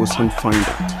 You will soon find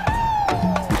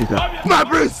out. My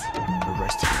prince!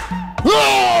 Arrest him.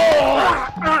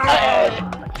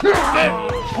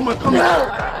 Come on, come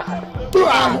here.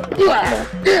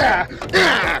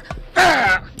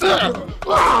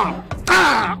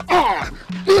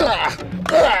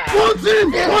 Punch him!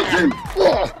 Punch him!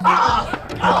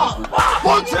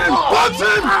 Punch him! Punch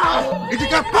him! If you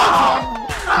can punch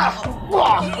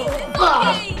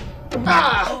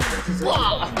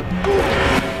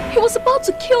He was about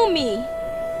to kill me.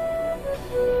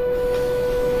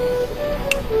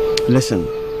 Listen,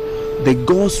 the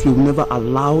gods will never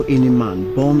allow any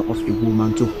man born of a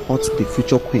woman to hurt the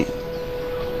future queen.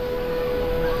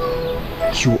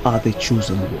 You are the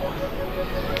chosen one.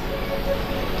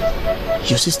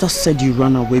 Your sister said you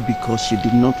ran away because she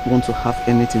did not want to have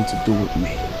anything to do with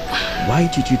me. Why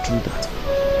did you do that?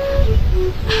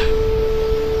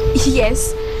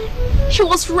 Yes, she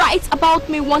was right about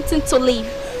me wanting to leave.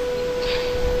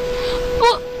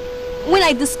 But when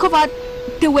I discovered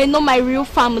they were not my real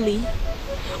family,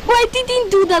 but I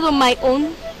didn't do that on my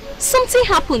own. Something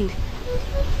happened.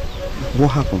 What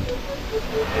happened?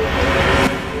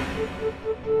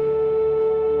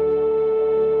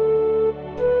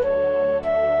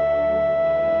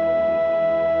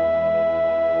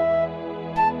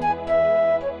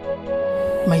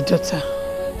 My daughter,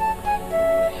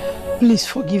 please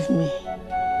forgive me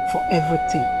for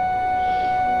everything.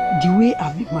 The way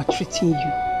I've been maltreating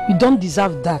you. You don't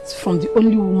deserve that from the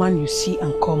only woman you see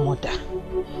and call mother.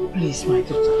 Please, my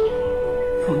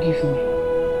daughter, forgive me.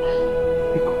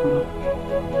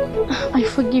 I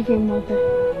forgive you, mother.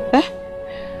 Eh?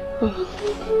 Oh.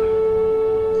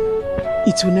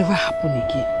 It will never happen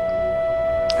again.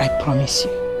 I promise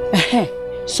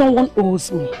you. Someone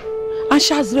owes me and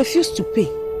she has refused to pay.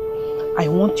 I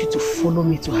want you to follow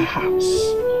me to her house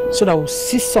so that we'll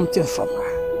see something from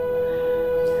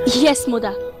her. Yes,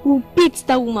 mother. We'll beat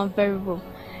that woman very well.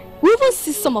 We'll even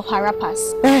see some of her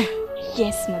rappers.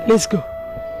 Yes, mother. Let's go.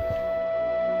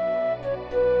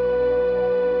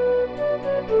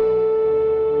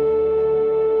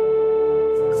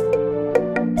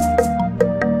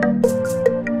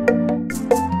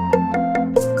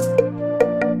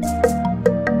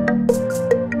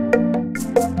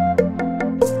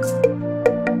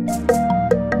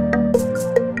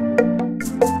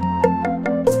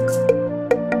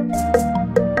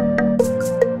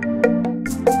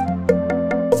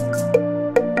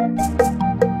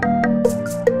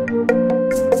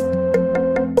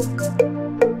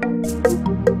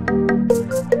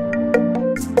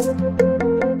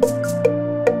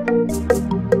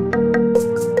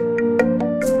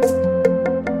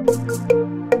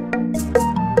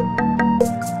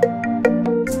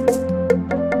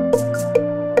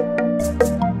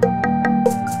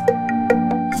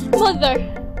 Mother,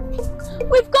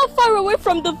 we've gone far away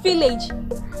from the village.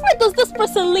 Where does this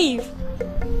person live?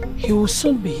 He will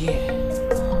soon be here.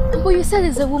 But you said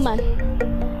it's a woman.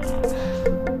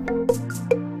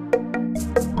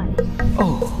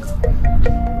 Oh.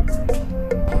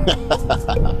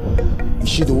 Is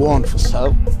she the one for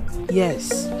sale?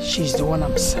 Yes, she's the one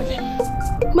I'm selling.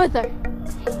 Mother,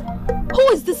 who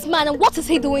is this man and what is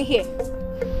he doing here?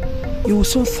 You will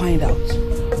soon find out.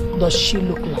 Does she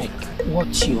look like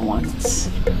what you want?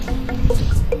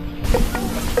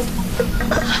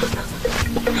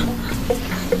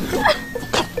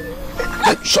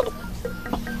 Hey, shut up.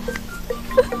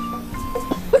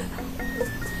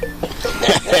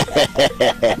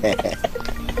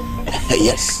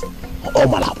 Yes. Oh,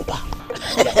 my papa.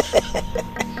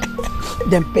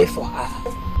 Then pay for her.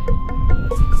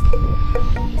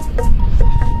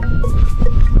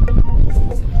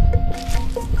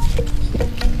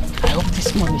 I hope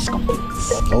this money is complete.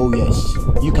 Oh yes,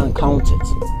 you can count it.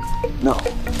 No.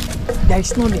 There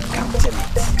is no need counting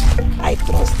it. I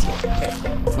trust you.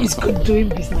 It's good doing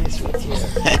business with you.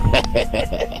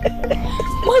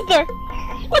 Mother,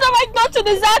 what have I done to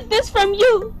deserve this from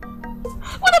you?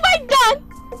 What have I done?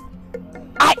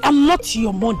 I am not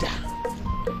your mother.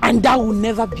 And that will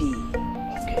never be.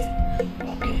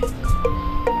 Okay.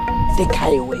 Take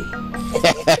her away.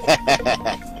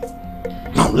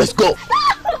 Now let's go.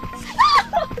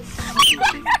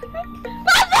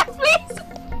 Mother, please!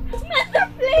 Mother,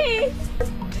 please!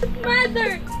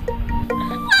 Mother!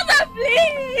 Mother,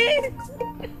 please!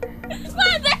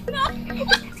 Mother, no!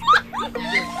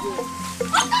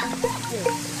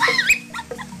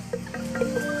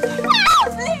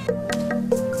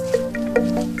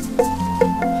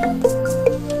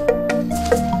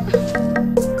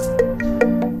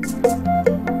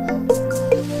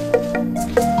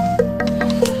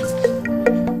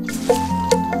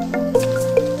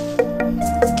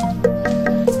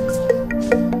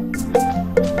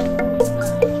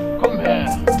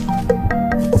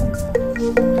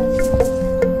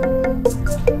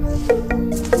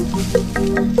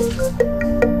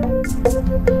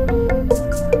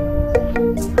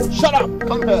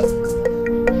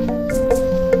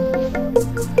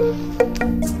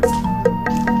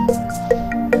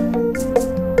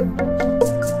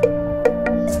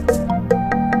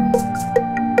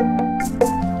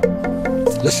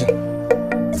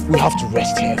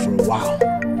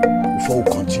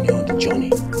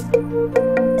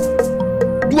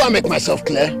 Make myself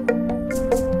clear.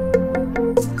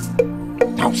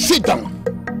 Now sit down.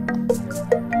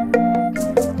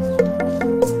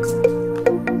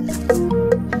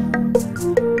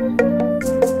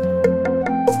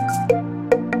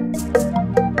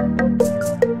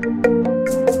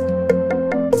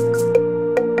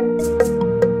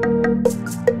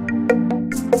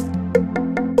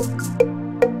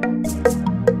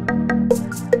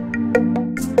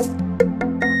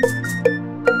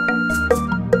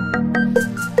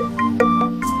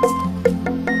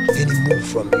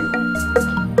 From you,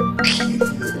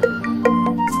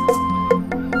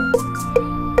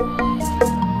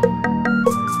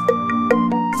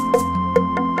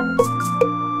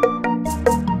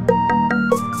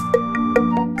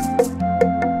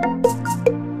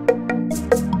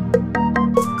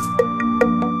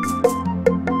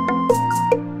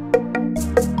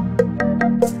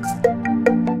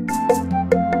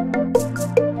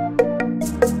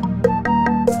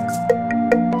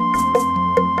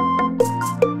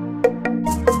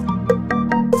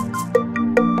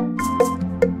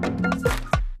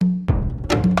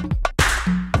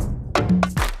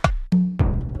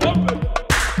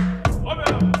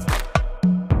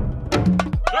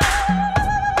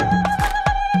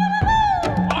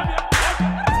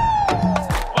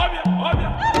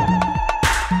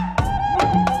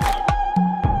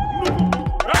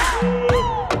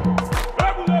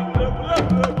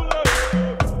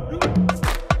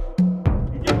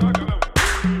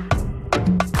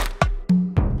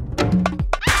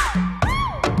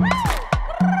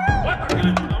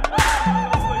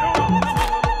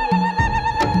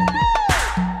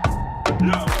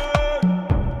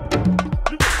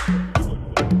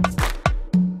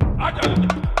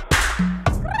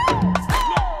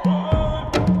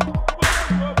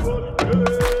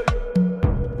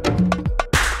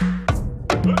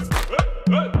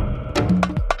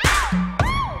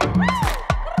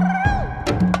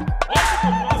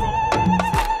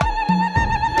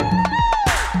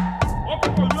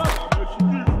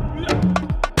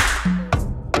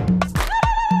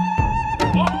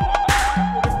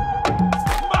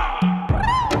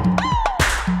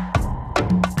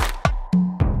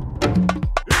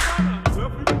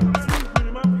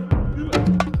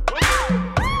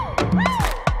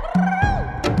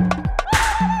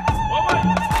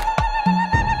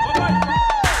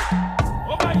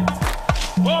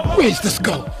 Where is this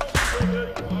girl?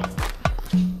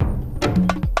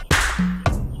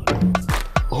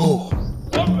 Oh,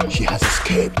 she has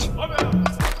escaped.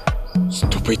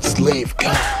 Stupid slave girl.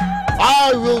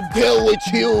 I will deal with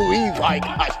you if I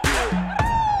catch you.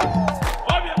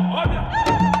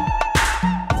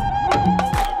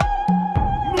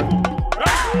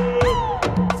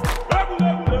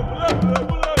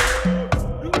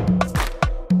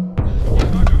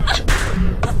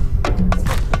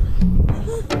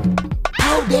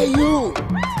 How dare you?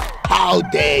 How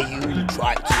dare you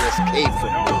try to escape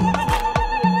from me?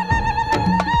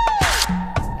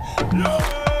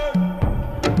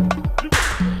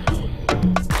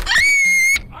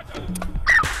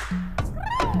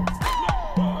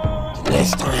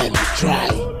 Next time you try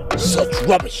such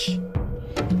rubbish,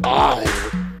 I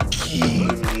will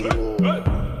kill you.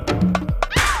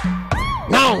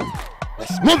 Now,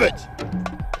 let's move it.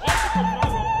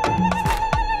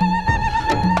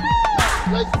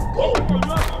 Let's go.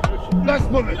 Let's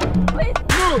move it.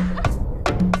 Move.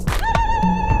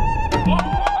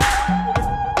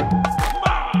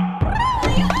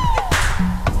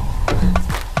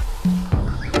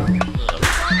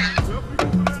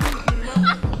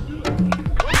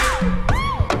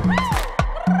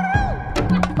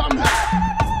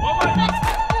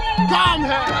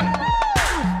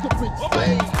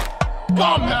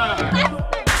 Come here!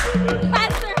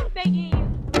 Master, I'm begging you.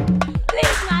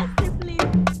 Please, Master,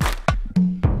 please.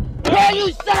 Hey, you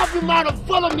shut up, you man, and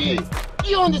follow me!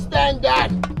 You understand that?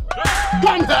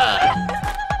 Come here!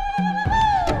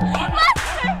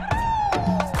 Master!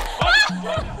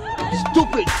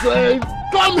 Stupid slave!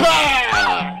 Come here!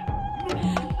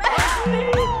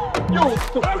 You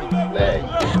stupid slave!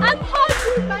 I'm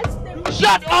hungry, Master.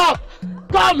 Shut up!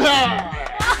 Come here!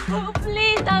 Oh,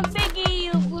 please, I'm begging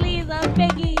you. Please, I'm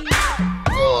begging you.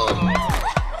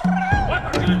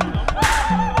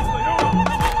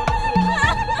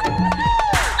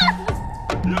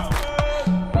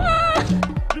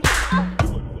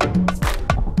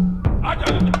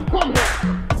 Come here!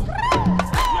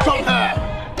 Come here!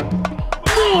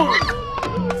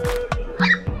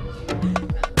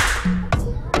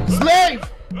 Slave!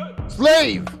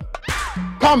 Slave!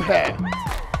 Come here!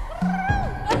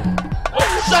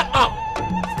 Shut up!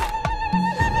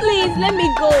 Please, let me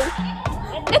go.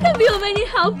 I can be of any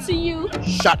help to you.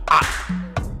 Shut up!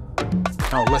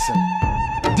 Now listen,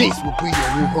 this will be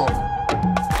your new home.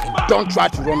 And don't try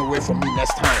to run away from me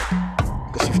next time.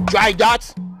 Because if you try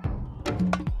that,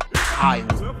 I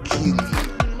will kill you.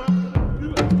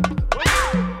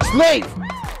 Slave!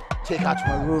 Take her to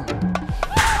my room.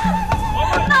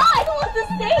 No, I don't want to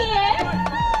stay here.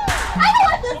 I don't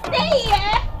want to stay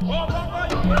here.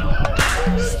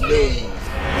 Slave!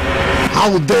 How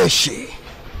dare she?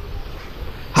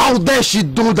 How dare she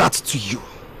do that to you?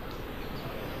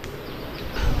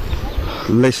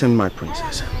 Listen, my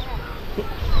princess.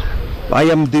 I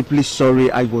am deeply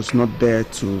sorry I was not there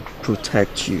to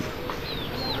protect you.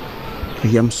 I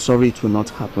am sorry it will not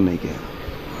happen again.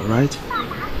 Alright?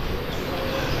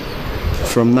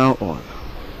 From now on,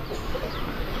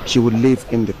 she will live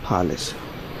in the palace.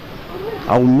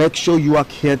 I will make sure you are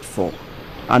cared for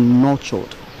and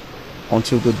nurtured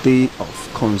until the day of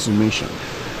consummation.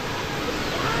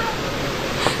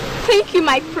 Thank you,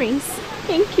 my prince.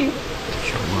 Thank you.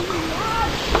 You're welcome.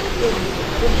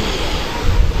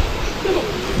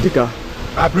 Dika.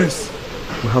 Prince.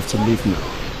 We have to leave now.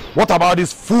 What about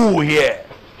this fool here?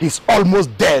 He's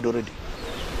almost dead already.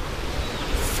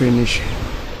 Finish him.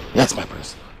 Yes, my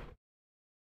prince.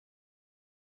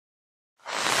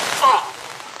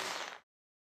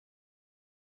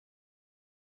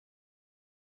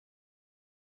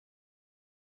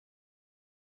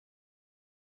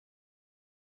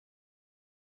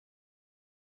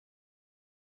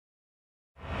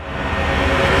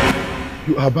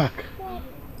 You are back?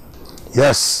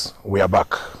 Yes, we are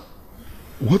back.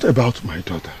 What about my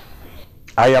daughter?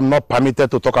 I am not permitted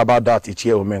to talk about that,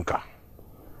 Ichie Omenka.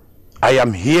 I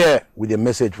am here with a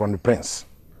message from the prince.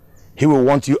 He will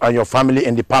want you and your family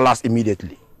in the palace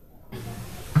immediately.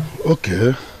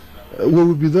 Okay. We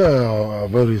will be there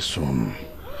very soon.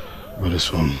 Very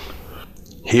soon.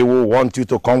 He will want you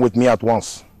to come with me at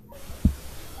once.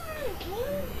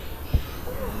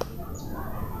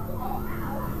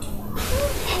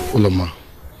 Ulama.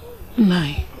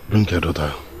 Nai. Bring your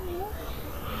daughter.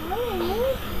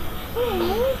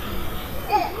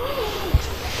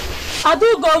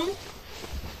 Adugom.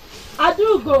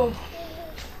 Adugo.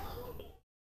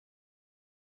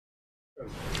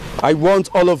 I want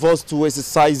all of us to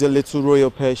exercise a little royal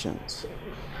patience.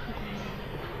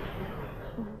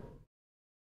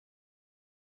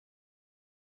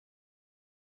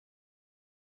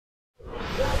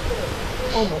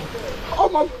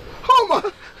 Oma!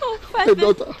 Oma! Oh, Father. My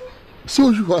daughter, so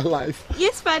you are alive.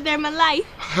 Yes, Father, I'm alive.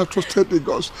 I have trusted the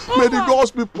gods. May the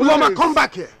gods be praised. Oma, come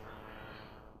back here.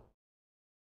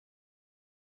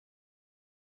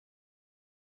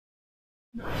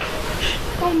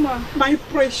 Oma, my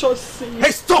precious sin.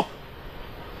 Hey, stop!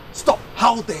 Stop!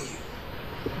 How dare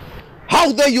you?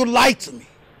 How dare you lie to me?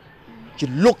 You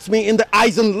looked me in the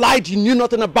eyes and lied you knew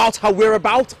nothing about her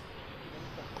whereabouts.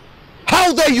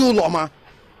 How dare you, Loma?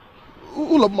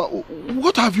 Uloma,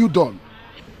 what have you done?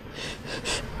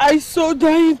 I sold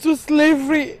her into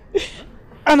slavery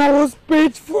and I was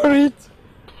paid for it.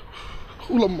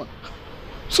 Uloma,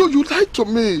 so you lied to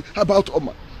me about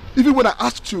Oma, even when I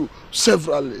asked you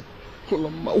severally.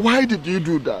 Uloma, why did you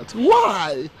do that?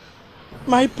 Why?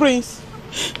 My prince,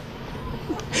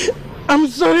 I'm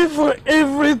sorry for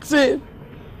everything.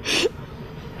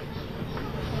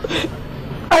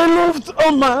 I loved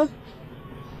Oma.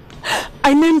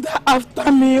 I named her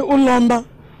after me, Uloma.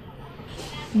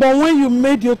 But when you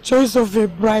made your choice of a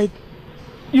bride,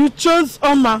 you chose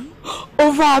Oma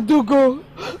over Adugo,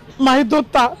 my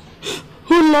daughter,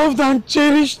 who loved and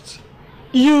cherished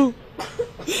you.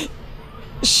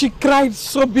 She cried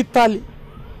so bitterly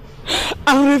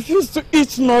and refused to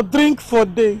eat nor drink for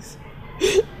days.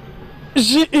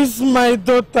 She is my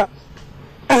daughter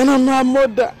and I'm her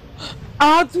mother.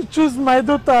 I had to choose my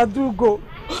daughter Adugo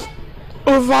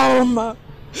over Oma.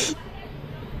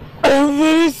 I am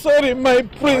very sorry, my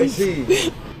prince. I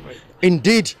see.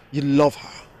 Indeed, you love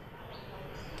her.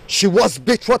 She was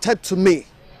betrothed to me,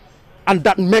 and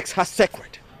that makes her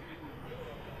sacred.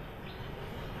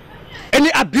 Any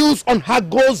abuse on her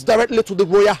goes directly to the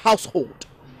royal household.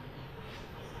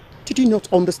 Did you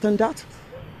not understand that?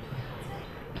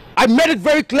 I made it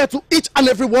very clear to each and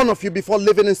every one of you before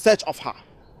leaving in search of her,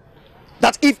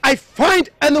 that if I find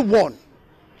anyone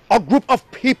or group of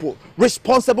people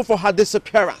responsible for her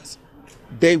disappearance,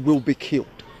 they will be killed.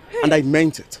 And I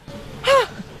meant it.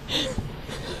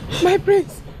 My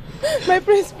prince,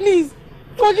 please.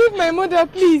 Forgive my mother,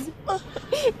 please.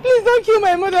 Please don't kill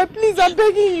my mother, please. I'm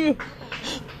begging you.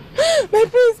 My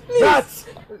prince, please. That's...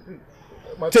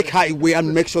 Take her away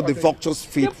and make sure the vultures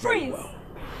feed very well.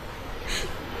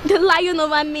 The lion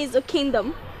over me is a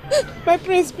kingdom. My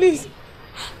prince, please.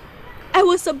 I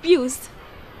was abused.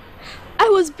 I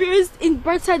was bruised in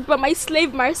birthright by my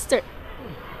slave master.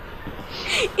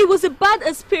 It was a bad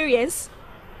experience,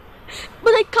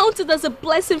 but I count it as a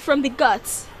blessing from the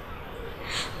gods.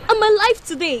 I'm alive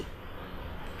today,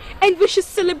 and we should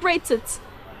celebrate it.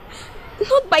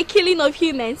 Not by killing of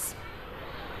humans,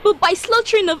 but by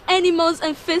slaughtering of animals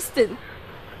and feasting.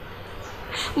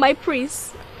 My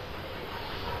prince,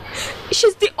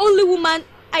 she's the only woman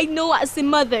I know as a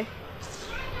mother.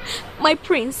 My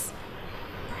prince,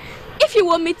 if you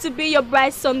want me to be your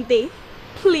bride someday,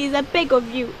 please, I beg of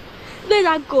you, let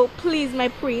her go, please, my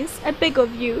prince. I beg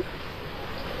of you.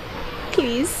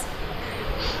 Please.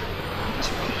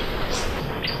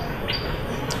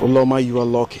 Uloma, you are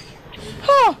lucky.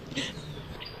 Oh.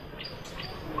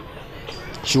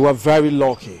 You are very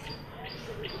lucky.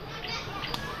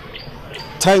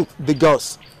 Thank the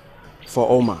gods for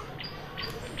Oma.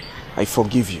 I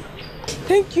forgive you.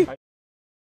 Thank you.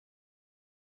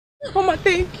 Oma,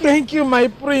 thank you. Thank you, my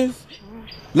prince.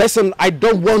 Listen, I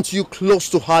don't want you close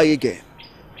to her again.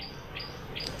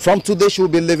 From today, she will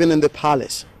be living in the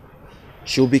palace.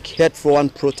 She will be cared for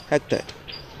and protected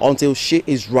until she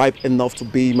is ripe enough to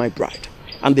be my bride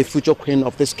and the future queen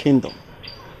of this kingdom.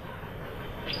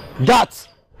 That.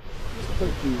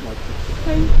 Thank you, my prince.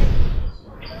 Thank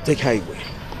you. Take her away.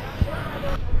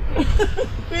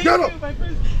 Get up!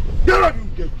 Get up, you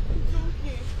get.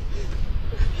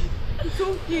 It's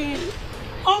okay.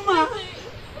 Oma!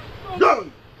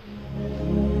 Go!